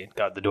should stay and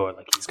guard the door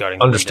like he's guarding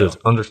the Understood.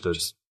 window. Understood.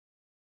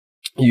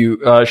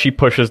 She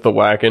pushes the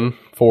wagon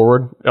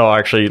forward. Oh,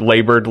 actually,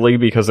 laboredly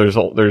because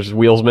there's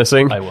wheels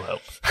missing. I will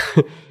help.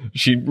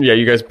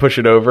 You guys push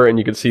it over, and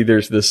you can see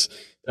there's this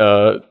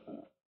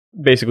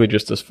basically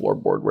just this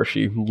floorboard where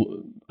she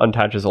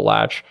unattaches a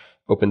latch,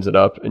 opens it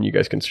up, and you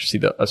guys can see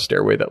a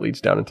stairway that leads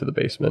down into the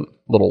basement.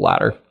 Little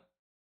ladder.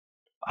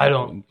 I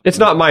don't. It's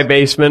not my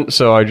basement,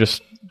 so I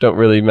just don't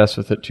really mess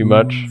with it too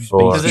much.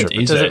 Does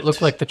it look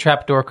like the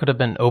trapdoor could have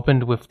been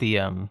opened with the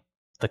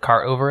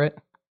cart over it?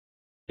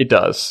 It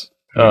does.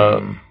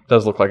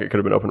 Does look like it could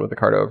have been opened with the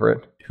cart over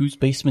it. Whose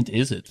basement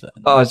is it then?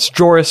 It's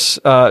Joris.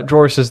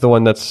 Joris is the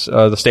one that's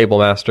the stable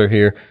master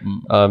here.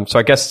 So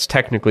I guess it's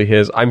technically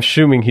his. I'm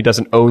assuming he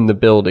doesn't own the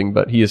building,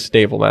 but he is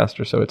stable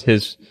master, so it's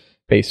his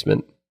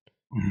basement.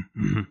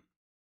 Mm-hmm.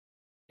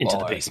 Into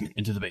the basement.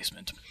 Into the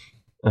basement.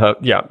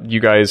 Yeah, you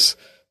guys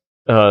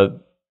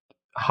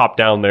hop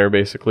down there,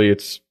 basically.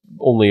 It's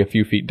only a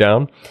few feet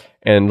down,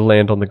 and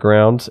land on the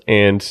ground,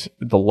 and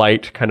the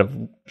light kind of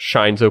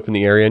shines open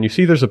the area, and you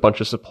see there's a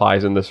bunch of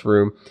supplies in this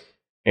room,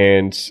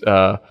 and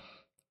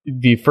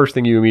the first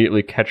thing you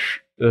immediately catch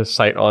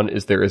sight on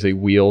is there is a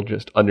wheel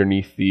just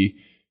underneath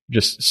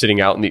just sitting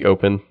out in the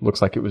open.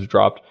 Looks like it was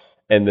dropped,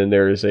 and then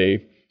there is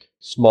a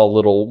small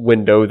little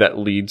window that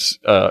leads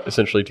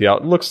essentially to the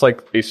out. It looks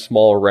like a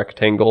small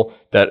rectangle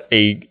that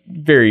a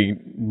very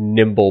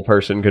nimble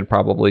person could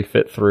probably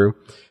fit through.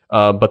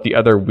 But the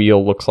other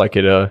wheel looks like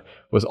it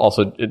was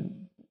also, it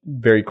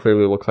very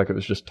clearly looks like it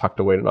was just tucked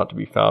away to not to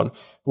be found.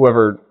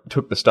 Whoever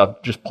took the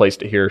stuff just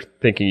placed it here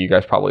thinking you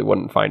guys probably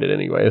wouldn't find it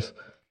anyways.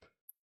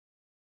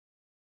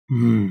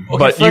 Okay,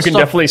 But you can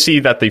off- definitely see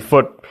that the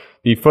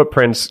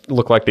footprints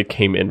look like they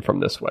came in from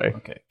this way.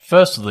 Okay.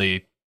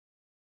 Firstly,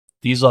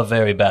 these are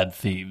very bad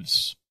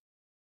thieves.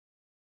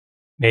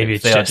 Maybe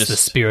it's They are just the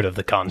spirit of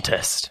the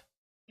contest.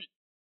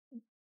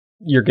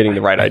 You're getting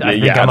the right idea. I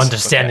think yeah, I'm it's-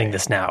 understanding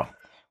this now,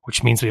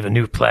 which means we have a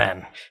new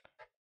plan.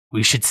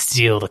 We should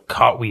steal the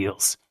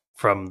cartwheels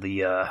from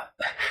the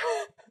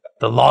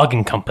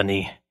logging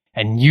company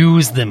and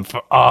use them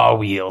for our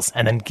wheels,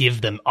 and then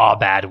give them our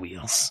bad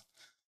wheels.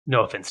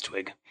 No offense,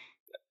 Twig.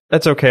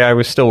 That's okay. I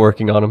was still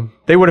working on them.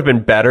 They would have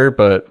been better,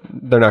 but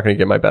they're not going to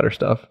get my better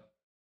stuff.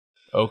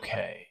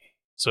 Okay.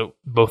 So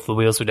both the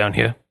wheels are down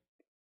here.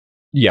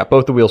 Yeah,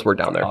 both the wheels were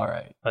down there. All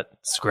right.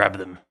 Let's grab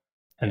them,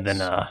 and then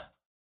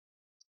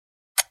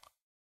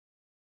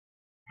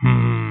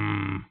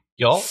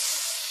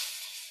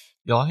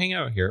Y'all hang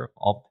out here.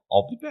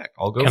 I'll be back.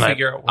 I'll go Can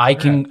figure out. Where I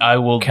they're can. at. I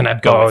will. Can I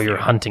go borrow with your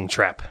you. hunting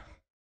trap?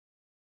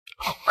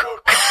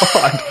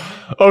 God.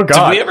 Oh, Did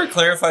God. we ever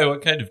clarify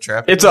what kind of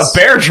trap? It's a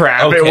bear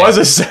trap. Okay. It was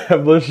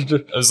established. I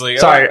was like,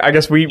 Sorry, I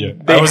guess Yeah.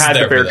 they I wasn't had the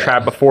there for bear that.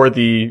 trap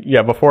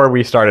before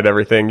we started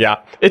everything.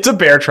 Yeah, it's a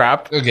bear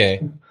trap. okay.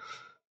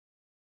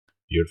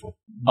 Beautiful.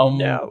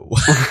 No.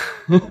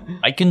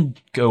 I can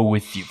go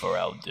with you,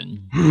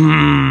 Varaldin.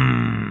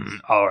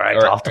 All right,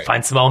 I'll have to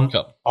find some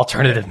Come.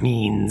 alternative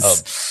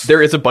means.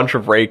 There is a bunch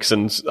of rakes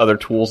and other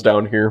tools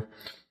down here.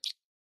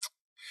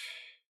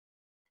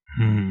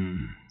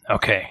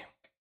 Okay.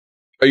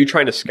 Are you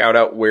trying to scout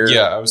out where?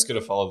 Yeah, I was gonna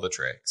follow the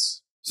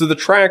tracks. So the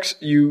tracks,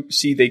 you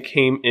see, they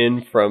came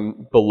in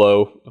from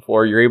below the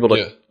floor. You're able to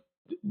Yeah.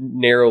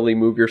 narrowly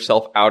move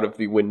yourself out of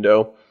the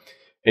window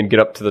and get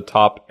up to the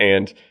top,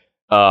 and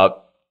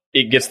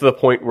it gets to the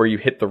point where you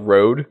hit the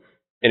road,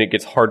 and it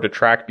gets hard to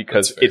track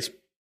because That's fair.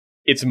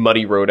 it's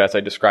muddy road as I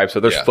described. So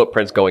there's Yeah.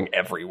 footprints going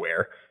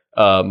everywhere.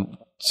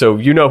 So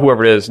you know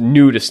whoever it is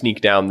knew to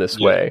sneak down this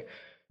Yeah. way.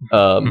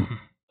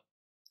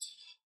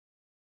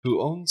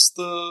 Who owns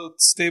the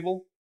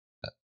stable?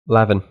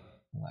 Lavin.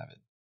 Lavin.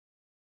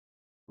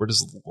 Where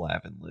does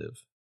Lavin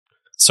live?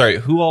 Sorry,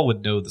 who all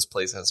would know this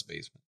place has a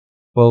basement?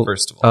 Well,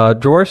 First of all,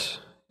 Jor's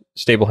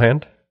stable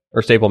hand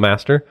or stable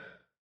master.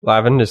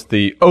 Lavin is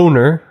the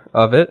owner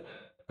of it,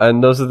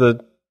 and those are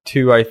the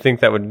two I think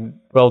that would.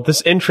 Well,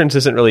 this entrance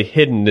isn't really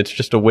hidden; it's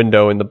just a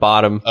window in the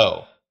bottom.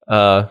 oh,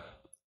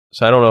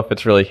 So I don't know if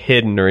it's really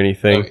hidden or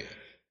anything. okay.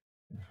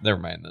 Never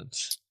mind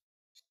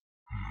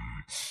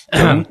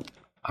then.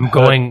 I'm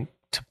going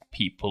to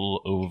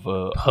People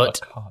over Put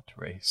a cart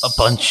race. a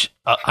bunch.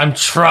 I'm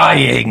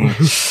trying.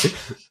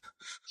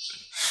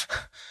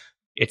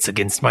 It's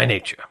against my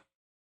nature.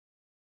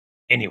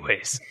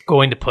 Anyways,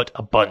 going to put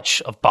a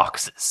bunch of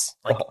boxes,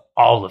 like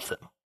all of them,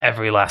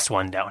 every last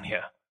one down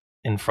here,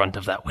 in front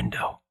of that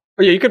window.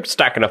 Oh, yeah, you could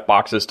stack enough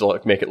boxes to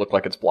make it look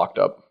like it's blocked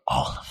up.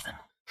 All of them.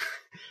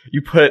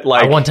 You put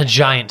like I want a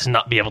giant to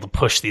not be able to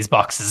push these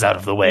boxes out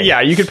of the way. yeah,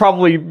 you could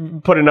probably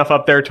put enough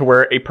up there to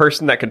where a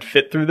person that could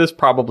fit through this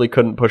probably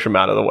couldn't push them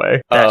out of the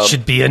way. That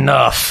should be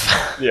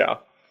enough. Yeah.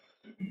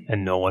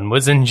 And no one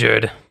was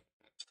injured.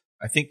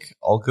 I think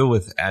I'll go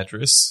with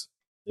Adris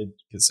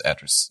because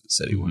Adris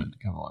said he wanted to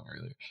come along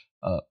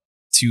earlier.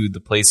 To the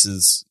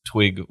places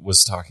Twig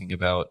was talking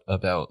about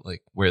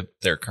like where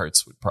their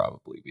carts would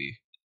probably be.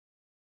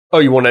 Oh,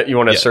 you want to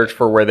Yeah. search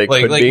for where they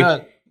Like could be?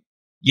 not.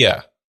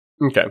 Yeah,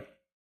 Okay.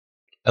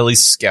 at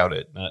least scout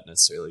it, not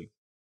necessarily.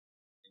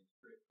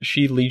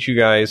 She leads you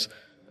guys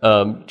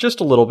just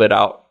a little bit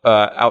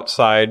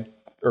outside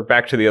or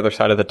back to the other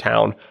side of the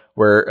town,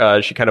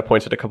 where she kind of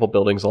points at a couple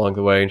buildings along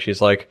the way, and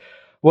she's like,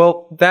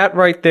 "Well, that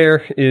right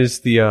there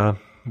is the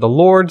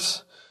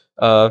Lord's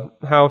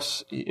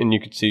house," and you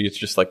can see it's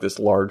just like this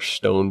large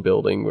stone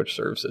building which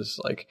serves as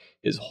like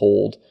his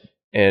hold.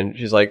 And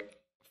she's like,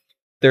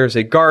 "There's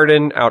a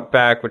garden out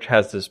back which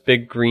has this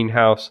big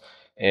greenhouse."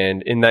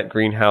 And in that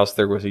greenhouse,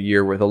 there was a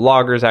year where the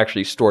loggers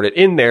actually stored it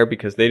in there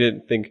because they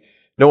didn't think,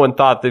 no one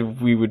thought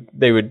that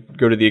they would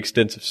go to the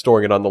extent of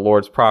storing it on the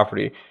Lord's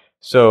property.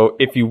 So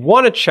if you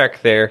want to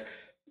check there,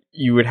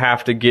 you would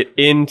have to get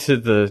into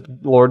the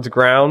Lord's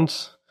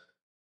grounds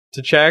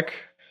to check.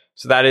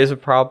 So that is a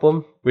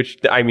problem, which,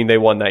 I mean, they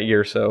won that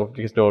year, so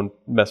because no one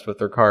messed with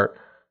their cart.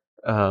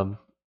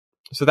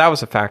 So that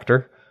was a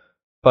factor.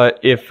 But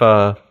if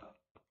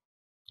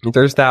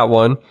there's that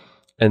one,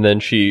 and then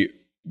she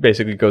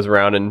basically goes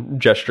around and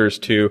gestures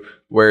to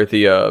where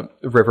the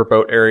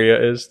riverboat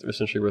area is,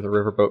 essentially where the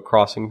riverboat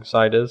crossing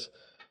side is,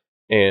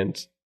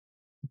 and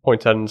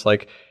points out and is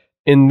like,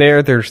 in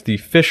there's the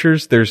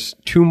fishers, there's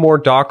 2 more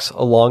docks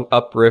along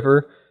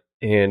upriver,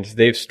 and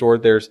they've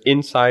stored theirs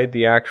inside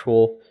the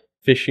actual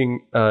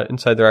fishing,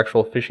 inside their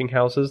actual fishing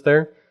houses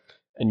there,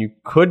 and you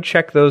could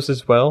check those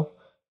as well.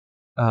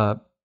 But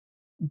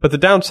the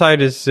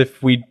downside is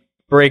if we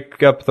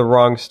break up the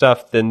wrong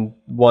stuff, then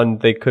one,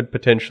 they could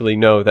potentially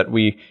know that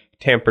we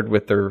tampered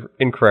with their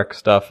incorrect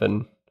stuff,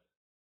 and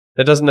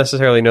that doesn't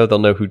necessarily know they'll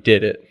know who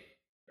did it.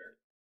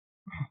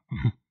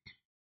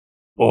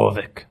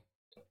 Borvik.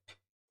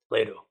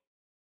 Plato.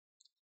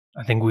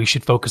 I think we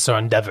should focus our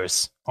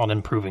endeavors on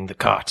improving the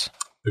cart.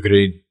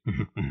 Agreed.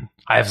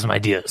 I have some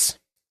ideas.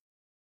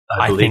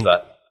 I I believe think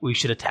that. we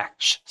should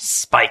attach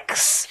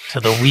spikes to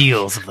the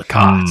wheels of the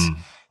cart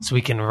so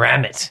we can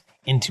ram it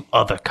into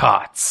other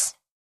carts.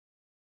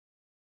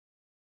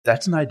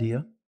 That's an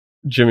idea.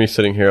 Jimmy's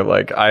sitting here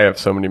like, I have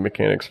so many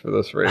mechanics for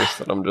this race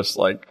that I'm just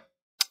like,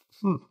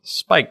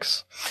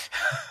 spikes.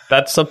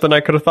 That's something I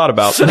could have thought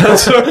about.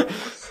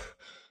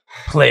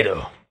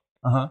 Plato,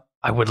 Uh-huh.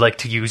 I would like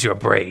to use your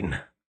brain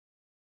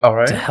All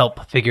right. to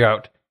help figure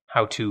out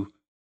how to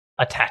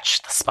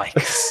attach the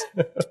spikes.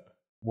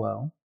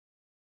 Well,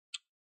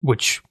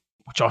 which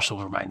also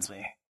reminds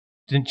me,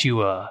 didn't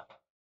you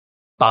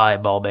buy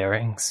ball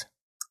bearings?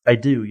 I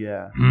do,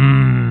 yeah.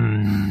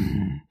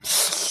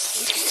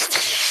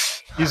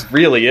 He's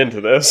really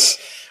into this.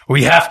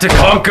 We have to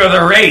conquer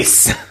the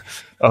race.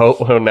 Oh,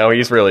 well, now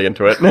he's really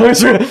into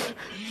it.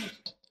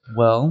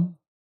 Well,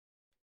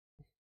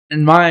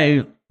 in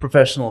my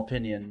professional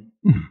opinion,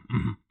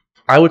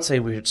 I would say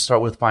we should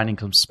start with finding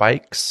some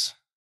spikes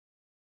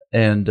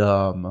and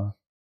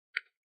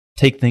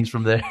take things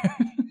from there.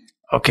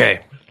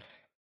 Okay.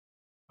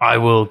 I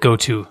will go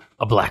to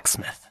a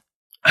blacksmith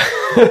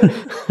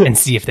and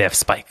see if they have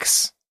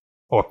spikes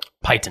or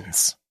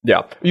pythons.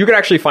 Yeah, you can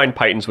actually find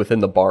pythons within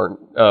the barn,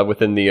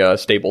 within the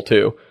stable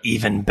too.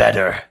 Even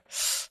better.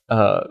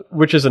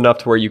 Which is enough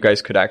to where you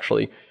guys could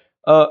actually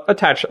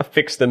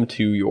affix them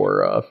to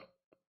your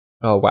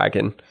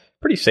wagon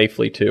pretty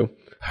safely too.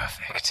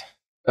 Perfect.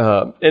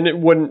 And it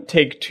wouldn't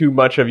take too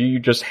much of you. You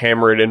just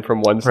hammer it in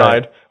from one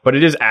side, but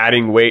it is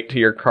adding weight to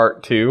your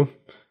cart too.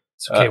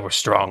 It's okay, we're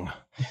strong.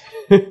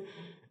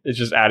 It's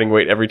just adding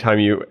weight every time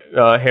you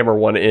hammer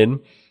one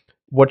in.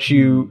 What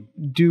you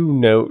do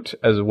note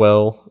as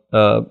well,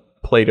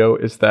 Plato,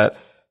 is that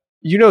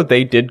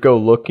they did go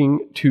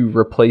looking to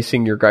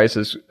replacing your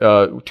guys'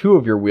 two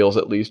of your wheels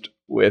at least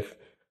with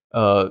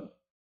the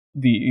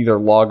either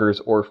loggers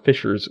or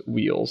fishers'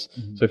 wheels.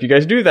 Mm-hmm. So if you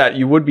guys do that,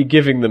 you would be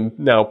giving them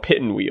now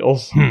Pitten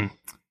wheels.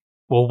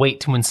 We'll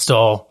wait to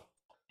install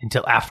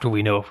until after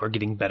we know if we're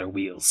getting better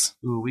wheels.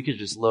 Ooh, we could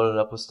just load it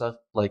up with stuff,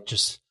 like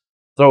just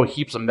throw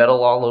heaps of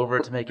metal all over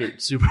it to make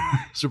it super,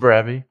 super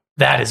heavy.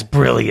 That is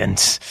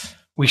brilliant.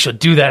 We should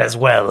do that as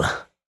well.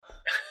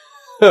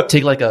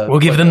 Take we'll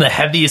give them the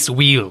heaviest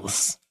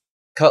wheels.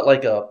 Cut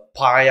like a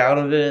pie out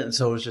of it, and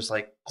so it's just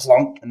like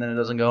clunk, and then it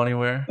doesn't go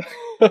anywhere.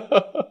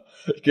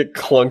 Get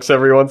clunks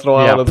every once in a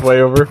while on its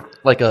way over.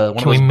 Like one Can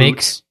of those we make?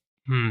 boots.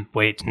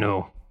 Wait,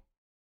 no.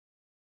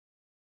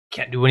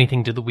 Can't do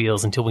anything to the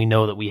wheels until we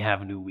know that we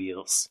have new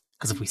wheels.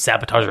 Because if we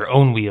sabotage our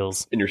own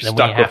wheels, and you're then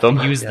stuck we with have them.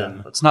 to use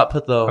them. Let's not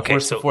put the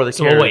horse before the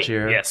we'll carriage wait.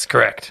 here. Yes,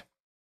 correct.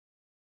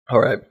 All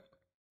right.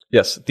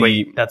 Yes.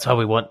 Wait, that's how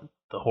we want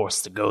the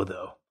horse to go,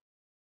 though.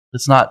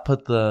 Let's not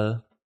put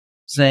the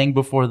saying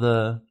before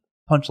the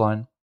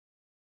punchline.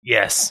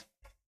 Yes.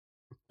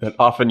 An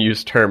often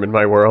used term in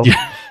my world.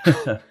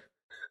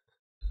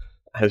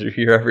 As you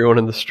hear everyone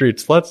in the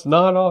streets, let's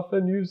not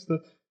often use the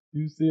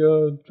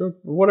joke,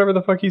 whatever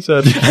the fuck he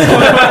said.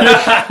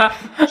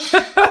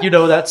 You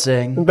know that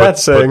saying.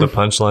 That's saying. Put the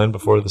punchline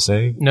before the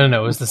saying. No,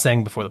 it was the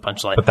saying before the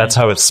punchline. But that's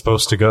how it's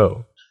supposed to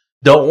go.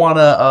 Don't want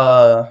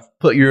to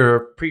put your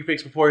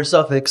prefix before your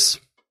suffix.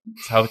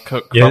 That's how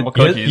to crumble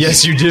cookies.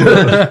 Yes, you do.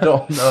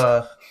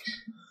 Don't.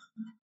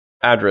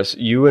 Address,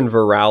 you and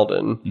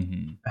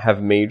Veralden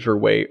have made your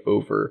way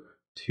over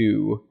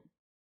to...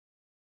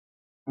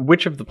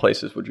 Which of the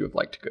places would you have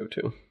liked to go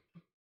to?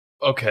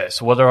 Okay,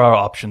 so what are our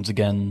options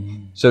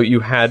again? So you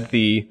had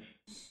the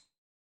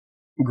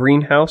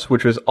greenhouse,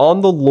 which was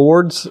on the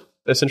Lord's,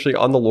 essentially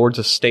on the Lord's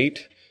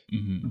estate,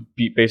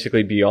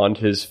 basically beyond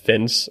his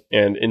fence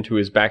and into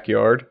his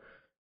backyard,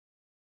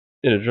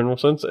 in a general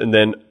sense. And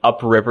then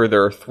upriver,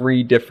 there are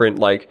 3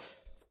 different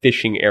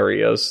fishing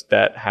areas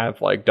that have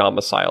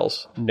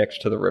domiciles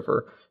next to the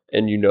river,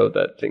 and you know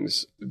that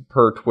things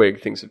per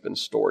twig, things have been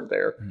stored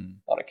there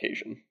on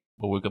occasion.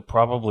 Well, we could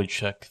probably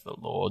check the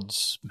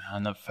Lord's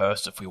Manor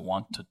first if we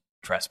want to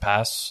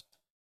trespass.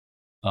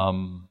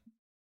 And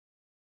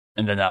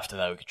then after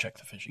that, we could check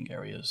the fishing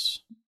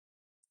areas.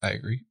 I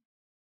agree.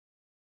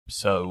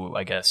 So,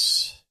 I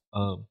guess...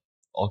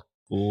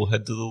 we'll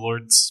head to the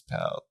Lord's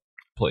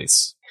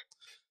place.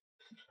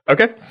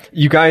 Okay.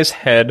 You guys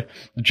head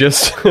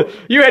just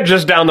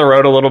down the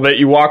road a little bit.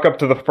 You walk up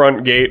to the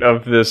front gate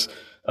of this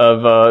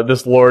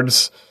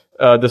Lord's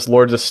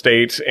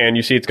estate, and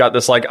you see it's got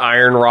this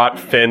iron wrought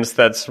fence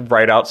that's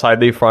right outside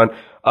the front.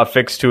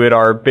 Affixed to it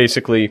are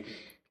basically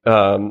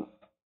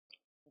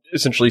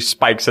essentially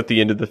spikes at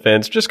the end of the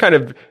fence, just kind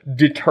of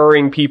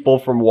deterring people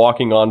from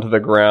walking onto the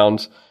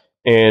grounds.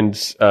 And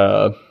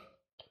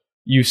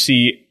you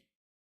see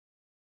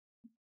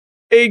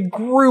a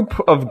group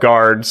of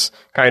guards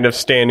kind of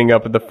standing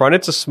up at the front.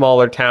 It's a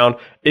smaller town.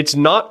 It's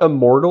not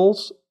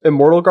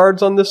immortal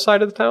guards on this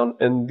side of the town,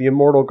 and the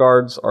immortal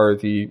guards are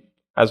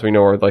as we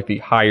know, are the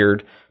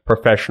hired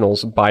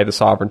professionals by the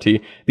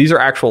sovereignty. These are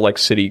actual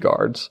city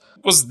guards.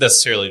 Wasn't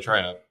necessarily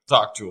trying to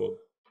talk to him.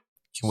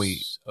 Can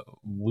we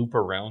loop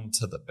around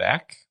to the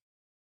back?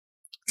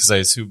 Because I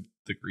assume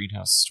the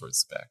greenhouse is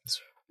towards the back.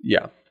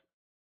 Yeah,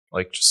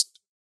 just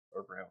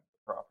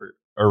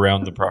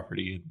around the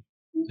property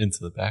and into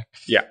the back.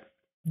 Yeah,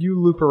 you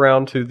loop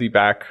around to the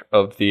back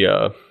of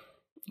the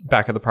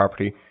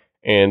property,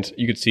 and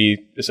you could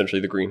see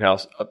essentially the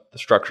greenhouse, the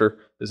structure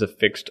is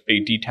affixed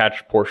a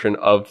detached portion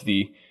of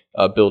the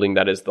building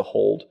that is the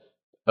hold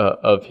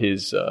of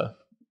his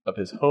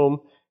home,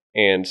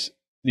 and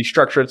the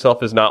structure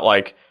itself is not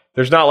like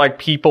there's not like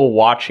people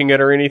watching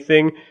it or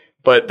anything.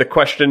 But the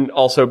question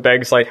also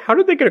begs, like, how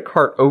did they get a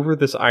cart over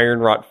this iron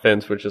wrought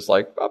fence, which is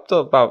like up to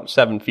about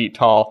 7 feet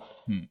tall?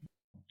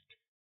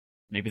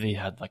 Maybe they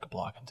had like a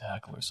block and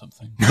tackle or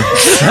something.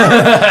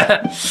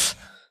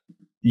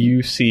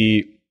 You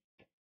see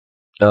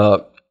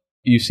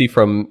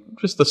from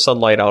just the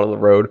sunlight out on the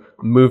road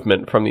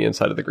movement from the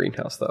inside of the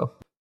greenhouse, though.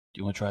 Do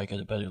you want to try to get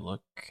a better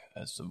look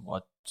as to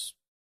what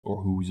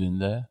or who's in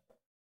there?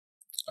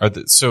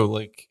 So,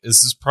 like,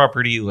 is this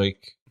property,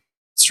 like,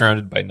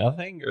 surrounded by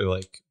nothing or,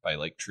 like, by,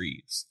 like,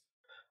 trees?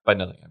 By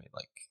nothing, I mean,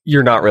 like...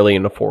 You're not really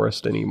in a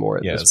forest anymore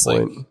at this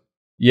point. Like,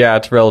 yeah,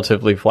 it's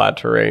relatively flat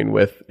terrain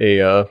with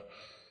a...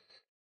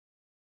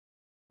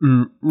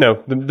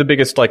 no, the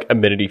biggest, like,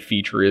 amenity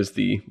feature is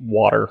the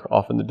water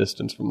off in the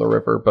distance from the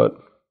river, but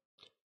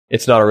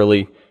it's not a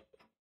really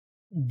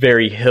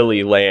very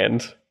hilly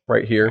land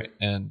right here. right.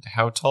 And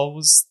how tall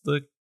was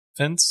the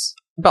fence?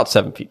 About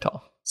 7 feet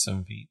tall.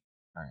 7 feet.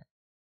 All right.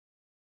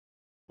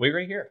 Wait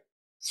right here.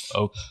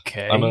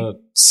 Okay. I'm gonna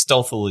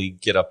stealthily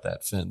get up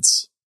that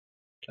fence.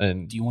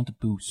 And Do you want a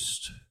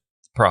boost?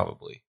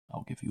 probably.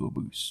 I'll give you a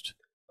boost.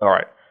 All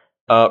right.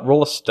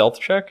 Roll a stealth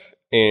check,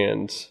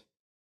 and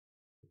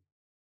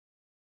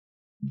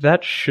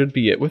that should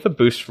be it. With a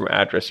boost from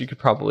address, you could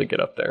probably get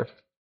up there.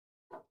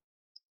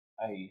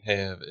 I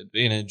have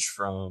advantage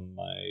from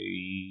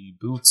my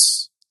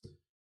boots.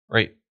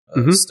 Right.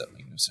 Mhm.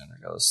 Stepping no sound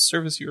regardless.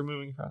 Service you were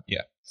moving from?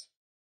 Yeah.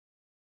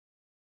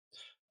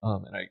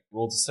 And I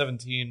rolled a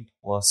 17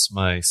 plus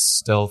my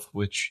stealth,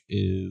 which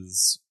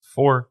is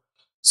 4,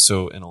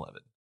 so an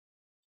 11.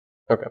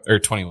 Okay. Or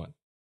 21.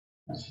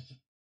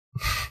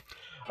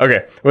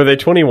 Okay. With a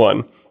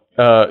 21,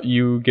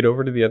 you get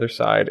over to the other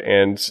side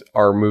and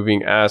are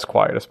moving as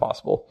quiet as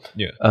possible.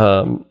 Yeah.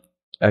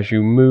 As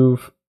you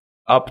move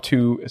up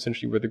to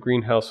essentially where the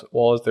greenhouse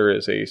wall is, there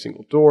is a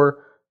single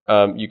door.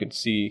 You can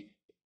see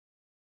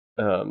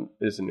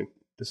this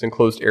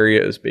enclosed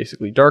area is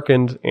basically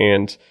darkened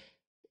and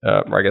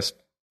I guess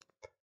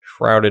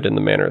shrouded in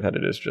the manner that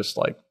it is just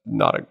like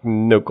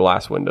no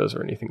glass windows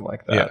or anything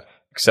like that,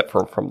 except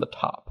for from the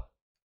top.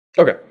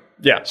 Okay,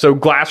 yeah. So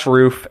glass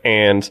roof,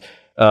 and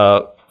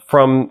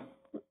from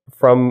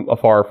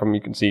afar,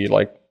 you can see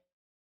like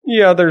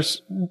there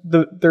is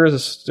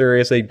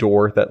a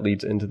door that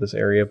leads into this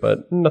area,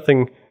 but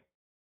nothing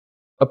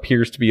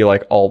appears to be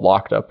like all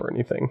locked up or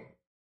anything.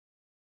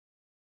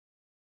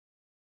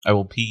 I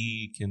will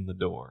peek in the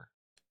door.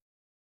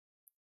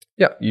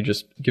 Yeah, you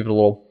just give it a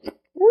little,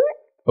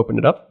 open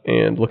it up,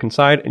 and look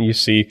inside, and you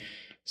see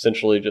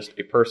essentially just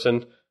a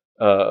person,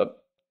 what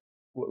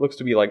looks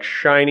to be like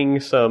putting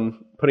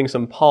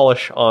some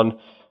polish on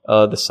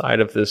the side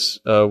of this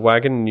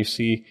wagon, and you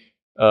see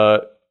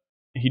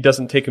he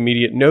doesn't take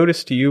immediate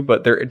notice to you,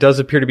 but it does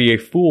appear to be a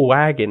full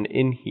wagon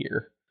in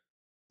here.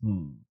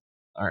 All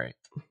right.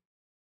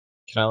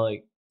 Can I,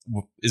 like...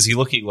 Is he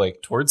looking,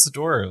 like, towards the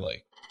door, or,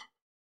 like...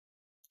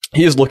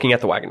 He is looking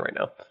at the wagon right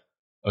now.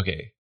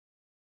 Okay.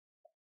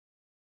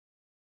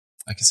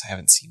 I guess I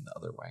haven't seen the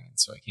other wagon,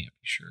 so I can't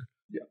be sure.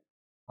 Yeah.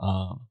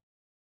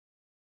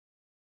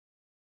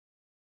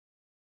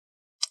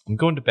 I'm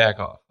going to back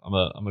off. I'm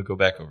gonna go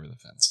back over the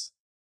fence.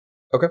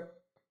 Okay.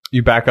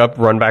 You back up,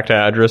 run back to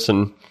address,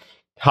 and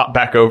hop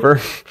back over.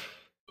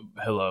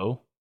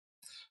 Hello?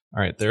 All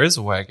right, there is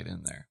a wagon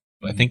in there,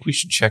 but I think we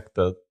should check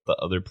the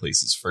other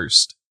places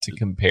first to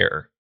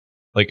compare.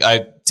 Like,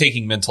 I'm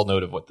taking mental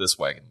note of what this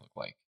wagon looked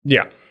like.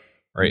 Yeah.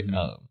 Right?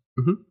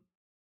 Mhm.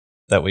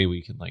 That way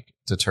we can, like,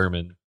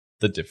 determine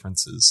the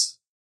differences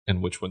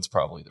and which one's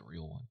probably the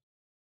real one.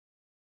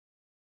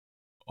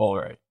 All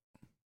right.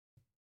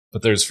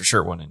 But there's for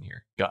sure one in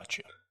here.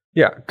 Gotcha.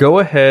 Yeah, go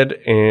ahead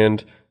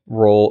and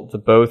roll, the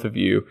both of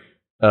you,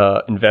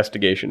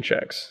 investigation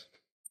checks.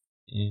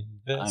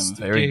 I'm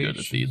very good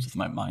at these with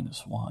my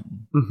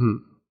 -1. Mm-hmm.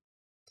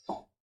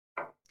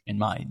 And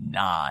my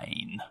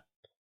 9.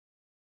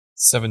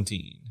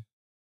 17.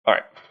 All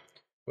right.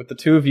 With the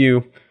two of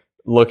you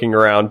looking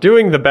around,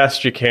 doing the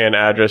best you can,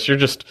 address, you're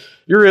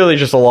really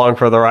just along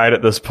for the ride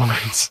at this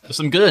point.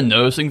 I'm good at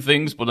noticing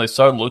things, but when I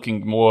start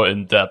looking more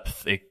in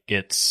depth, it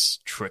gets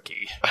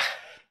tricky.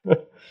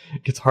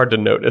 It gets hard to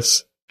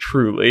notice,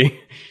 truly.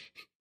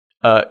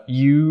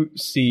 You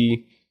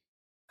see,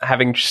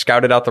 having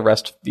scouted out the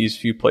rest of these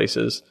few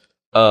places,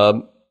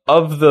 of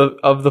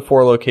the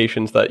 4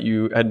 locations that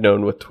you had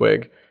known with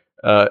Twig,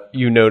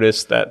 you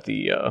notice that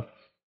the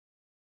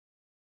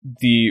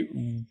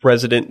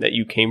resident that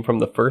you came from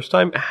the first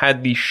time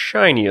had the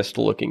shiniest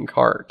looking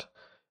cart.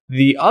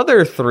 The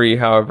other 3,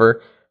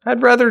 however,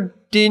 had rather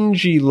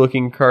dingy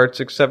looking carts,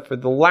 except for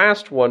the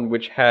last one,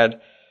 which had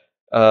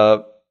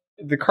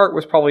the cart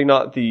was probably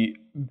not the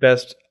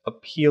best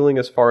appealing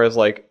as far as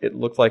like it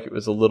looked like it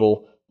was a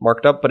little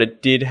marked up, but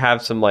it did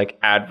have some like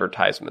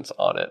advertisements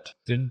on it.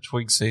 Didn't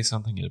Twig say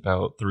something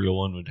about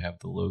 301 would have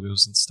the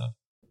logos and stuff?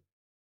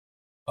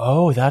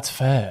 Oh, that's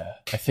fair.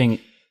 I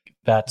think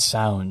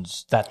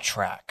That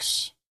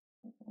tracks.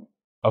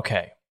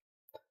 Okay.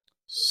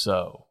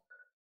 So.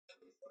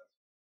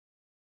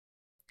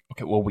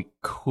 Okay, what we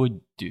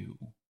could do.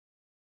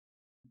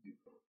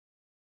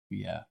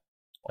 Yeah.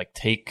 Like,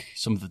 take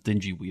some of the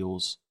dingy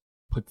wheels,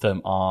 put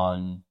them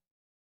on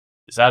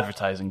this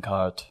advertising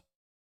cart,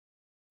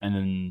 and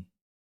then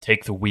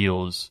take the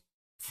wheels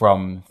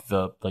from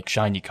the, like,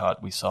 shiny cart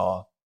we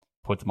saw,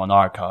 put them on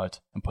our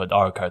cart, and put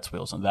our cart's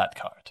wheels on that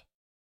cart.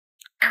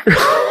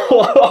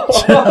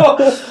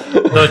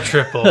 The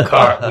triple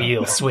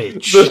cartwheel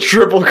switch. The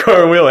triple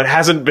cartwheel. It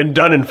hasn't been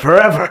done in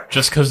forever.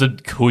 Just because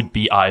it could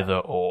be either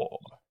or.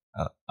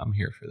 I'm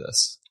here for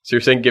this. So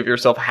you're saying give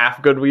yourself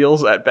half good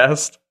wheels at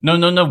best? No.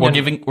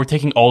 We're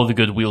taking all of the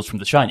good wheels from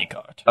the shiny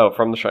cart. Oh,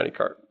 from the shiny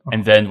cart.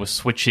 And then we're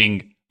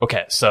switching.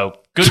 Okay, so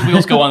good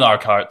wheels go on our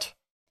cart.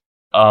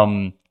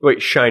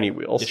 Wait, shiny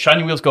wheels. The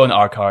shiny wheels go on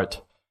our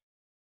cart.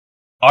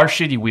 Our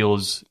shitty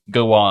wheels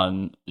go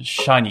on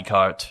shiny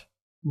cart.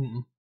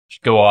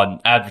 Go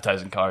on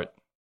advertising cart.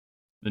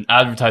 Then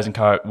advertising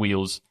cart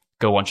wheels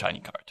go on shiny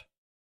cart.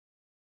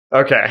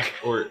 Okay.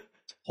 Or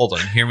hold on,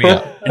 hear me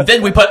out. And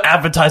then we put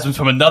advertisements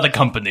from another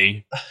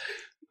company.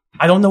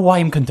 I don't know why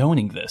I'm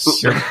condoning this.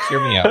 Hear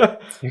me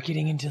out. You're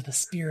getting into the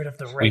spirit of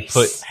the We race.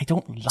 put I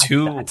don't like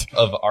two that.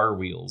 of our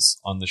wheels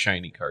on the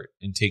shiny cart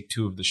and take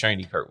two of the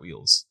shiny cart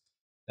wheels.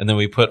 And then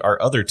we put our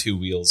other two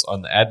wheels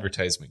on the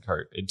advertisement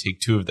cart and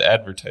take two of the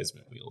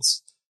advertisement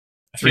wheels.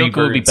 I feel like it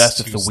would be birds, best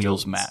if two the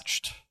wheels stones.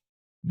 matched.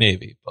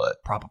 Maybe, but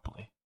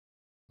Probably.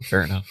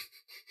 fair enough.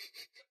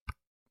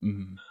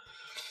 Mm.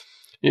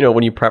 You know,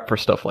 when you prep for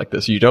stuff like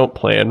this, you don't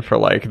plan for,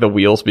 like, the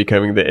wheels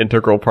becoming the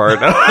integral part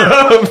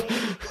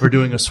of... We're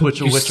doing a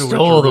switch. You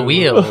stole the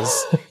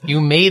wheels. You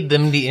made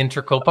them the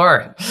integral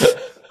part.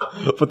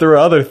 But there were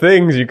other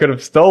things you could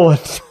have stolen.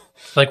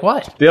 Like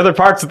what? The other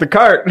parts of the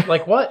cart.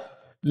 Like what?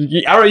 I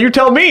don't know, you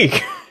tell me.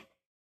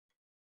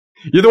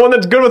 You're the one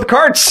that's good with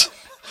carts.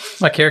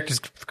 My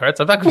character's with carts.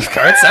 I'm not good with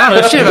carts. I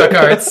don't know shit about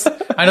carts.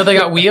 I know they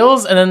got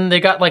wheels, and then they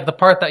got, like, the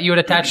part that you would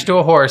attach to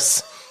a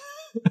horse.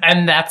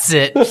 And that's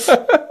it.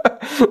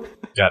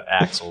 Got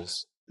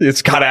axles.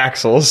 It's got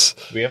axles.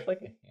 Do we have like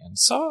a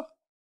handsaw?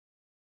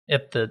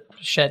 At the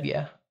shed,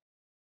 yeah.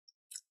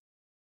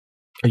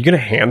 Are you going to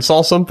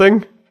handsaw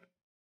something?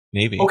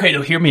 Maybe. Okay,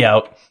 now hear me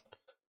out.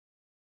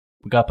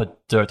 We gotta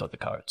put dirt on the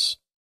carts.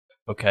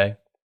 Okay?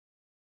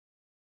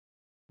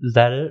 Is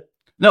that it?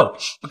 No,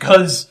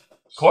 because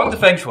according to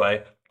Feng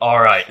Shui,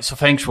 alright, so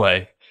Feng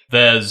Shui,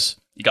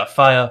 you got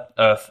fire,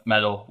 earth,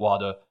 metal,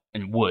 water,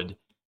 and wood.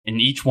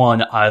 And each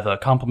one either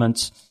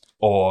complements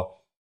or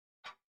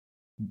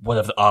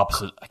whatever the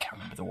opposite, I can't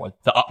remember the word,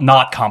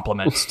 not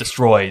complements,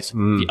 destroys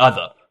the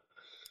other.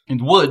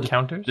 And wood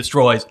counters.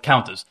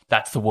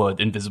 That's the word,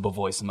 invisible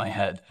voice in my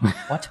head.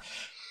 What?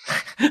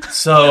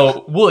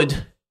 So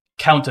wood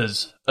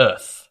counters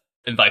earth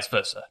and vice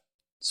versa.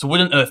 So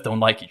wood and earth don't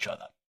like each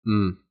other.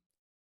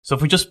 So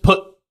if we just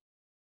put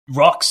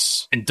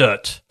rocks and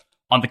dirt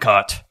on the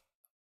cart,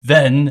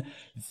 then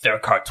their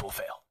carts will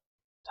fail.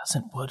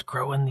 Doesn't wood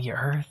grow in the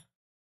earth?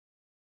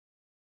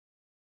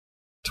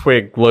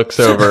 Twig looks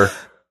over.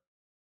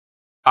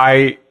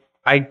 I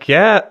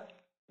get,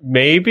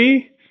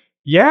 maybe?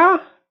 Yeah?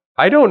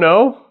 I don't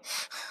know.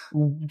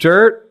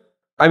 Dirt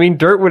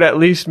would at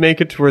least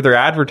make it to where their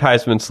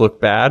advertisements look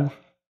bad.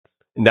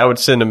 And that would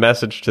send a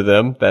message to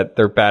them that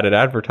they're bad at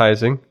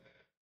advertising.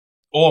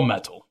 Or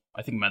metal.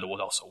 I think metal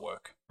would also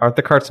work. Aren't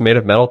the carts made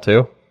of metal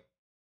too?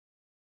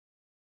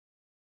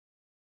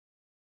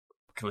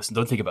 Okay, listen,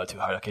 don't think about it too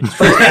hard, okay? Just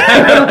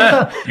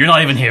You're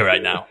not even here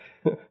right now.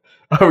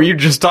 Oh, were you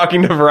just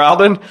talking to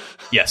Veralden?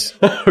 Yes.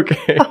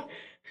 Okay. All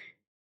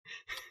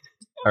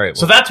right.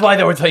 So that's why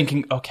they were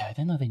thinking, okay, I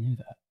didn't know they knew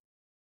that.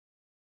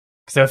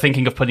 Because they were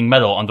thinking of putting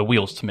metal on the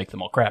wheels to make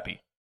them all crappy.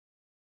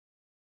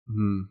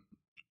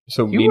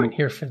 So You weren't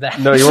here for that.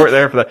 No, you weren't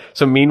there for that.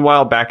 So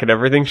meanwhile, back at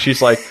everything,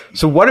 she's like,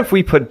 so what if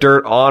we put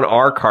dirt on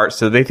our cart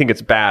so they think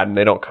it's bad and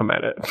they don't come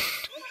at it?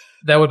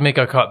 That would make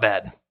our cart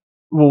bad.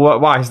 Well,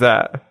 why is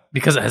that?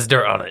 Because it has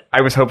dirt on it.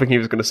 I was hoping he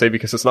was going to say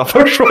because it's not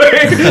feng shui.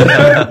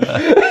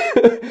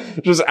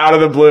 Just out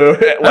of the blue.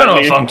 I don't know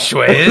what feng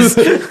shui is.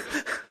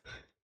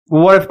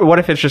 What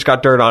if it's just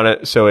got dirt on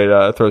it so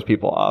it throws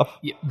people off?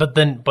 Yeah, but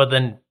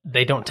then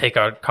they don't take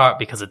our cart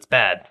because it's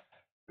bad.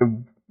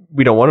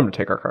 We don't want them to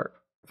take our cart.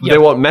 Yeah, They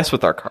won't mess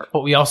with our cart.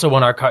 But we also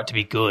want our cart to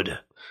be good.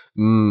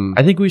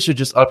 I think we should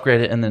just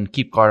upgrade it and then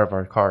keep guard of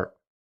our cart.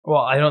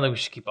 Well, I don't think we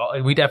should keep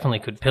all. We definitely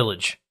could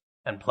pillage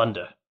and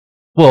plunder.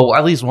 Well,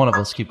 at least one of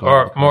us keep guard.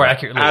 Or of the more cart.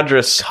 accurately,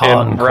 Address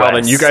and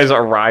Veralden, you guys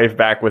arrive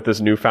back with this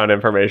newfound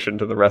information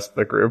to the rest of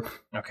the group.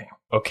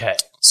 Okay.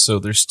 So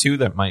there's two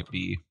that might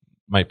be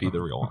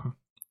the real one.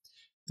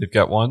 They've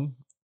got one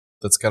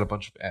that's got a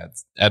bunch of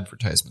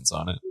advertisements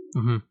on it.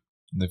 Mm-hmm.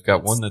 And they've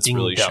got one that's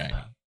really Dinged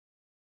up.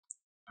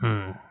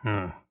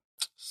 shiny.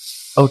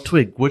 Oh,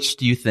 Twig, which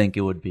do you think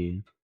it would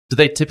be? Do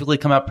they typically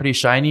come out pretty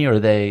shiny, or are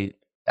they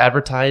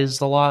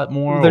advertised a lot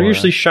more? They're or-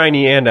 usually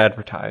shiny and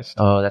advertised.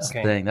 Oh, that's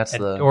Okay. the thing. That's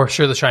the. Or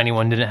sure, the shiny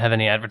one didn't have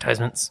any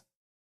advertisements.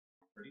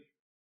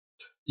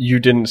 You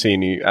didn't see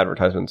any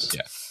advertisements.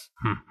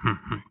 Yeah.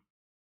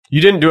 You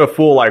didn't do a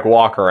full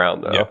walk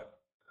around though. Yeah.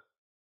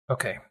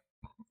 Okay.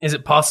 Is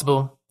it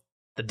possible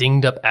the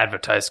dinged up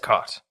advertised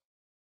cot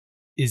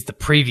is the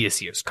previous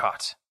year's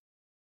cot,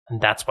 and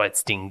that's why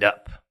it's dinged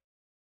up?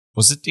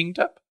 Was it dinged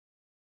up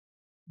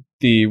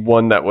The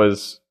one that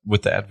was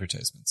with the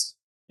advertisements?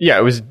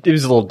 it was a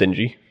little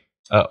dingy,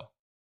 Oh,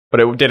 but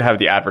it did have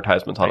the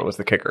advertisements on it was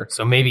the kicker.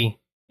 So maybe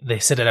they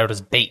set it out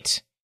as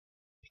bait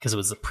because it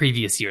was the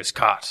previous year's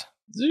cot.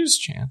 there's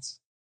a chance.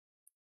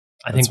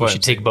 I That's think we why should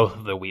I'm take saying- both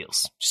of their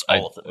wheels, just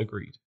all of them.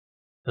 Agreed.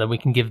 Then we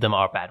can give them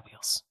our bad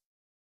wheels.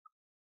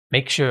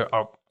 Make sure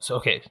our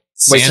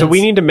Wait, so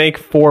we need to make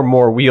 4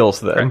 more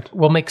wheels then? correct.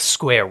 We'll make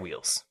square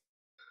wheels.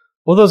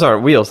 Well, those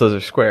aren't wheels; those are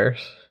squares.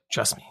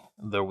 Trust me,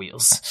 they're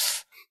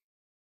wheels.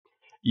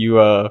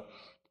 You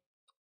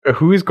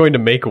who is going to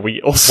make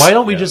wheels? Why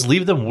don't we just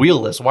leave them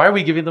wheelless? Why are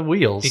we giving them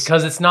wheels?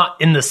 Because it's not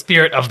in the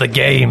spirit of the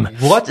game.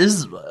 What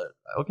is...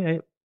 okay.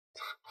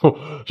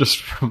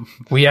 just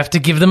We have to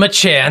give them a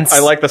chance. I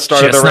like the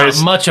start of Just the race.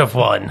 not much of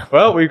one.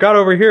 Well, we've got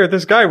over here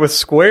this guy with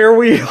square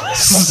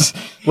wheels.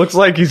 Looks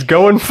like he's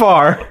going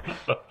far.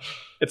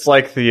 It's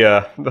like the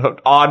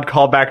odd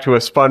callback to a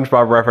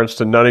SpongeBob reference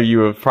to none of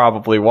you have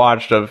probably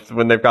watched of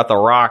when they've got the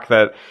rock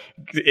that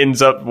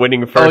ends up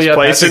winning first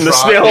place in the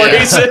Patrick snail Rock, yeah.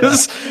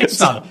 races. It's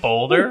not a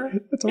boulder.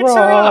 It's a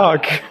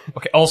rock.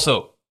 Okay,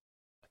 also,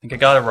 I think I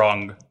got it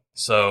wrong.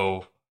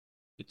 So,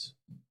 it's...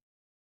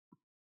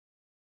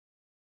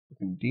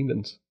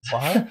 Demons.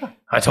 What?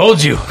 I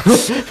told you.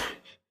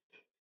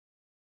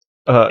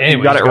 You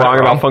Anyways, got it wrong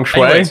about feng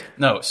shui. Anyways,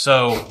 no,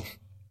 so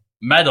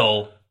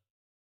metal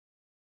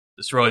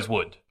destroys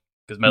wood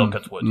because metal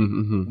cuts wood.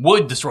 Mm-hmm.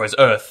 Wood destroys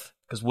earth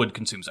because wood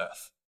consumes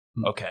earth.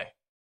 Okay.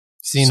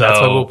 See, that's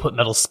why So- we'll put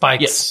metal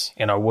spikes Yes.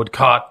 in our wood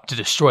cot to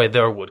destroy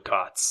their wood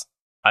cots.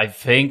 I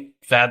think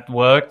that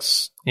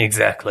works.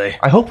 Exactly.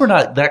 I hope we're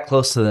not that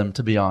close to them,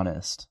 to be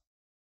honest.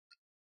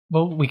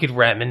 Well, we could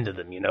ram into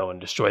them,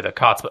 and destroy their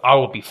cots, but our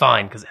will be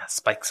fine because it has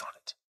spikes on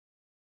it.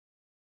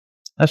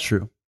 That's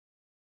true.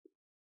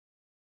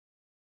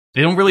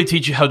 They don't really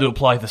teach you how to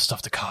apply this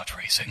stuff to kart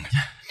racing.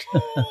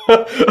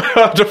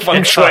 To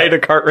feng It's shui fine. to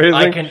kart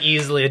I racing. can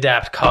easily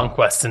adapt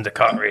conquest into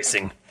kart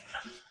racing.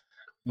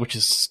 Which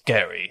is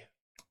scary.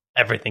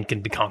 Everything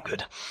can be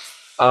conquered.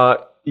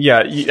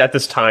 At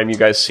this time, you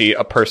guys see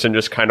a person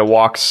just kind of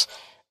walks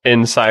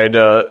inside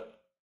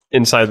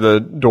the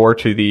door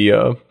to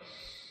the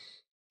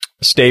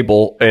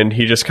stable, and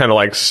he just kind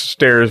of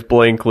stares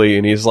blankly,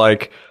 and he's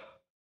like,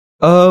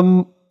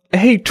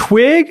 hey,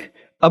 Twig,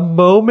 a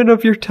moment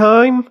of your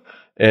time?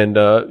 And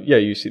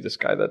you see this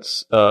guy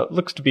that's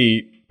looks to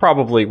be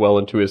probably well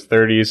into his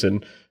 30s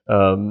and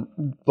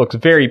looks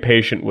very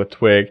patient with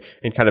Twig,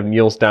 and kind of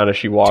kneels down as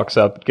she walks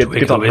up, gets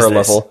on who is her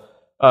this? level.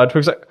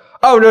 Twig's like,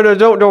 oh no,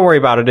 don't worry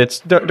about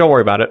it. Don't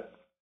worry about it.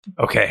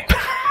 Okay.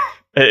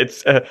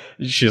 It's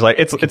she's like,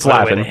 it's Put away the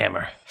Lavin.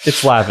 hammer.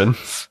 It's Lavin.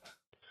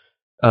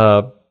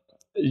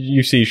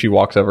 You see, she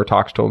walks over,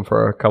 talks to him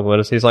for a couple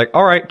minutes. He's like,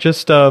 all right,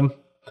 just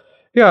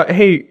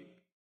hey,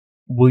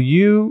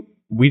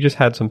 we just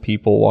had some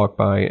people walk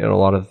by, and a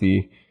lot of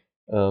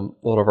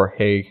our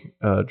hay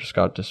just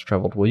got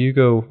disheveled. Will you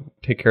go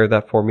take care of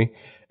that for me?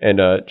 And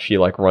she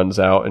runs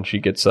out, and she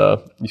gets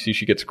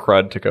she gets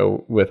Crud to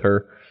go with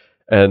her.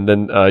 And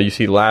then you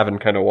see Lavin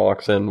kind of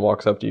walks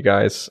up to you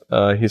guys.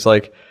 He's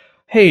like,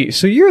 hey,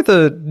 so you're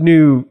the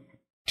new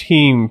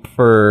team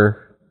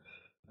for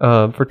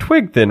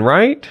Twig then,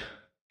 right?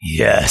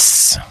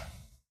 Yes.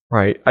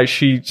 Right.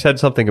 She said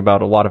something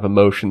about a lot of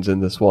emotions in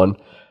this one.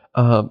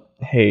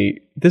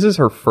 Hey, this is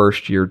her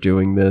first year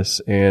doing this,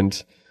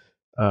 and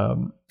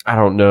I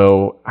don't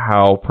know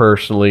how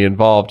personally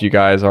involved you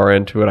guys are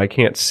into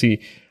it.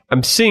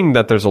 I'm seeing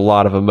that there's a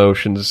lot of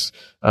emotions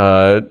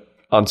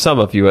on some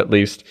of you, at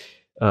least.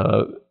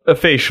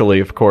 Facially,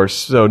 of course,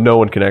 so no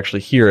one can actually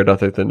hear it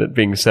other than it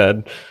being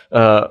said.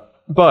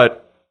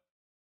 But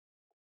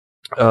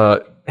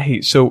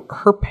hey, so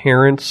her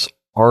parents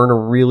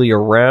aren't really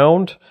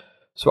around,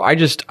 so I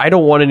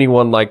don't want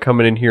anyone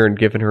coming in here and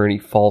giving her any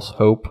false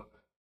hope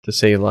to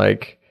say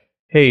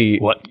hey,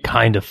 What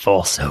kind of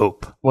false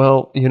hope?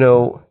 well,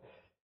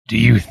 Do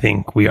you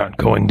think we aren't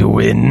going to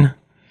win?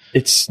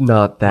 it's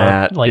not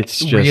that. It's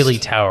just really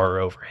tower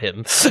over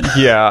him.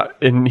 yeah,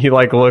 and he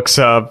looks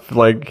up,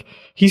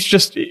 he's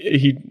just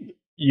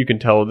you can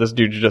tell this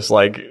dude's just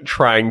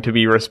trying to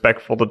be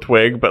respectful to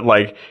Twig, but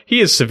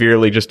he is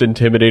severely just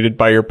intimidated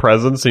by your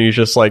presence, and he's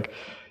just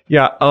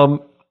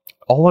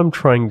all I'm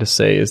trying to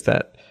say is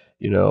that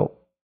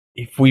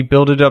if we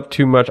build it up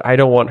too much, I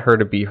don't want her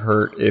to be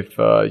hurt. If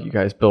you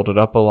guys build it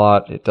up a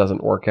lot, it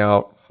doesn't work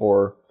out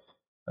for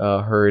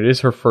her. It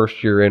is her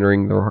first year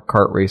entering the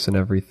kart race and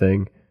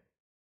everything.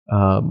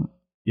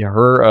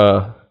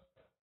 Her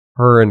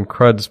and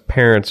Crud's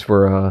parents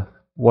were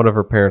one of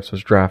her parents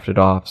was drafted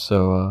off,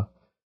 so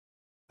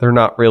they're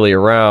not really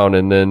around.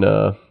 And then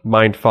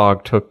Mind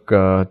Fog took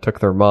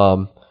their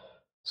mom,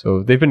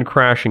 so they've been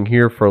crashing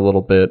here for a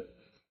little bit.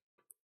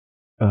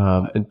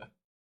 And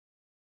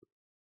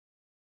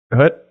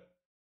what?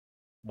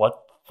 What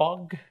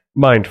fog?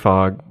 Mind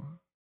fog.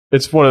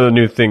 It's one of the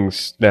new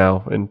things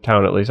now in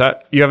town, at least.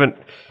 You haven't.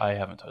 I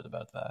haven't heard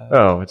about that.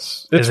 Oh,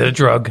 it's Is it a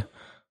drug?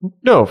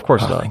 no, of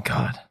course Oh, not. thank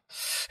God.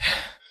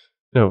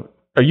 No,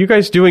 are you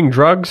guys doing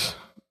drugs?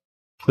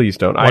 Please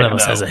don't. One of I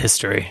us has a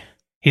history.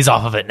 He's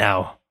off of it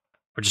now.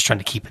 We're just trying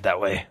to keep it that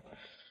way.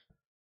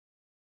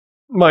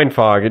 mind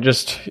fog. It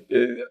just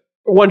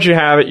once you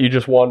have it, you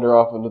just wander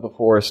off into the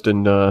forest,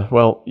 and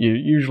well, you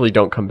usually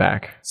don't come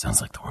back.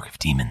 Sounds like the work of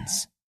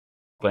demons.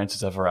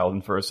 Glances at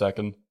Veralden for a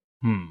second.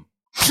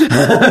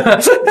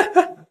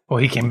 Well,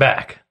 he came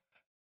back.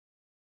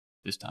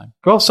 This time.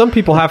 Well, some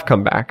people have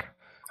come back.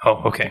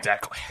 Oh, okay.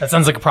 Exactly. That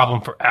sounds like a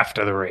problem for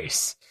after the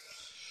race.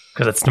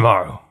 Because it's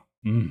tomorrow.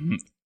 Mm-hmm.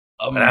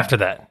 And after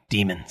that,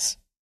 demons.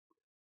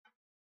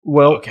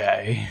 Well,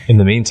 Okay. In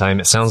the meantime,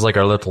 it sounds like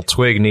our little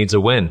twig needs a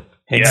win.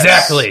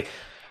 Exactly.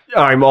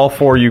 I'm all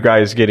for you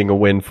guys getting a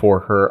win for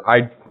her.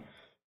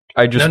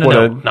 I just No,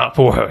 want to not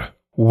for her.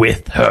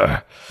 With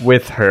her.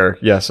 with her.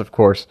 Yes, of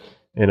course.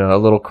 And a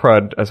little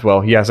crud as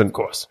well. He hasn't. Of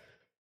course.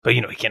 But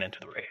he can't enter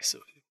the race. So.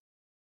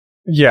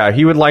 Yeah,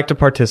 he would like to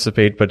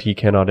participate, but he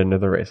cannot enter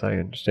the race. I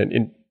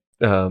understand.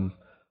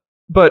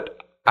 But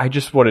I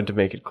just wanted to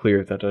make it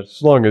clear that as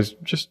long as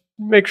just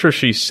make sure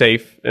she's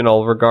safe in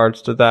all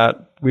regards to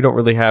that. We don't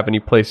really have any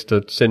place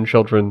to send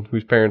children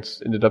whose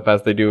parents ended up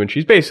as they do, and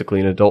she's basically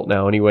an adult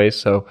now anyway.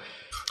 So,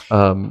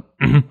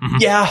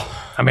 Yeah.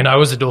 I mean, I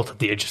was adult at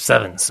the age of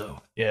 7,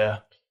 so. Yeah.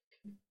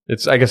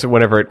 it's I guess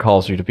whenever it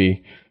calls you to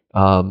be.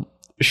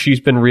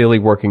 She's been really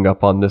working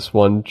up on this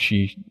one.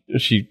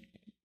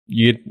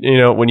 You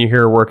know, when you hear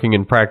her working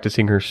and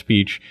practicing her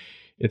speech,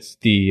 it's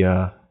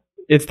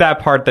it's that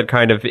part that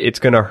kind of, it's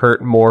going to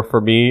hurt more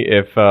for me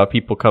if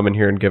people come in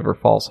here and give her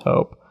false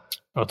hope.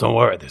 Oh, don't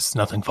worry. There's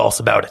nothing false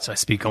about it. I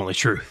speak only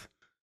truth.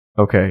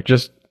 Okay,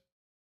 just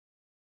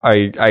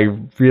I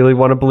really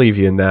want to believe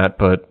you in that,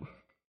 but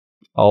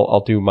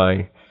I'll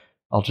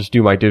just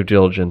do my due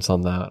diligence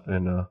on that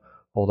and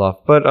hold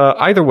off. But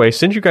either way,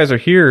 since you guys are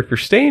here, if you're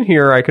staying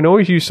here, I can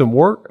always use some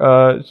work,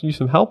 use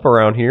some help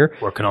around here.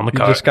 Working on the You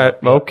car. just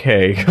got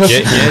okay.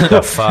 Get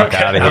the fuck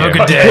out of here. Have a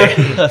good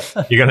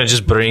day. You're going to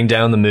just bring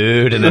down the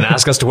mood and then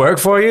ask us to work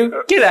for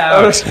you? Get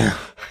out.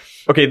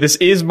 Okay, this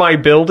is my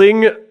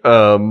building.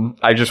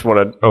 I just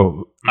want to.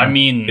 Oh, I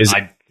mean, is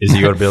it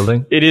your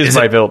building? It is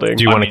my building.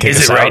 Do you want to kick is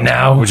us it out right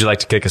now? Would you like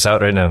to kick us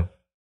out right now?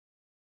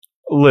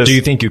 Listen, Do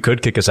you think you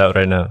could kick us out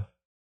right now?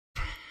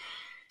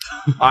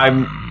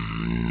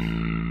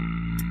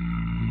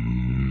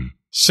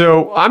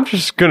 So I'm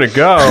just gonna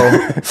go.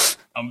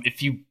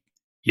 if you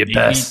You need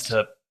best.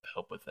 to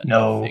help with anything.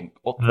 No.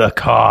 Well, The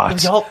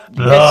cart. y'all-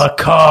 The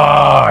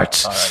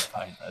cart. all right,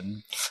 fine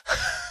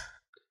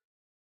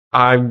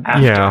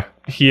then. Yeah.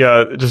 He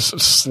just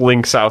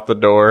slinks out the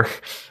door,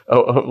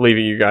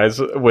 leaving you guys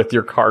with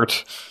your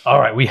cart. All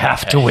right, we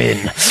have to win.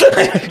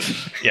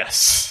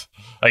 Yes.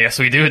 I guess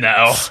we do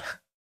now.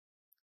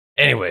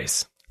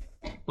 Anyways,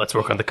 let's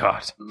work on the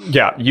cart.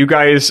 Yeah, you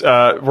guys.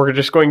 We're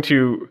just going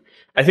to.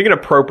 I think an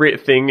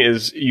appropriate thing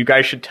is you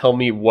guys should tell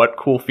me what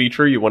cool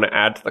feature you want to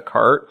add to the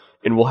cart,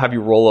 and we'll have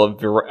you roll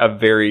a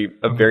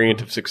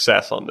variant of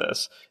success on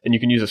this, and you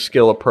can use a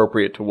skill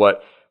appropriate to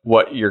what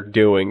you're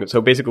doing.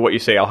 So basically, what you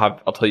say, I'll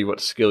tell you what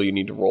skill you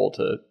need to roll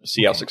to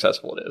see how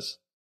successful it is.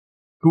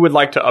 Who would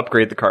like to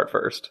upgrade the cart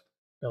first?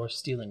 Y'all are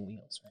stealing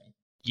wheels, right?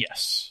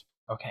 Yes.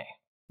 Okay.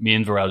 Me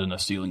and Veralden are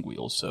stealing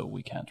wheels, so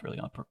we can't really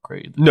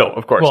upgrade. No,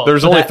 of course. Well,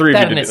 There's but only that, three of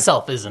that you to in do.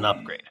 itself is an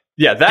upgrade.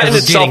 Yeah, that in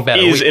Because we're getting itself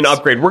better is an wheels.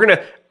 upgrade. We're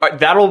gonna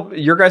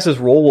your guys'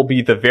 roll will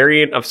be the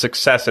variant of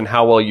success and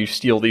how well you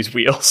steal these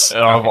wheels.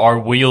 Our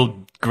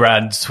wheel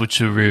grand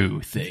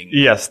switcheroo thing.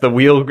 Yes, the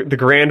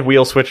grand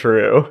wheel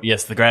switcheroo.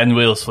 Yes, the grand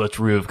wheel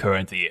switcheroo of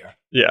current year.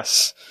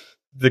 Yes,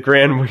 the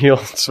grand wheel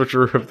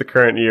switcheroo of the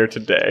current year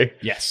today.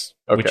 Yes.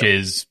 Okay. Which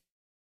is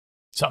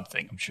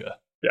something, I'm sure.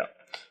 Yeah.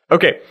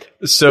 Okay.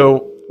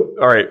 So,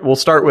 all right, we'll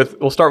start with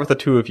the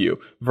two of you.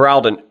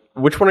 Veralden,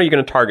 which one are you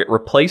going to target?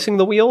 Replacing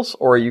the wheels,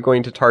 or are you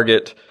going to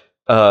target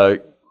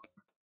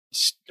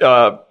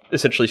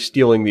essentially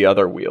stealing the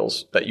other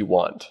wheels that you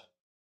want?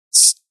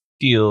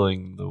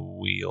 Stealing the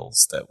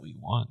wheels that we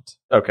want.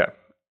 Okay.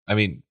 I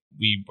mean,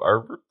 we are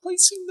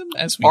replacing them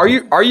as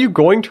we Are you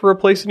going to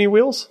replace any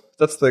wheels?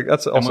 That's I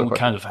also mean, a we question.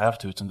 kind of have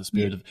to. It's in the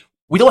spirit of.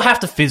 We don't have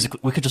to physically.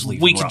 We could just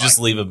leave. We them could just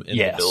running. leave them in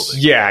Yes. the building.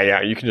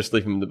 Yeah, you can just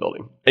leave them in the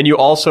building. And you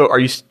also, are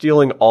you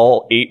stealing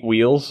all 8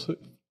 wheels,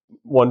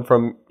 one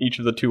from each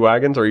of the 2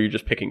 wagons, or are you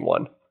just picking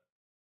one?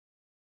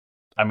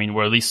 I mean,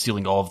 we're at least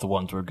stealing all of the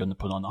ones we're going to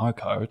put on our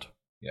cart.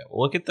 Yeah,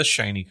 we'll look at the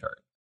shiny cart.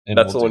 And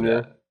That's we'll the do one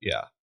that.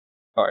 Yeah.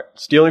 All right,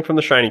 stealing from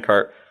the shiny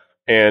cart,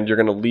 and you're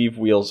going to leave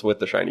wheels with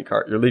the shiny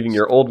cart. You're leaving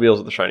your old wheels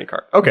with the shiny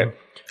cart. Okay,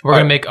 We're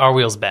going to make our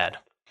wheels bad.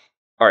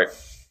 all right.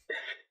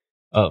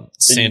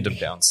 Sand them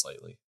down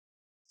slightly.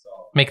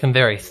 Make them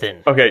very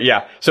thin. Okay,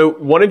 yeah. So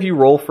one of you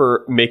roll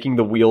for making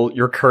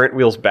your current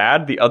wheels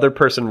bad. The other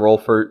person roll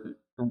for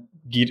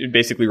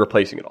basically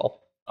replacing it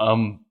all.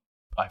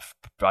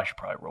 I should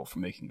probably roll for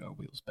making our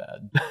wheels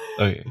bad.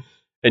 Okay.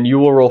 And you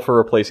will roll for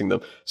replacing them.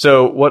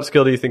 So what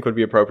skill do you think would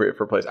be appropriate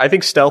for replace? I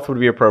think stealth would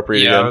be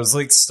appropriate Yeah, I again. was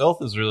like, stealth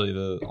is really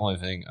the only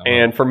thing.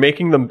 And for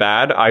making them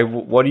bad,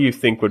 what do you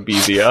think would be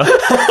the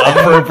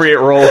appropriate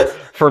roll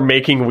for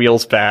making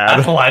wheels bad?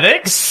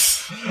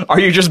 Athletics? Are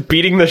you just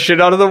beating the shit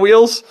out of the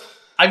wheels?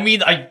 I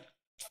mean,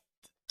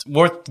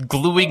 we're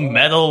gluing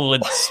metal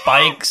and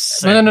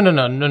spikes.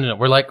 No.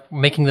 We're like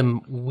making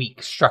them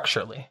weak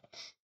structurally.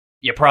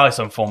 Yeah, probably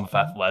some form of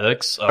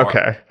athletics.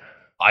 Okay.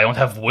 I don't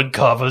have wood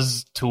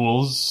covers,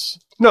 tools.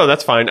 No,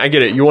 that's fine. I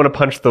get it. You want to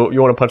punch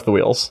the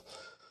wheels.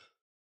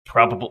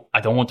 Probably.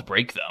 I don't want to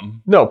break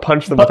them. No,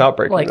 punch them without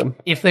breaking them.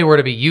 If they were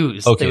to be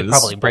used, Okay, they would this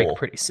probably is break bold.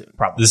 pretty soon.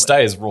 Probably. This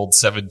die has rolled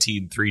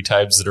 17 3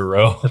 times in a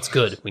row. That's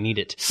good. We need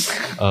it.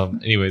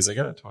 Anyways, I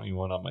got a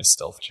 21 on my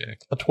stealth check.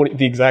 A 20,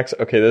 the exact.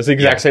 Okay, that's the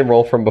exact same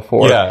roll from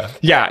before.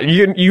 Yeah.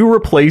 You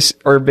replace,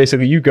 or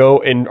basically you go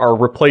and are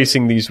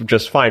replacing these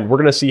just fine. We're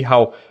gonna see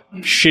how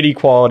shitty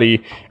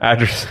quality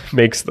address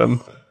makes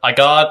them. I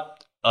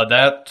got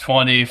that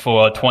 20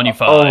 for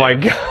 25. Oh my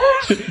god!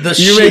 The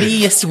You made-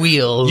 shittiest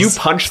wheels. You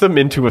punch them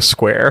into a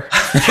square,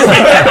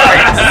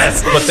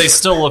 But they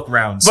still look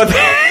round. but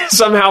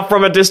somehow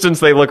from a distance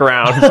they look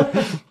around.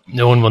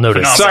 No one will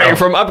notice. Sorry,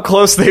 from up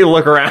close they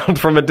look around.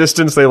 From a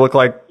distance they look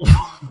like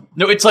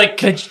No, it's like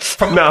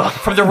from No.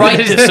 from the right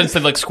distance they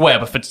look square,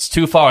 but if it's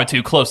too far or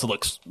too close, it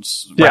looks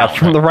yeah, round.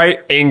 from the right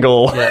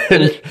angle.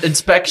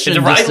 Inspection.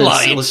 In the right distance,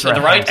 it light, looks at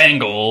the right round.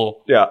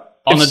 angle, Yeah.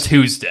 on a If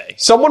Tuesday.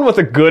 someone with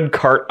a good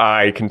cart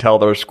eye can tell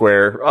they're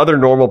square. Other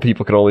normal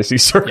people can only see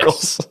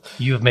circles.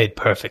 You have made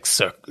perfect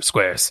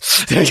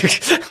squares.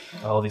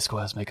 All these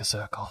squares make a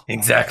circle.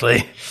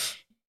 Exactly.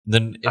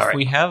 Then if All right.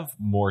 we have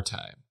more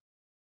time,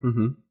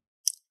 Mm-hmm.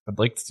 I'd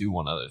like to do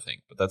one other thing,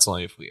 but that's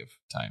only if we have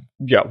time.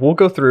 Yeah, we'll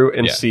go through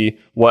and Yeah. see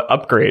what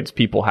upgrades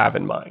people have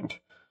in mind.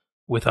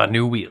 With our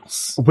new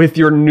wheels. With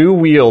your new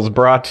wheels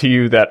brought to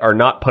you that are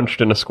not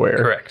punched in a square.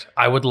 Correct.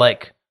 I would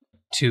like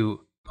to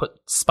put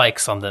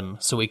spikes on them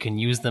so we can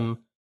use them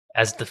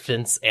as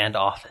defense and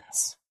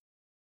offense.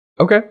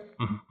 Okay.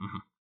 Mm-hmm.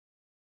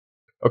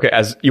 Okay,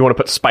 as you want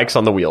to put spikes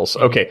on the wheels.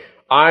 Okay.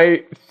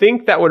 I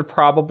think that would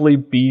probably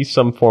be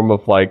some form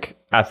of like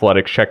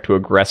athletics check to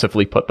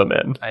aggressively put them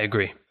in. I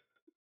agree.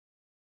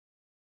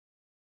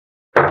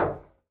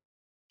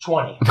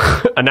 20.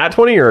 A nat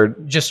 20 or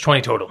Just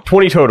 20 total.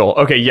 20 total.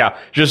 Okay, yeah.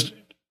 Just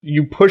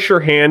you push your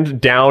hand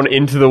down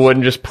into the wood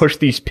and just push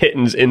these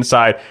pittons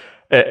inside,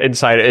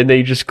 and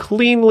they just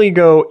cleanly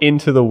go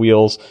into the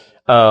wheels.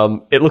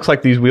 It looks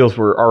like these wheels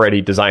were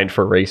already designed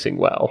for racing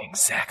well.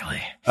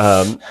 Exactly.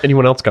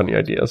 Anyone else got any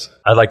ideas?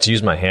 I'd like to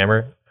use my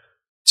hammer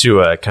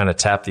to kind of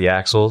tap the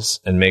axles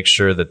and make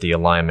sure that the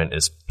alignment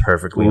is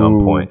perfectly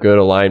on point. Good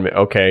alignment.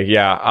 Okay,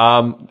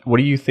 yeah. What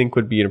do you think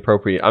would be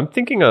inappropriate? I'm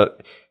thinking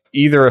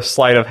either a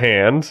sleight of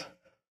hand,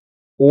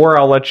 or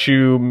I'll let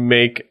you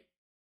make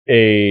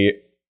a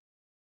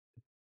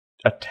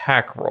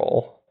attack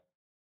roll.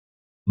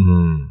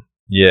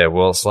 Yeah,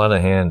 well, sleight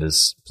of hand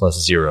is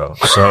 +0,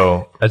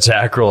 so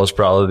attack roll is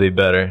probably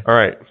better. All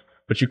right,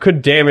 but you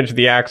could damage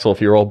the axle if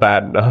you roll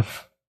bad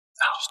enough.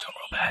 Just don't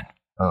roll bad.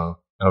 Oh,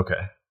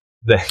 okay.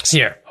 Thanks.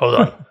 Here, hold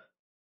on.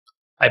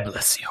 I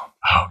bless you.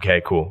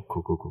 Okay, cool.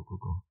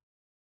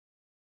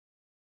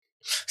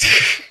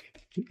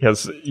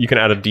 Yes, you can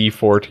add a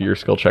D4 to your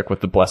skill check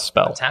with the bless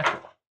spell. Attack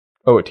roll.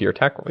 Oh, to your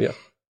attack roll, yeah.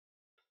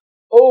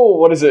 Oh,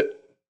 what is it?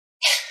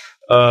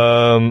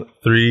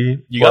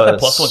 3 You got that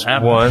 +1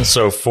 hammer. 1,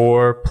 so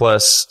 4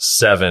 plus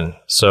 7,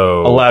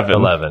 so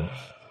 11.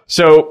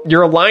 So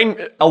your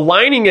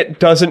aligning it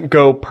doesn't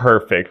go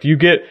perfect.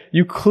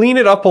 You clean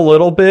it up a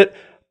little bit,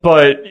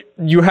 but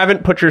you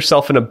haven't put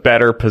yourself in a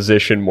better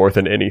position more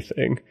than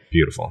anything.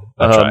 Beautiful.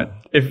 I tried.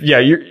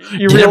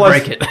 You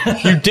realize break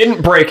it. you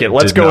didn't break it.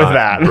 Let's Did go with not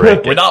that. break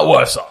it. We're not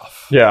worse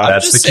off. Yeah.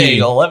 That's Just the key.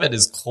 saying 11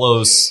 is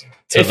close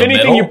to If the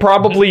anything, middle. you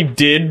probably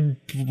did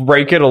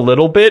break it a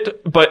little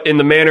bit, but in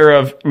the manner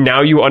of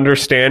now you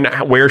understand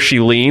where she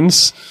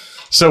leans.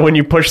 So when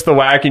you push the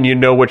wagon, you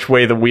know which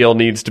way the wheel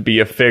needs to be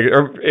a figure.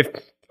 Or if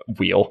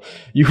wheel,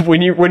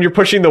 when you're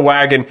pushing the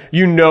wagon,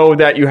 you know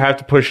that you have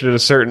to push it at a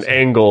certain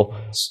angle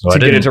I to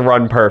get it didn't- to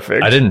run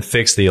perfect. I didn't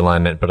fix the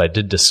alignment, but I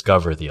did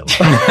discover the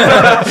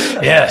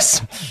alignment.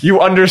 Yes. You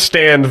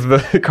understand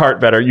the cart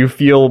better. You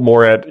feel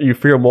more in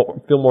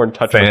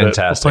touch with it.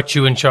 Fantastic. Put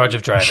you in charge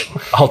of driving.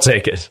 I'll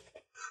take it.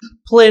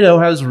 Plato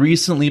has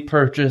recently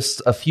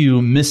purchased a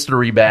few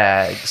mystery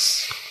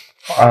bags.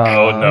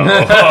 Oh no.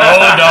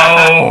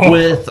 Oh no.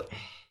 With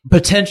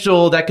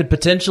potential that could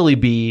potentially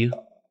be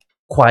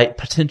quite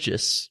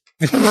pretentious.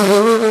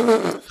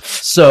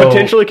 So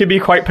Potentially could be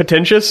quite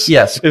pretentious.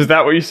 Yes. Is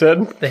that what you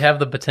said? They have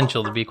the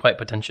potential to be quite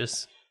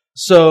pretentious.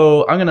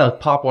 So I'm gonna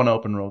pop one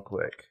open real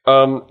quick.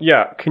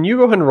 Yeah. Can you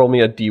go ahead and roll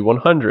me a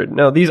D100?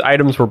 Now, these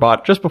items were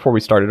bought just before we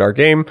started our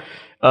game.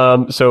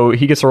 So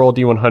he gets to roll a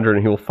D100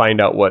 and he will find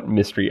out what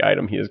mystery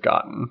item he has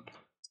gotten.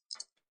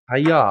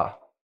 Hiya!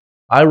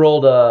 I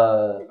rolled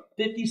a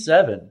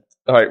 57.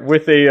 All right.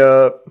 With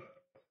a,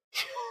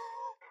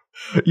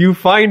 you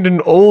find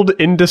an old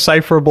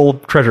indecipherable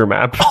treasure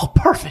map. Oh,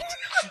 perfect!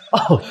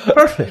 Oh,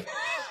 perfect!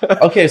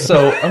 Okay,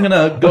 so I'm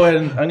gonna go ahead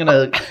and I'm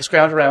gonna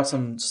scrounge around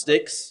some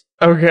sticks.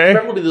 Okay.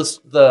 Preferably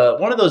the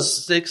one of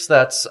those sticks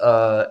that's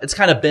it's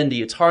kind of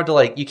bendy. It's hard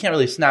to you can't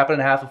really snap it in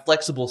half. A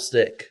flexible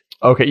stick.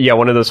 Okay, yeah,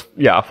 one of those,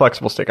 a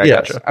flexible stick. I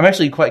Yes, gotcha. I'm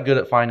actually quite good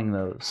at finding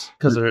those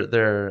because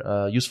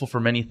they're useful for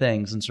many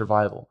things in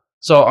survival.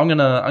 So I'm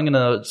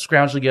gonna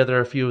scrounge together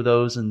a few of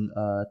those and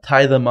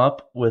tie them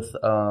up with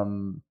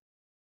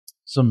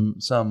some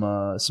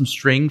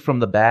string from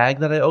the bag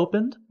that I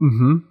opened.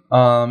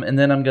 Mm-hmm. And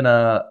then I'm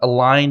gonna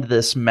align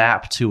this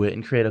map to it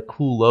and create a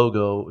cool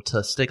logo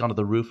to stick onto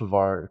the roof of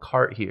our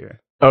cart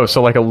here. Oh,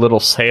 so like a little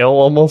sail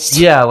almost?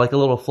 Yeah, like a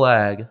little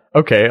flag.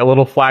 Okay, a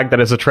little flag that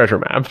is a treasure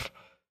map.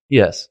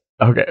 Yes.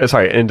 Okay,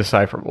 sorry,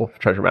 indecipherable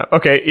treasure map.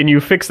 Okay, and you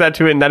fix that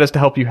to it, and that is to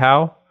help you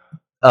how?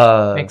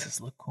 Makes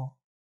us look cool.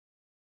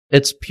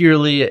 It's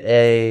purely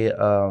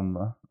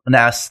an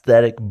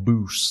aesthetic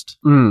boost.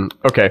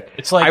 Okay.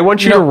 It's like I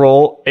want you to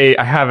roll I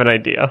have an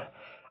idea.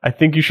 I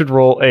think you should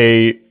roll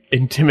a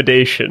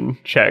intimidation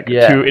check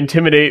to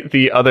intimidate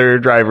the other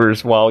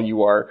drivers while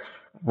you are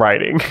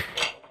riding.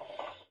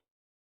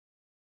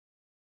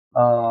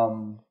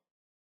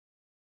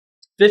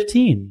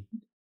 15.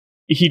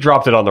 He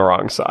dropped it on the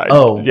wrong side.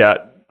 Oh. Yeah.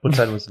 What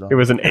side was it on? It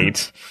was an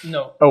 8.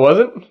 No. Oh, was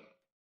it?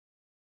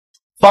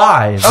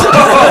 5.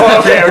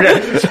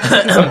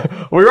 Okay.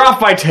 We were off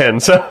by 10.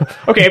 So,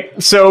 okay.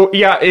 So,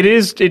 yeah,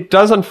 it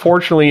does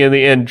unfortunately in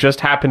the end just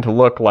happen to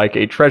look like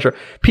a treasure.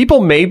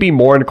 People may be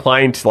more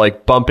inclined to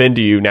bump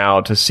into you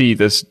now to see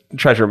this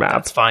treasure map.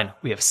 That's fine.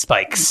 We have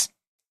spikes.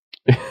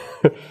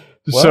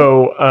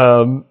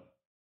 So,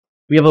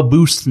 We have a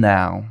boost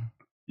now.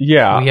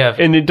 yeah. We have-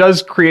 And it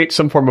does create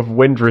some form of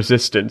wind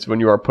resistance when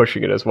you are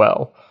pushing it as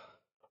well.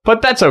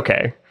 But that's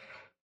okay.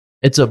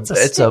 It's a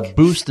stick.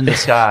 boost in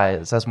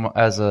disguise, as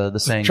the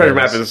saying Treasure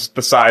goes. map is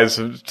the size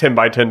of 10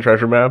 by 10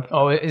 treasure map.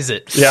 Oh, is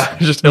it? Yeah,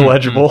 just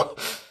illegible.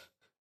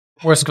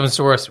 Worst comes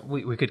to worst,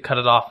 we could cut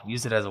it off and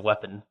use it as a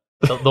weapon.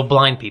 They'll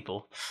blind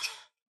people.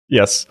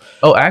 Yes.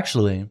 Oh,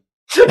 actually,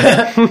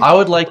 I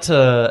would like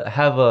to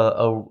have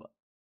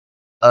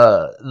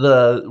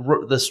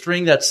the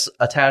string that's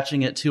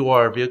attaching it to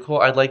our vehicle.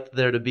 I'd like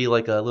there to be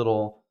like a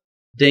little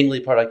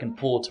dangly part I can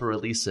pull to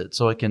release it,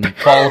 so it can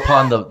fall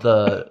upon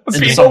the into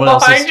People someone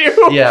else's. behind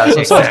you? Yeah,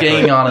 so if someone's Exactly.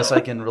 ganging on us, I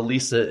can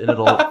release it and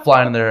it'll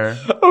fly in there.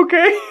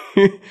 Okay.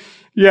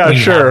 Yeah, We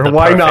sure. have the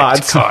Why perfect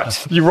not?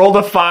 cart. You rolled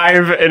a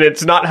 5 and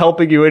it's not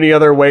helping you any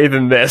other way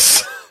than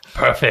this.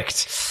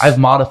 Perfect. I've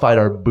modified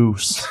our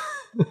boost.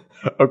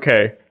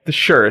 Okay.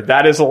 Sure,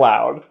 that is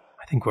allowed.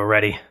 I think we're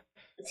ready.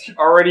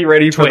 Already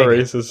ready for the Twig.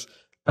 races.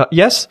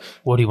 Yes?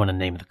 What do you want to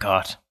name the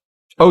cart?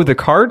 Oh, the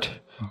cart?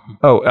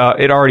 Oh,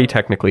 it already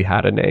technically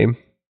had a name.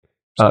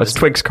 It's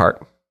Twig's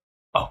cart.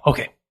 Oh,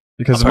 okay.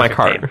 Because A of my perfect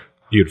cart. name.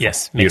 Beautiful.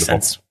 Yes, makes Beautiful.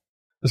 sense.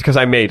 It's because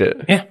I made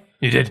it. Yeah,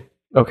 you did.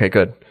 Okay,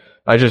 good.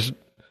 I just...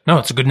 No,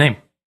 it's a good name.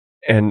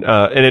 And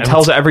it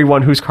tells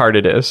everyone whose card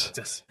it is. And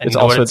It's you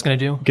know what also- it's going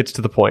to do? Gets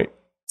to the point.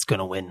 It's going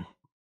to win.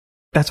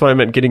 That's what I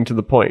meant, getting to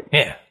the point.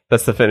 Yeah.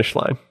 That's the finish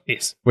line,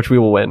 Yes. which we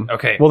will win.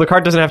 Okay. Well, the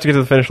card doesn't have to get to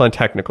the finish line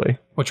technically.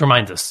 Which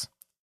reminds us,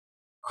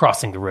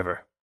 crossing the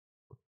river.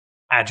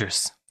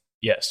 Address.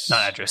 yes.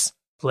 Not address.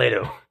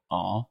 Plato.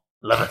 Aw.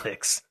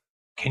 Levithix.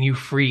 Can you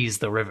freeze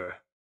the river?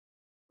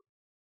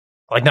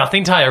 Like nothing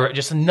entire,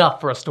 just enough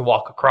for us to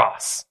walk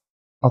across.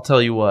 I'll tell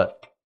you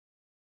what.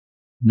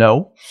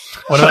 No.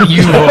 What about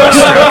you,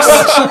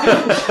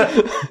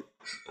 Horstrix?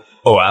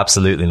 Oh,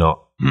 absolutely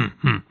not.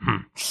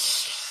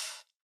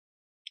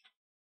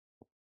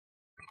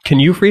 Can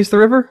you freeze the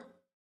river?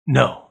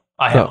 No,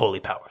 I have Oh. holy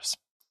powers.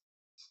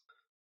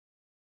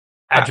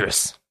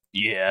 Address.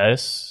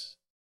 Yes.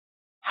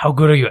 How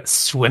good are you at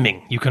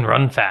swimming? You can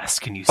run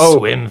fast. Can you Oh,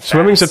 swim fast?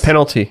 swimming's a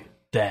penalty.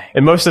 Dang.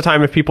 And most of the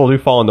time, if people do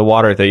fall in the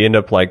water, they end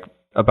up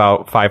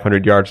about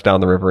 500 yards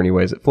down the river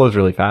anyways. It flows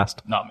really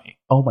fast. Not me.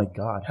 Oh my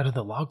god. How do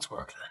the logs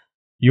work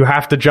You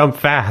have to jump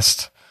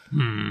fast.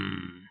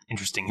 then?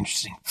 Interesting.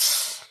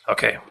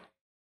 Okay.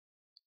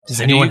 Does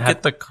How do anyone you have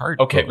get the cart?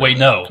 Okay, over wait,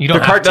 there? no. You The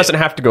don't cart have to. doesn't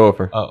have to go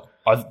over. Oh,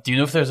 Do you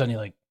know if there's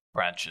any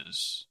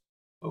branches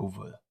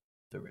over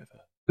the river?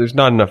 There's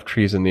not enough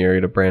trees in the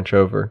area to branch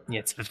over. Yeah,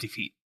 it's 50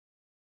 feet.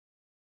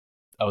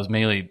 I was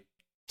mainly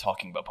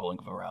talking about pulling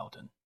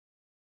Varaldin.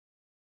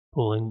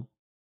 Pulling.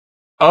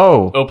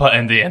 Oh. Opa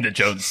and the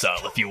Jones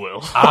style, if you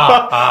will.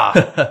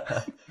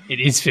 It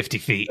is 50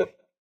 feet.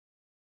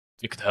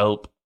 It could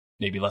help.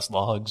 Maybe less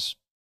logs.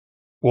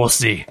 We'll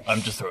see.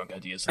 I'm just throwing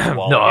ideas at the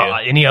wall No,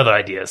 here. any other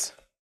ideas?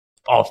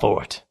 All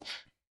for it.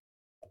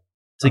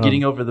 So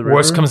getting over the river.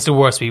 Worst comes to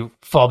worst, we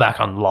fall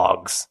back on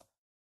logs.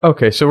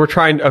 Okay, so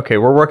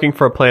we're working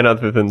for a plan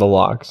other than the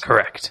logs.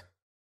 Correct.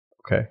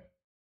 Okay.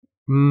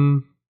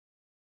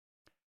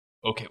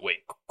 Okay, wait.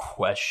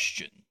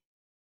 Question.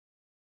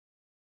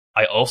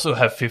 I also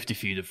have 50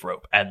 feet of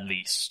rope, at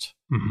least.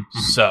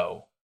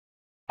 So,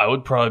 I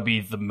would probably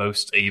be the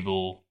most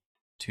able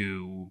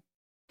to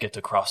get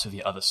across to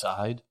the other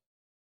side.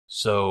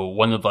 So,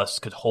 one of us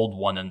could hold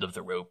one end of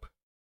the rope,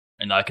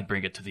 and I could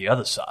bring it to the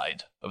other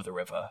side of the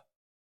river.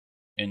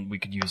 and we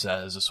could use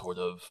that as a sort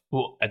of,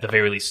 well, at the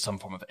very least, some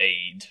form of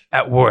aid.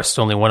 At worst,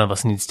 only one of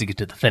us needs to get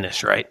to the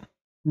finish, right?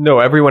 No,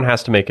 everyone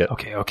has to make it.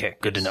 Okay,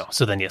 good to know.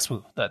 So then, yes,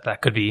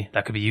 that could be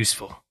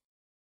useful.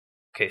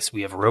 Okay, so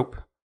we have rope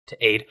to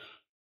aid.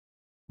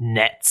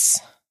 Nets.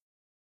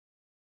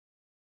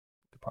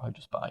 Could probably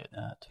just buy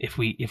a net. If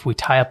we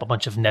tie up a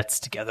bunch of nets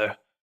together,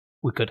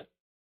 we could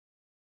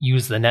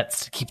use the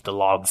nets to keep the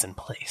logs in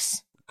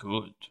place.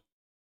 Good.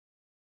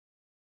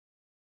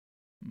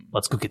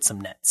 Let's go get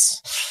some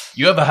nets.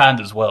 You have a hand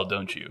as well,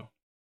 don't you?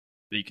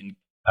 That you can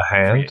A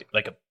hand? create,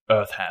 like a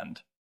earth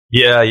hand.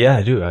 Yeah,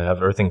 I do. I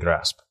have earthing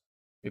grasp.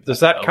 Does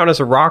that count as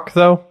a rock,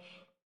 though?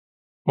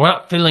 We're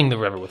not filling the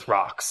river with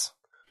rocks,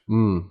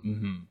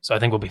 Mm-hmm. so I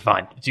think we'll be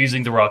fine. It's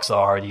using the rocks that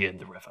are already in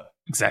the river.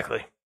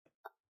 Exactly.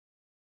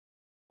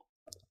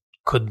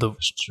 Could the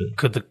That's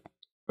true.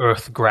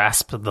 earth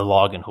grasp the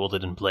log and hold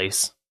it in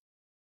place?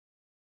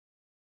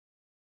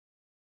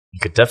 You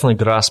could definitely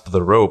grasp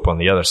the rope on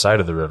the other side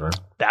of the river.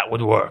 That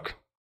would work.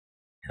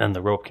 And then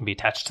the rope can be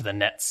attached to the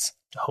nets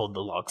to hold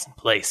the logs in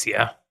place,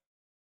 yeah?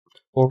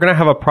 Well, we're going to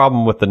have a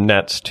problem with the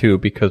nets, too,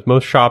 because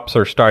most shops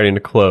are starting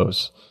to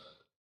close.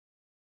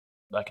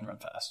 I can run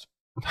fast.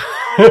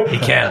 He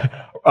can.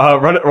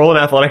 Roll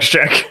an athletics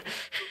check.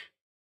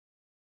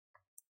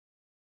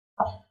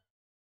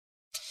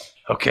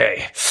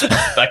 Okay.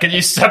 I can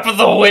use Step of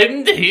the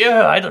Wind here?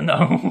 I don't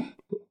know.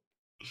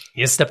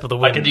 Here's Step of the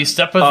I Wind. can use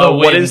Step of the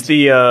Wind. What is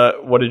the,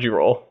 what did you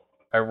roll?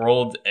 I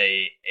rolled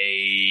a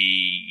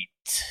 8.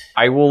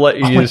 I will let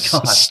you Oh my use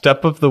God.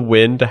 Step of the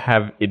Wind to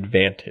have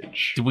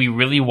advantage. Do we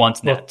really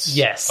want Well, nets?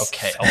 yes.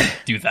 Okay, I'll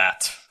do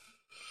that.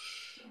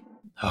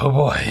 Oh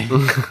boy.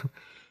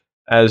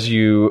 As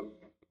you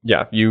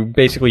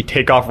basically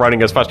take off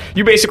running as fast.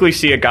 You basically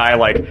see a guy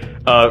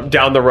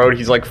down the road.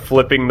 He's like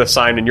flipping the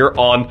sign, and you're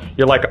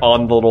like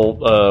on the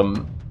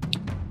little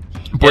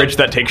bridge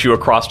that takes you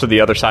across to the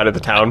other side of the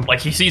town. Like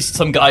he sees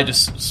some guy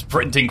just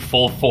sprinting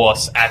full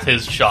force at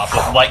his shop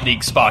with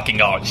lightning sparking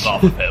arcs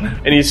off of him.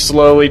 And he's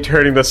slowly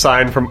turning the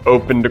sign from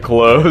open to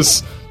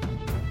close.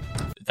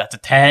 That's a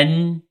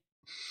 10.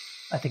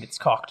 I think it's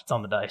cocked. It's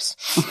on the dice.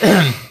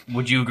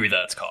 Would you agree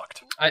that it's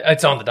cocked?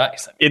 It's on the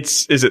dice.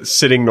 Is it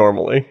sitting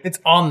normally? It's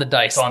on the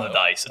dice. It's on the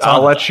dice. It's I'll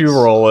on the let you dice.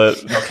 roll it.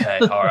 Okay,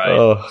 alright.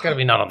 Ugh. It's got to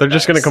be not on They're the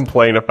just dice. going to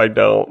complain if I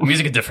don't. I'm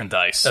using a different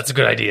dice. That's a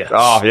good idea.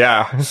 Oh,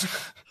 yeah.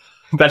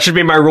 That should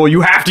be my rule. You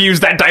have to use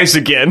that dice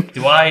again.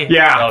 Do I?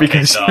 Yeah, Okay,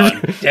 because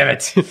done. Damn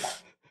it.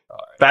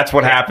 that's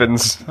what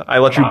happens. I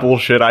let you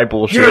bullshit, I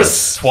bullshit.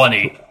 Yes!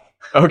 20.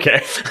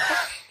 Okay.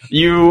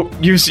 You're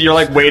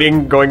like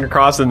waiting, going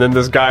across, and then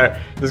this guy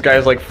is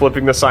like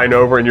flipping the sign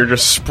over, and you're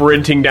just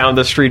sprinting down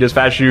the street as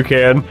fast as you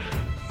can.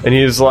 And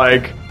he's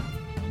like,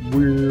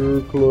 "We're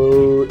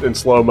close," in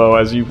slow mo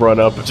as you run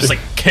up. Just like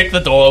kick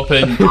the door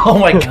open. Oh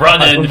my god.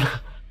 Run in.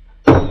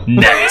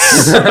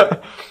 Nets.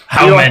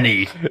 How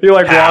many? He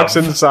like have? walks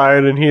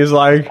inside, and he's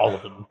like, All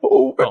of them.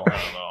 oh. Oh, I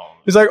don't know.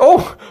 He's like,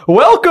 "Oh,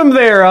 welcome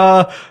there.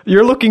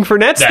 You're looking for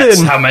nets, Nets.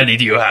 then? How many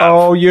do you have?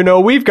 Oh,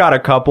 we've got a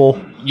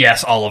couple.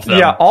 Yes, all of them.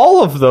 Yeah,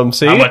 all of them.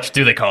 See, How much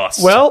do they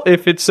cost? Well,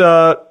 if it's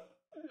how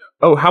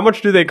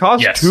much do they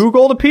cost? Yes. 2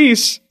 gold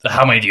apiece.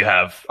 How many do you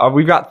have?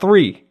 We've got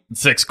 3.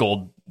 6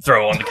 gold.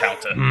 Throw on the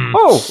counter.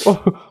 Oh,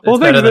 well, It's thank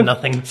better you than then.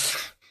 nothing.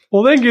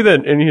 Well, thank you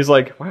then. And he's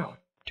like, "Wow,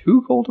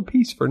 2 gold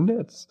apiece for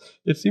nets.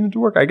 It seems to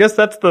work. I guess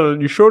that's the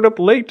you showed up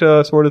late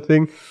sort of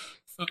thing.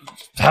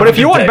 But if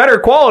you want better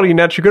quality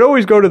nets, you could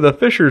always go to the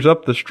fishers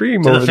up the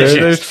stream to over the there.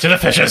 fishes. To the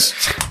fishes.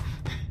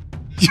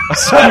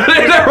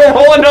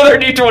 Roll another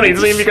d20.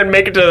 See if you can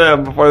make it to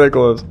them before they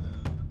close.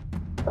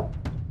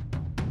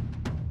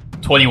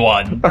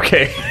 21.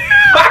 Okay.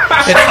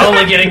 It's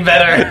only getting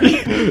better.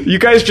 You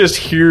guys just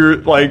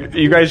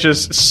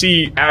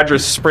see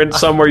Adris sprint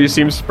somewhere. You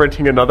see him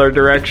sprinting another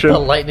direction. The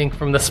lightning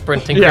from the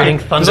sprinting Yeah,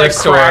 creating there's like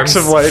cracks thunderstorms.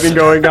 of lightning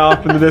going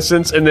off in the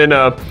distance, and then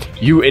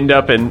you end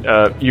up and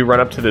you run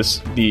up to this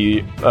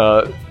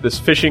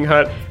fishing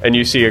hut, and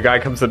you see a guy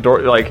comes to the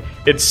door. Like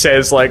it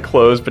says like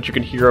closed, but you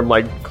can hear him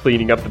like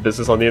cleaning up the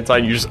business on the inside.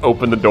 And you just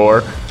open the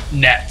door.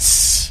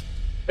 Nets.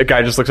 A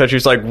guy just looks at you.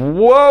 He's like, "Whoa,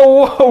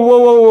 whoa, whoa, whoa,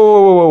 whoa,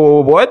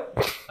 whoa, whoa,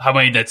 what? How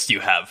many nets do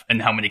you have?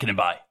 And how many can I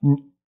buy?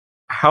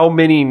 How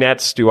many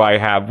nets do I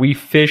have? We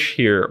fish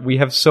here. We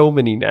have so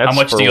many nets. How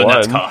much for do your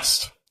nets one.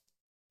 cost?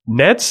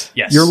 Nets?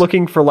 Yes. You're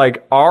looking for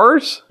like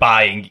ours?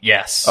 Buying,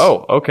 yes.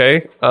 Oh, okay.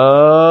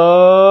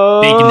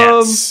 Big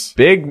nets.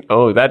 Big.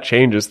 Oh, that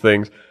changes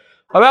things.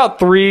 About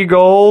 3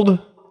 gold.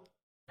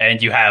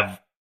 And you have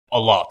a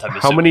lot, I'm How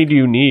assuming. many do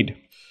you need?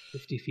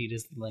 50 feet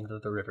is the length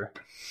of the river.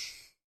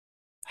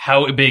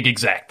 How big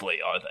exactly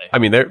are they? I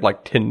mean, they're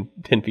like 10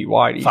 feet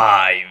wide each.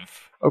 5.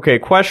 Okay,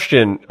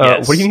 question.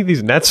 Yes. What do you need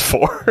these nets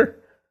for?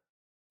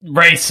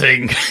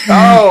 Racing.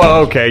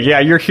 Oh, okay. Yeah,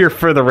 you're here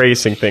for the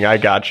racing thing. I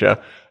gotcha.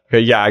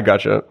 Okay, yeah, I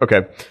gotcha.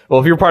 Okay. Well,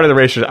 if you're part of the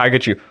racers, I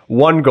get you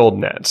 1 gold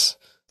nets.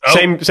 Oh,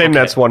 Same okay.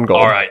 nets, 1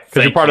 gold. All right. Because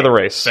you're thank part of you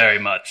the race. Very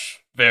much.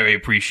 Very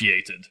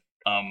appreciated.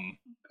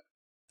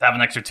 Have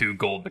an extra 2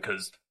 gold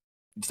because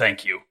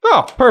Thank you.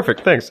 Oh,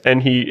 perfect. Thanks.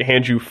 And he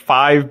hands you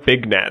 5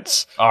 big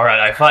nets. All right,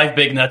 I have 5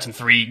 big nets and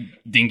 3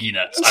 dinky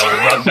nets. I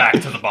will run back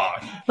to the bar.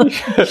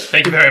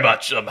 Thank you very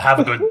much. Have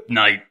a good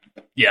night.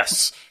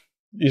 Yes.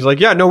 He's like,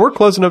 yeah, no, we're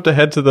close enough to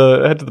head to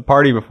the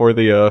party before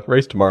the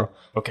race tomorrow.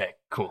 Okay,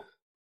 cool.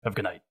 Have a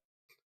good night.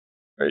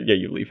 All right, yeah,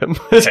 you leave him.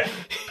 Okay,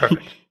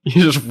 perfect.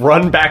 You just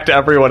run back to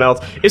everyone else.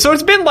 So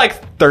it's been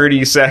like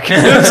 30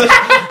 seconds.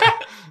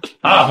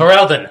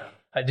 Heraldon,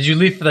 did you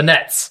leave for the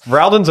nets?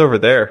 Ralden's over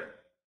there.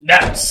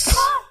 Nets.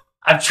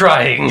 I'm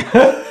trying.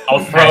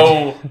 I'll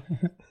throw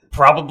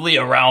probably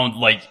around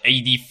like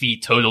 80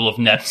 feet total of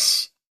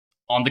nets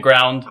on the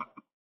ground.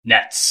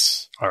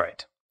 Nets. All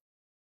right.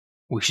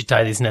 We should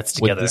tie these nets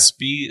Would together. this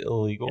be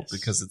illegal Yes.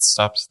 because it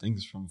stops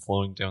things from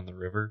flowing down the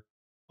river?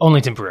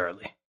 Only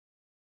temporarily.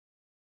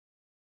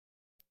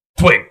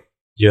 Twig.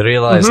 You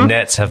realize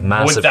nets have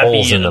massive Would that be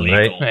holes in them, right?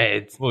 illegal?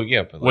 Hey, Well,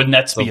 yeah, but Would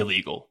nets be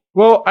illegal?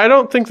 Well, I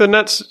don't think the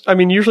nets. I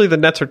mean, usually the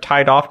nets are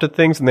tied off to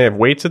things and they have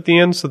weights at the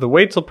end, so the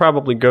weights will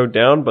probably go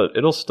down, but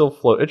it'll still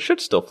float. It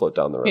should still float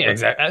down the river. yeah,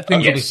 exactly.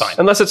 Things will be fine.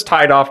 Unless it's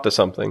tied off to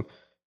something.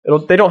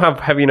 They don't have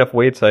heavy enough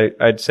weights,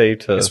 I'd say, I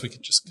to guess we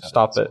could just cut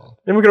stop as it. well.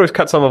 And we could always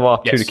cut some of them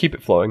off, too, Yes. to keep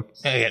it flowing.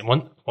 Again,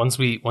 once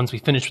we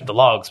finish with the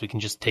logs, we can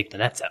just take the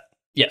nets out.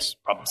 Yes.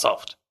 Problem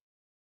solved.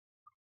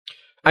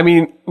 I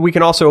mean, we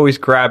can also always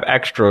grab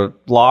extra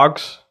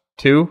logs,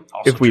 too,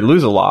 Also if we true.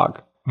 lose a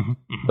log. Mm-hmm.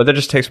 But that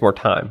just takes more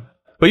time.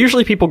 But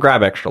usually people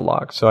grab extra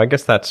logs, so I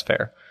guess that's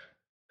fair.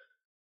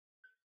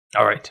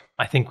 All right.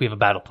 I think we have a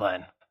battle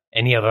plan.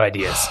 Any other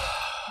ideas?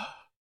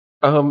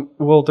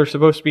 Well, they're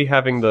supposed to be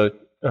having the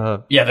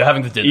Yeah, they're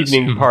having the dinner.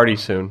 evening party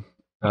soon.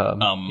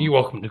 You're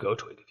welcome to go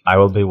to it. I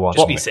will be watching.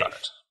 Just be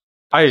safe.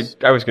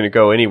 I was going to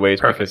go anyways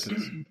Perfect.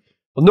 because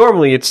well,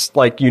 normally it's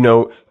like,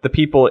 the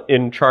people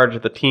in charge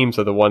of the teams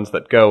are the ones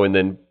that go, and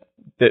then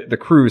the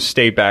crews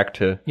stay back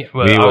to. Yeah,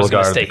 well, We I will was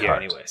going to guard stay the here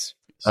cart. anyways.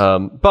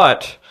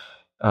 But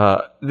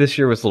this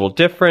year was a little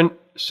different,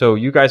 so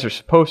you guys are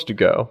supposed to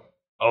go.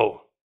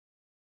 Oh.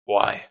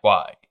 Why?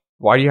 Why?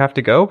 Why do you have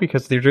to go?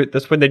 Because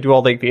that's when they do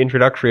all the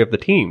introductory of the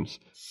teams.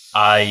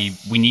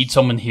 We need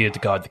someone here to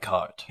guard the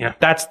cart. Yeah.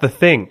 That's the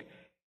thing.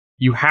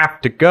 You have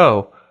to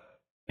go.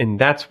 And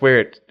that's where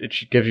it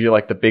should give you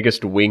like the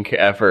biggest wink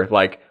ever.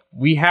 Like,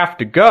 we have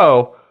to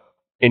go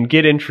and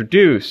get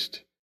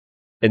introduced.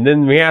 And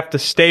then we have to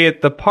stay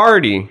at the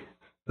party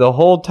the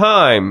whole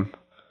time.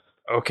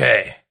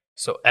 Okay.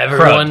 So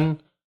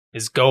everyone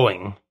is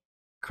going.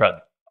 Crud.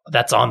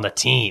 That's on the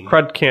team.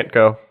 Crud can't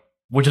go.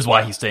 Which is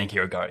why he's staying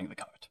here guarding the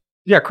cart.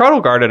 Yeah, Crud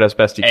will guard it as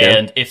best he can.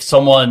 And if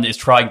someone is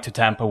trying to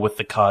tamper with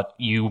the cart,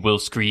 you will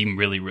scream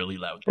really, really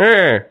loud.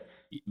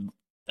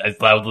 As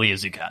loudly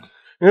as you can.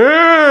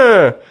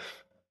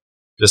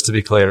 Just to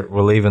be clear,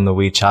 we're leaving the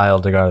wee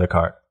child to guard the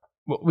cart.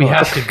 We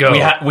have to go.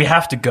 We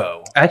have to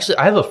go. Actually,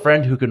 I have a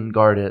friend who can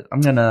guard it.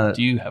 I'm gonna.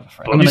 Do you have a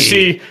friend? I'm You gonna-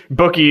 see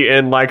Bookie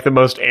in like the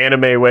most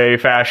anime way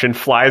fashion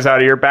flies out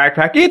of your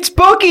backpack. It's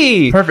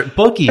Bookie! Perfect.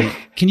 Bookie,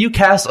 can you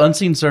cast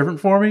Unseen Servant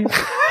for me?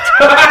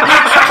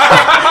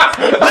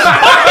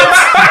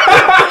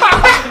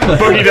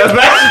 Bookie does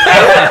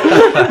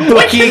that.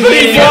 Bookie he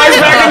flies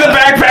back in the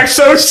backpack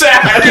so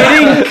sad.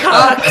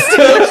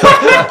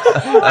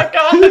 Oh my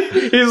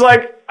god. He's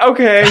like,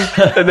 okay.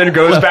 And then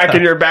goes back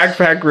in your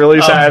backpack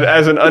really sad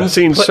as an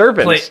unseen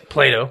servant.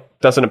 Plato,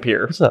 Doesn't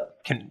appear. What's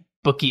up? can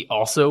Bookie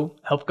also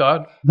help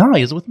God? No,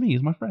 he's with me.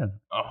 He's my friend.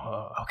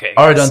 Oh, okay.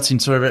 All right, Unseen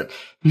Servant.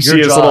 You see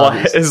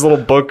his little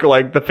book,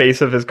 like the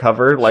face of his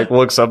cover, like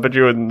looks up at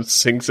you and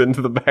sinks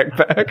into the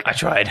backpack. I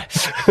tried.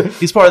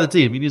 He's part of the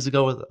team. He needs to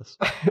go with us.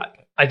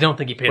 I don't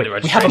think he paid the We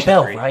registration. have a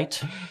bell, fee.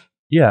 right?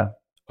 Yeah.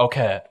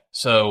 Okay,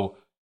 so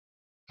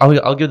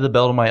I'll give the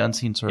bell to my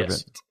Unseen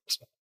Servant.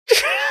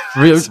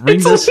 yes. Ring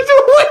It's this. a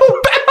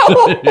little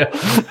bell. Yeah.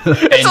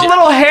 It's a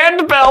little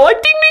hand bell,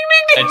 like ding, ding,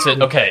 ding, ding.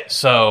 It's okay,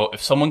 so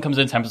if someone comes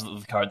in and tampers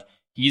with the card,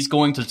 he's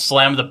going to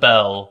slam the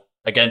bell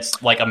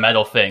against like a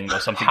metal thing or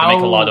something to make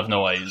a lot of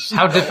noise.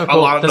 How lot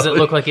difficult of does it noise.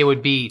 look like it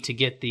would be to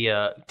get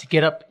to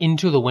get up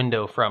into the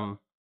window from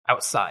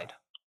outside?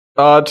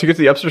 To get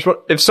to the upstairs one,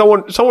 if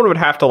someone would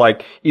have to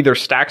like either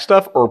stack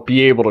stuff or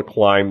be able to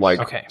climb, like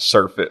Okay.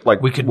 surf it,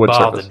 like We could wood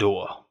bar surface. the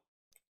door.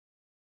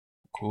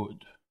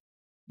 Good.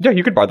 Yeah,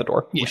 you could bar the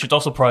door. We should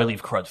also probably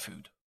leave Crud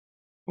food.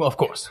 Well, of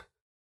course.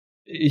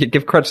 You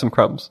give Crud some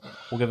crumbs.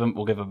 We'll give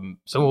him.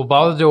 So we'll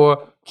bar the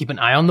door, keep an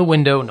eye on the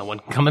window, no one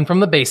can come in from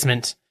the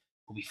basement.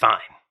 We'll be fine.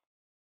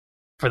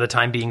 For the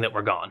time being that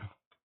we're gone.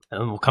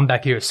 And then we'll come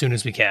back here as soon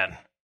as we can.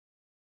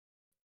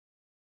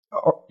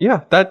 Oh,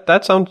 yeah, that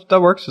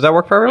works. Does that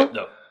work for everyone?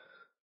 No.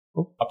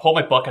 I'll pull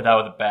my bucket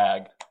out of the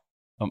bag.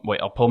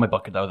 I'll pull my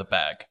bucket out of the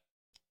bag.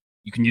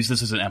 You can use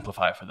this as an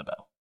amplifier for the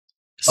bell.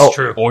 This is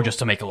true. Or just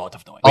to make a lot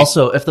of noise.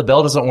 Also, if the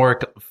bell doesn't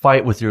work,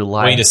 fight with your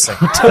life. Wait a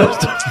second.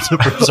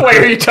 Wait,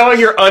 are you telling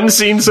your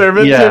unseen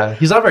servant? Yeah,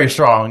 he's not very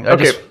strong.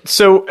 Okay,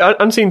 so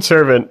unseen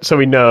servant, so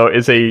we know,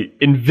 is a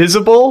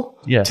invisible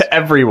Yes. to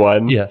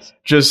everyone. Yes.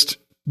 Just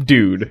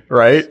dude,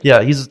 right?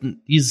 Yeah,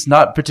 he's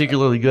not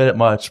particularly good at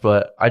much,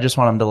 but I just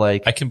want him to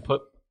like. I can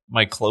put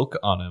my cloak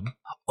on him.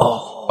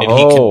 Oh. And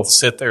he can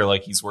sit there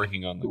like he's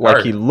working on the Like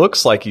garden. he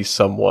looks like he's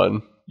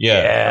someone.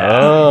 Yeah.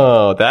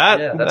 Oh,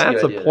 Yeah, that's a a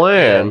good idea.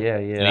 plan. Yeah.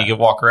 And he can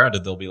walk around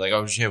and they'll be like,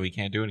 oh shit, we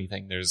can't do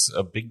anything. There's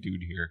a big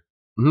dude here.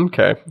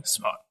 Okay.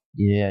 Smart.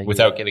 Yeah.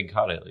 Without getting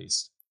caught, at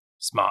least.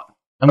 Smart.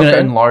 I'm gonna Okay.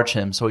 enlarge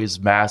him so he's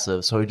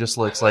massive, so he just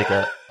looks like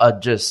a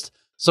just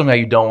something that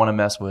you don't want to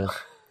mess with.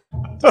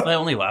 Does that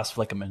only last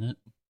for like a minute?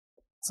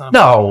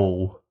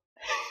 No,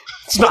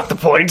 It's not the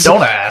point.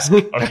 don't ask.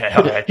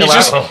 Okay.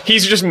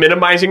 He's just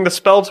minimizing the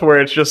spell to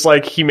where it's just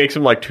like he makes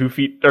him like 2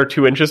 feet or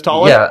 2 inches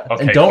taller. Yeah,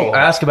 Okay, and don't cool.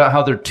 ask about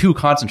how there are 2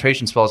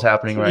 concentration spells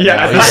happening right Yeah,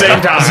 now. at the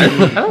same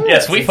time. I don't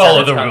Yes, think we it's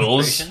follow the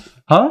concentration. rules.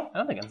 Huh? I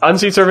don't think it's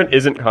Unseen Servant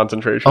isn't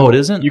concentration. Oh, it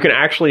isn't? You can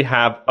actually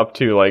have up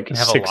to like have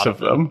a 6 lot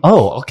of of them.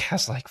 Oh, I'll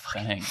cast like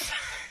Dang.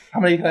 how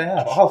many can I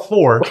have? I'll have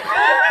 4.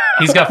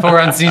 He's got 4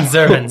 unseen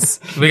servants.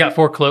 We got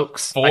 4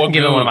 cloaks. I 4 can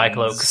give him one of my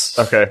goons. cloaks.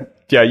 Okay.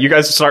 Yeah, you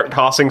guys start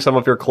tossing some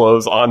of your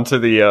clothes onto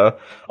the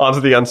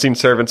unseen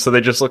servants, so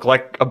they just look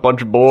like a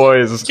bunch of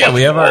boys. Yeah,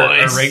 we have our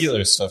Boys.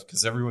 regular stuff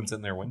because everyone's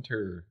in their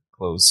winter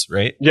clothes,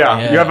 right? Yeah,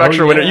 Yeah. you have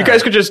extra Oh, winter. yeah. You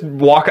guys could just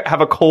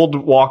have a cold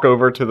walk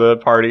over to the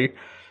party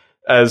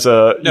as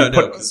No, you no,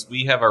 put- because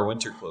we have our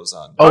winter clothes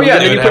on. Oh yeah, we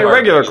then you would put have your our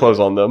regular clothes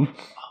on them.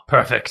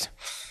 Perfect.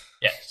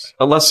 Yes.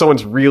 Unless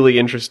someone's really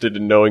interested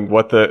in knowing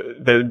what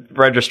the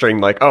registering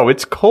like, oh,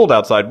 it's cold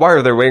outside. Why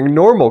are they wearing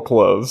normal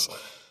clothes?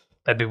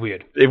 That'd be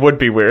weird. It would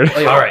be weird. Oh,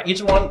 yeah. All right.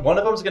 Each one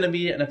of them's going to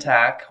be an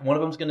attack. One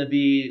of them's going to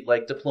be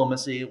like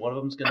diplomacy. One of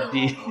them's going to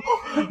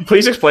be.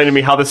 Please explain to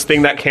me how this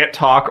thing that can't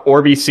talk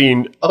or be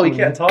seen Oh, he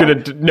can't talk.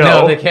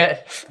 no. they can't.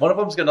 One of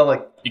them's going to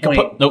like. You can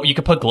point. you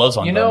could put gloves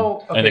on You them,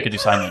 know, and they okay. could do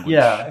sign language.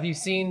 Yeah, Have you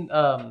seen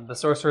The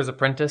Sorcerer's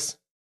Apprentice?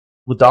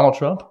 with Donald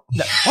Trump.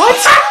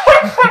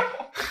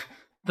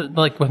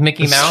 Like with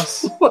Mickey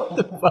Mouse? What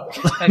the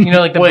fuck? And, you know,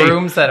 like the Wait.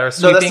 brooms that are No,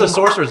 sweeping? that's the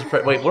sorcerer's.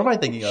 Wait, what am I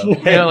thinking of? You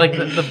know, like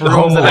the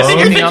brooms that I are think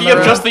you're sweeping on thinking the of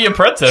road? just The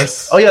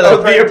Apprentice. Oh yeah,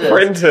 Oh, the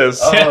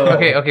apprentice. Oh.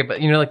 Okay,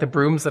 but you know, like the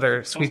brooms that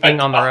are sweeping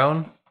on their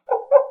own?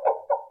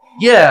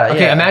 Yeah.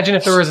 Okay, yeah. imagine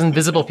if there was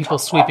invisible people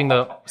sweeping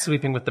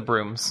with the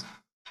brooms.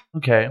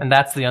 Okay. And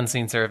that's the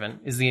unseen servant,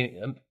 is the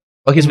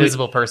Okay. So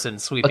invisible person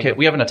sweeping.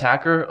 we have an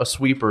attacker, a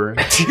sweeper.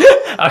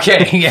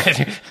 Okay, yeah.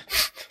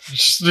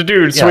 Just a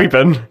dude Yeah.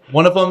 sweeping.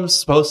 One of them's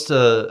supposed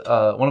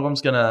to. One of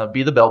them's gonna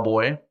be the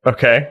bellboy,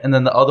 Okay. and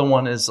then the other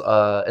one is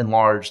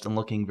enlarged and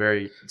looking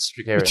very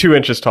scary. 2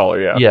 inches taller,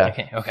 yeah.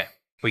 Yeah. Okay.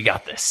 We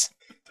got this.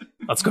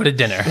 Let's go to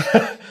dinner.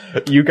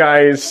 You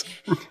guys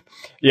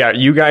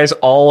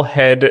all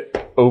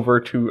head over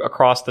to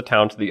across the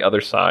town to the other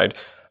side,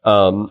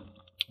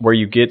 where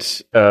you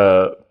get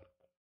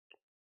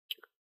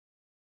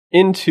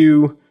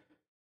into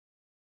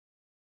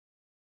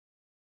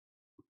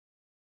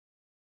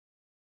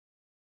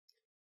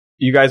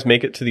you guys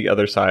make it to the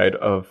other side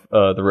of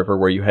the river,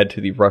 where you head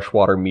to the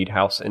Rushwater Mead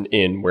House and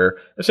Inn, where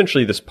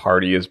essentially this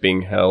party is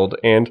being held.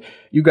 And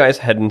you guys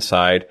head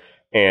inside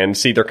and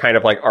see they're kind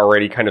of like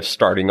already kind of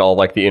starting all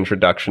like the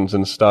introductions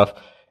and stuff.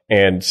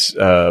 And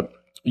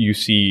you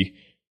see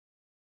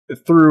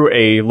through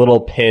a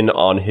little pin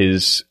on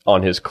his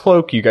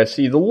cloak, you guys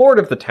see the Lord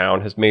of the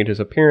town has made his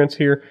appearance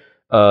here.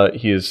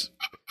 He is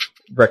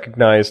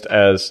recognized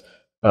as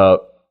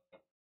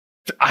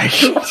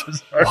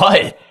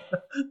What?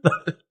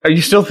 Are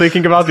you still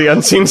thinking about the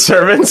unseen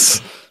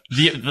servants?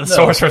 The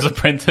Sorcerer's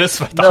Apprentice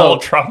by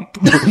Donald Trump.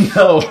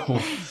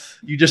 No,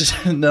 you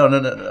just no.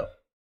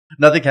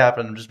 Nothing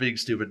happened. I'm just being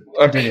stupid.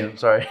 Continue.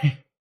 Sorry.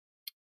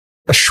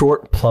 A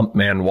short, plump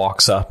man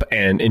walks up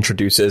and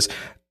introduces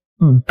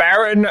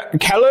Baron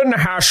Kellen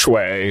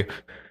Hashway,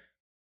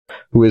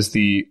 who is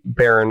the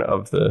Baron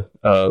of the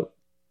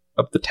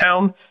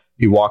town.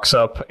 He walks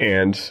up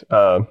and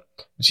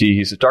see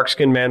he's a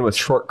dark-skinned man with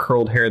short,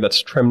 curled hair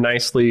that's trimmed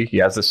nicely. He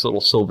has this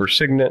little silver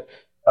signet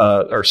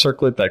or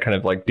circlet that kind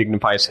of like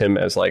dignifies him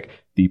as like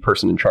the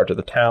person in charge of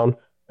the town.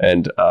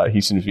 And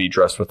he seems to be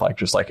dressed with like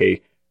just like a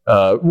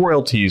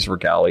royalties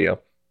regalia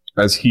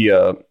as he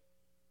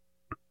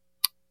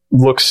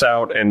looks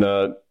out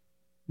and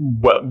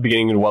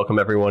beginning to welcome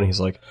everyone. He's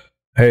like,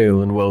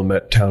 "Hail and well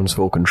met,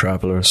 townsfolk and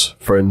travelers,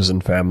 friends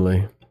and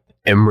family.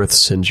 Emrith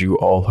sends you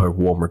all her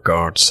warm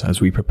regards as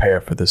we prepare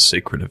for this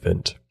sacred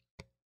event.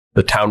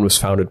 The town was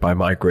founded by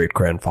my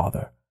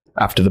great-grandfather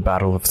after the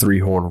Battle of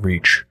Three-Horn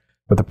Reach,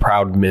 where the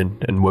proud men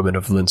and women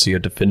of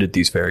Lyncia defended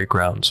these very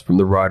grounds from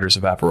the riders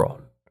of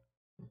Acheron.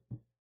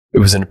 It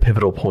was in a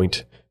pivotal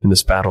point in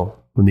this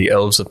battle when the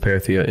elves of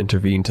Enthria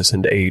intervened to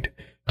send aid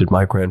did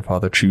my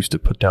grandfather choose to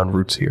put down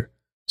roots here,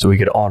 so he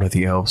could honor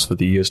the elves for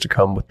the years to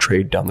come with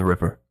trade down the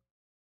river.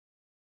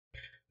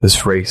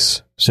 This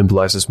race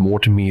symbolizes more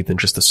to me than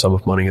just the sum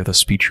of money or the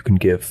speech you can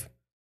give.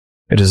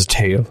 It is a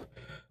tale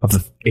of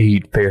the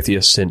aid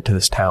Enthria sent to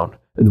this town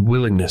and the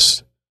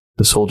willingness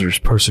the soldiers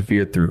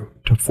persevered through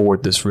to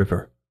ford this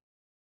river.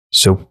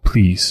 So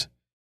please,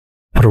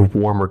 put a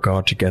warm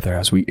regard together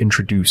as we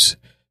introduce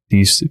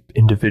these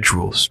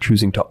individuals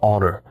choosing to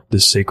honor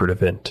this sacred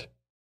event."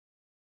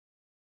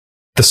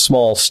 The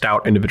small,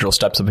 stout individual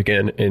steps up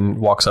again and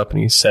walks up and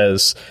he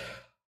says,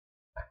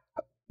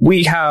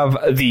 We have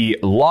the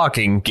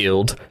Logging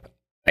Guild,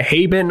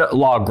 Haben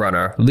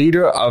Logrunner,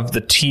 leader of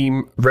the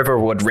team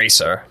Riverwood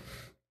Racer.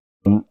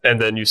 And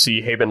then you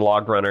see Haben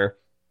Logrunner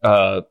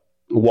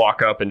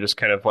walk up and just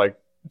kind of like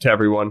to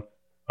everyone,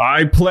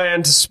 I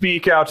plan to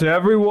speak out to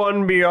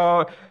everyone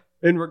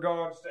in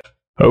regards to...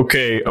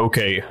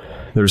 Okay.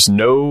 There's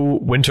no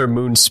Winter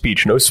Moon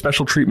speech, no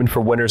special treatment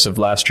for winners of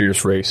last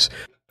year's race.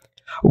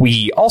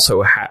 We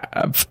also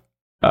have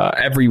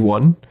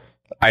everyone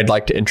I'd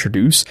like to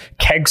introduce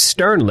Keg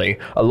Sternly,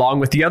 along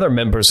with the other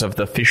members of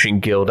the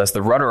Fishing Guild as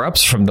the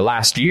runner-ups from the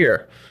last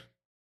year.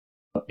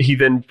 He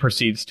then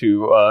proceeds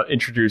to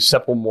introduce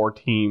several more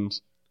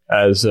teams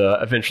as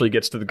eventually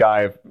gets to the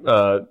guy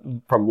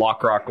from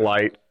Lockrock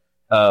Light,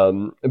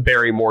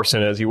 Barry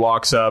Morrison, as he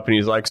walks up and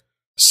he's like,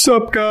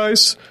 "Sup,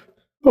 guys?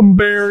 I'm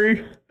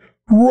Barry.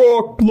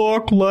 Rock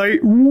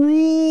Light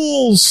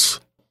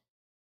rules!"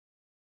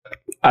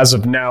 As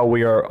of now,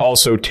 we are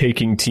also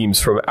taking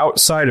teams from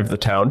outside of the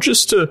town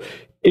just to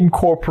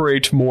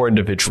incorporate more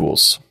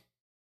individuals.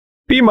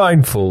 Be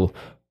mindful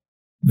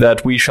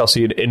that we shall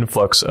see an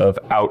influx of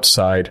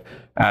outside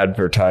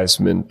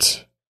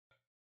advertisement.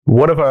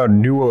 One of our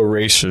newer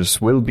racers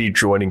will be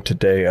joining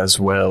today as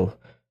well.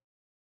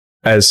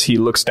 As he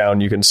looks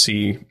down, you can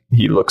see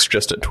he looks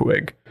just at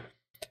Twig.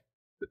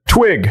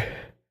 Twig,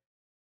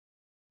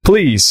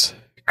 please,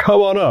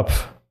 come on up.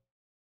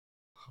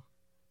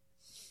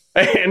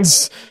 And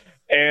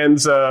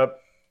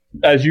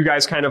as you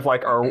guys kind of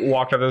like are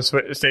walked up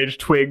the stage,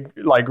 Twig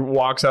like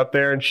walks up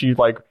there and she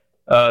like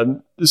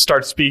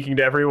starts speaking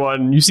to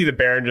everyone. You see the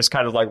Baron just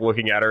kind of like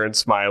looking at her and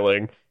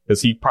smiling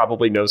because he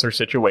probably knows her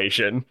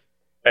situation.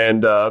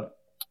 And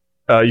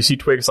you see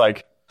Twig's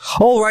like,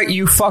 "All right,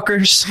 you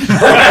fuckers. Oh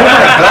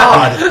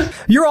my God.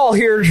 You're all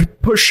here to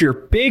push your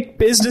big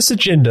business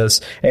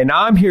agendas, and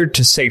I'm here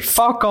to say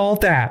fuck all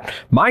that.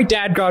 My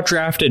dad got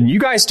drafted, and you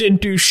guys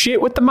didn't do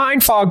shit with the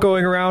mind fog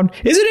going around.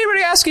 Is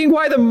anybody asking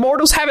why the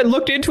mortals haven't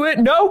looked into it?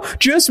 No,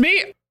 just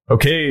me."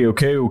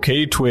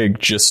 Okay, Twig.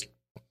 Just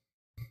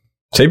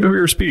save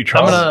your speech.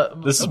 I'm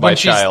gonna. This is my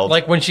child.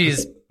 Like when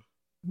she's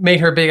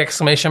made her big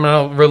exclamation,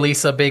 I'm gonna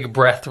release a big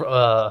breath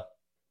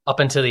up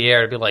into the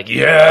air to be like,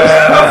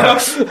 "Yeah."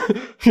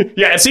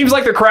 Yeah, it seems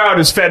like the crowd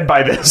is fed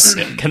by this.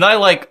 Can I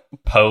like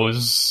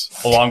pose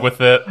along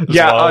with it?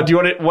 Yeah, well? do you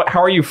want to?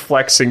 How are you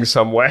flexing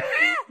some way?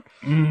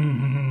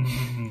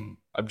 I'm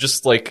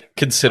just like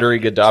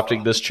considering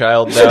adopting this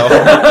child now.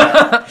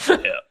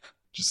 Yeah.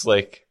 Just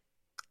like,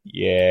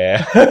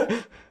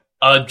 yeah.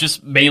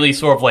 Just mainly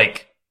sort of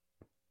like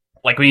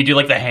when you do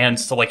like the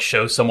hands to like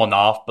show someone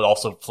off, but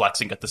also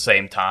flexing at the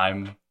same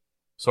time.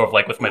 Sort of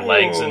like with my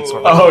legs and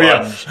sort of like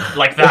lunge.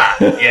 Like that,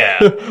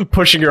 yeah.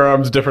 Pushing your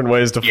arms different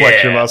ways to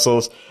flex your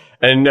muscles.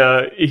 And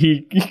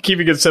he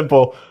keeping it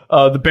simple.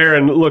 The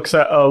Baron looks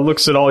at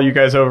all you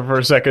guys over for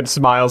a second,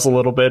 smiles a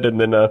little bit,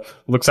 and then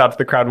looks out to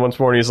the crowd once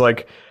more, and he's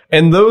like,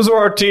 "And those are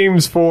our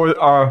teams for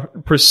our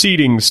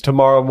proceedings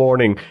tomorrow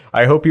morning.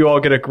 I hope you all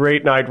get a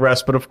great night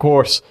rest, but of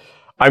course,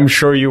 I'm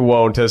sure you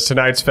won't, as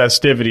tonight's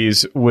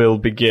festivities will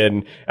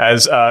begin."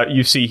 As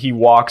you see, he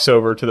walks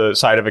over to the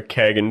side of a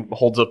keg and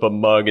holds up a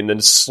mug, and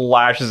then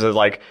slashes it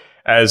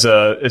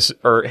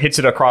or hits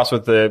it across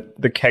with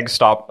the keg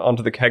stop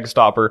onto the keg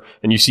stopper,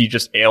 and you see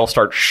just ale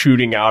start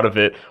shooting out of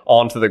it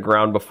onto the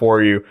ground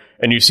before you,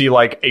 and you see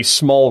like a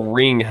small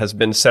ring has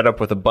been set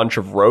up with a bunch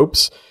of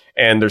ropes,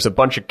 and there's a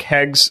bunch of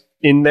kegs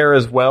in there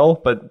as well,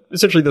 but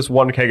essentially this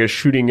one keg is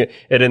shooting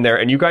it in there,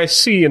 and you guys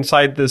see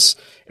inside this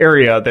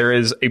area there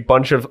is a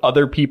bunch of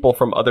other people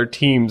from other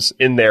teams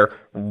in there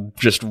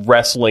just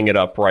wrestling it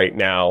up right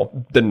now.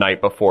 The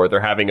night before, they're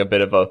having a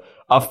bit of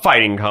a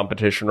fighting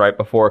competition right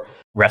before.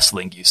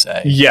 Wrestling, you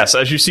say? Yes,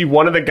 as you see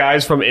one of the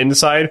guys from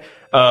inside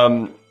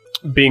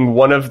being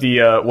one of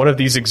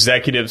these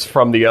executives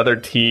from the other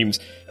teams,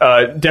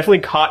 definitely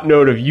caught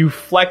note of you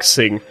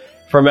flexing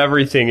from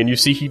everything, and you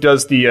see he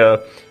does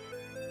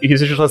he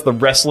just does the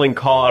wrestling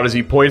call out as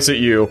he points at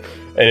you,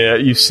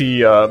 and you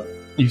see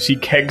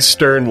Keg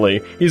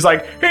Sternly. He's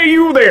like, "Hey,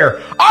 you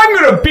there! I'm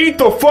gonna beat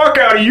the fuck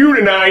out of you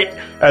tonight!"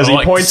 As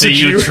he points at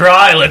you.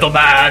 Try, little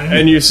man.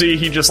 And you see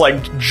he just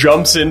like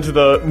jumps into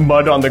the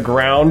mud on the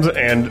ground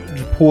and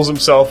pulls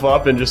himself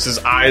up, and just his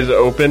eyes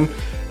open,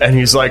 and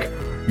he's like,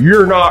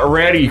 "You're not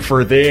ready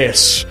for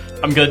this."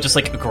 I'm gonna just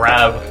like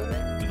grab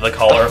the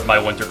collar of my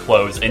winter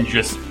clothes and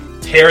just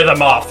tear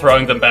them off,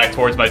 throwing them back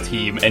towards my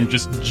team, and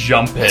just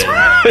jump in.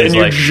 And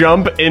you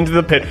jump into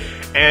the pit.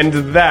 And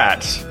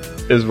that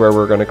is where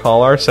we're going to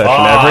call our session,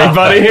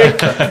 everybody.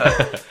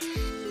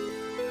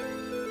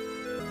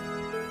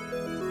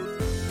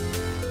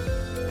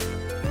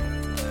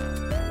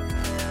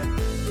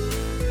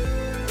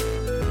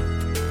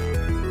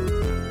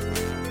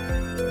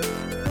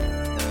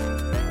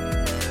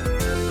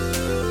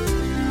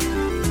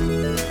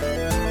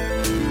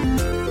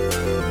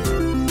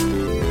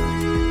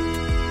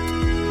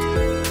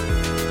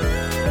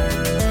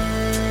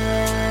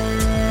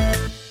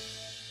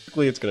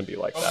 typically it's going to be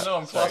like Oh that. no,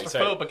 I'm Sorry.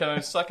 claustrophobic and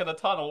I'm stuck in a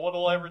tunnel. What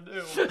will I ever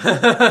do?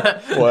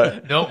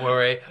 What? Don't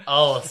worry,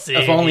 I'll see.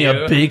 If only you.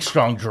 a big,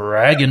 strong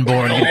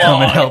dragonborn could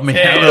come and help me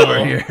out tail.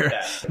 over here.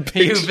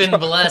 You've been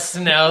blessed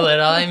now that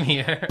I'm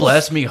here.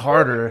 Bless me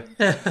harder.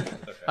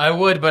 I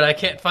would, but I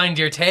can't find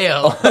your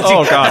tail.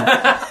 Oh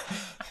god.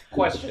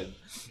 Question.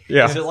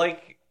 Yeah. Is it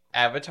like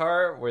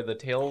Avatar where the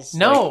tails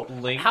No,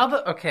 like, link how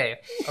the okay.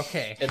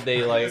 and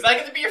they like Is that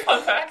going to be your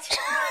fun fact?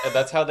 and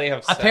that's how they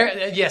have sex?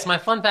 Apparently, yes. My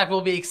fun fact will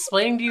be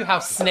explaining to you how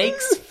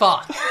snakes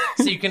fuck,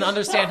 so you can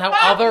understand how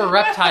other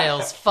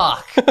reptiles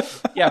fuck.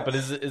 Yeah, but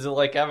is it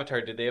like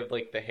Avatar? Did they have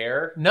like the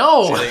hair?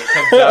 No, And it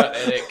comes out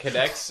and it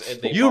connects and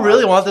they You bond?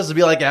 really want this to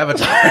be like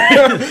Avatar?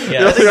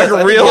 Yeah. Like,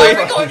 why really?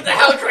 are we going to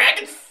how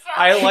dragons fuck?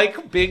 I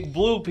like big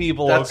blue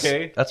people, That's,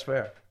 okay? that's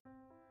fair.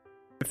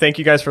 Thank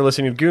you guys for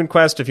listening to Goon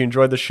Quest. If you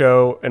enjoyed the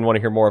show and want to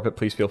hear more of it,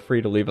 please feel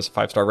free to leave us a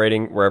 5-star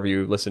rating wherever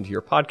you listen to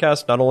your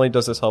podcast. Not only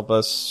does this help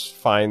us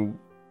find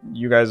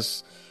you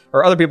guys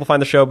or other people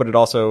find the show, but it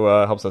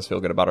also helps us feel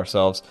good about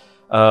ourselves.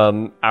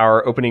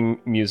 Our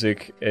opening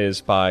music is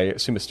by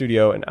Suma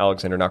Studio and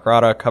Alexander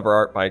Nakarada. Cover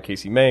art by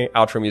Casey May.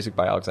 Outro music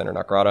by Alexander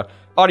Nakarada.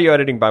 Audio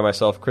editing by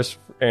myself, Chris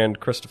and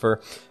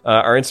Christopher.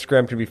 Our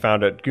Instagram can be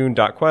found at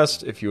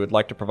goon.quest. If you would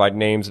like to provide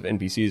names of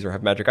NPCs or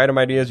have magic item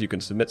ideas, you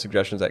can submit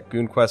suggestions at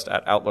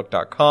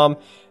goonquest@outlook.com.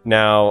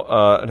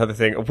 Now, another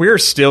thing, we're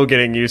still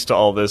getting used to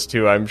all this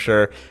too, I'm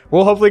sure.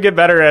 We'll hopefully get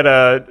better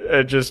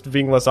at just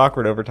being less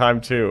awkward over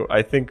time too.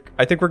 I think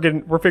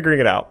we're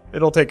figuring it out.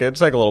 It'll take a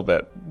little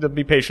bit. There'll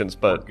be patience,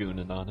 but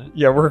Gooning on it.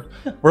 yeah, we're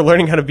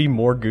learning how to be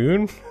more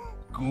goon.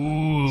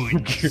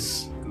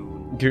 Goons.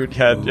 Goon,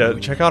 yeah,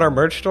 check out our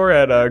merch store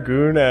at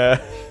Goon.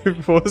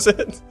 What was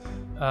it?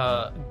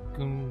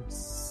 Goon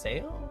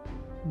sale?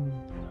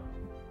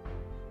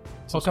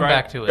 We'll come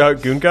back to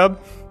it. Goon Gub.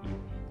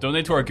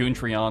 Donate to our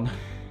Goontreon.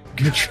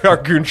 Our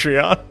Goon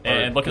Treon.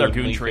 And look at our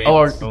Goon tree. Oh,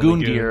 our Only goon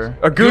goons. gear.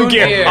 Goon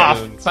Gear. Gear.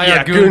 Ah, Buy yeah,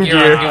 our Goon gear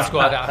Gear. on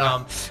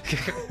goonsquad.com.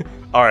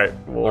 All right. Our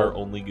Well,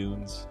 only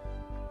goons.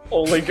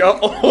 only go.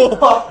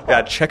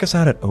 Yeah, check us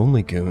out at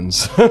Only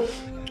Goons.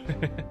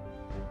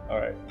 All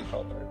right.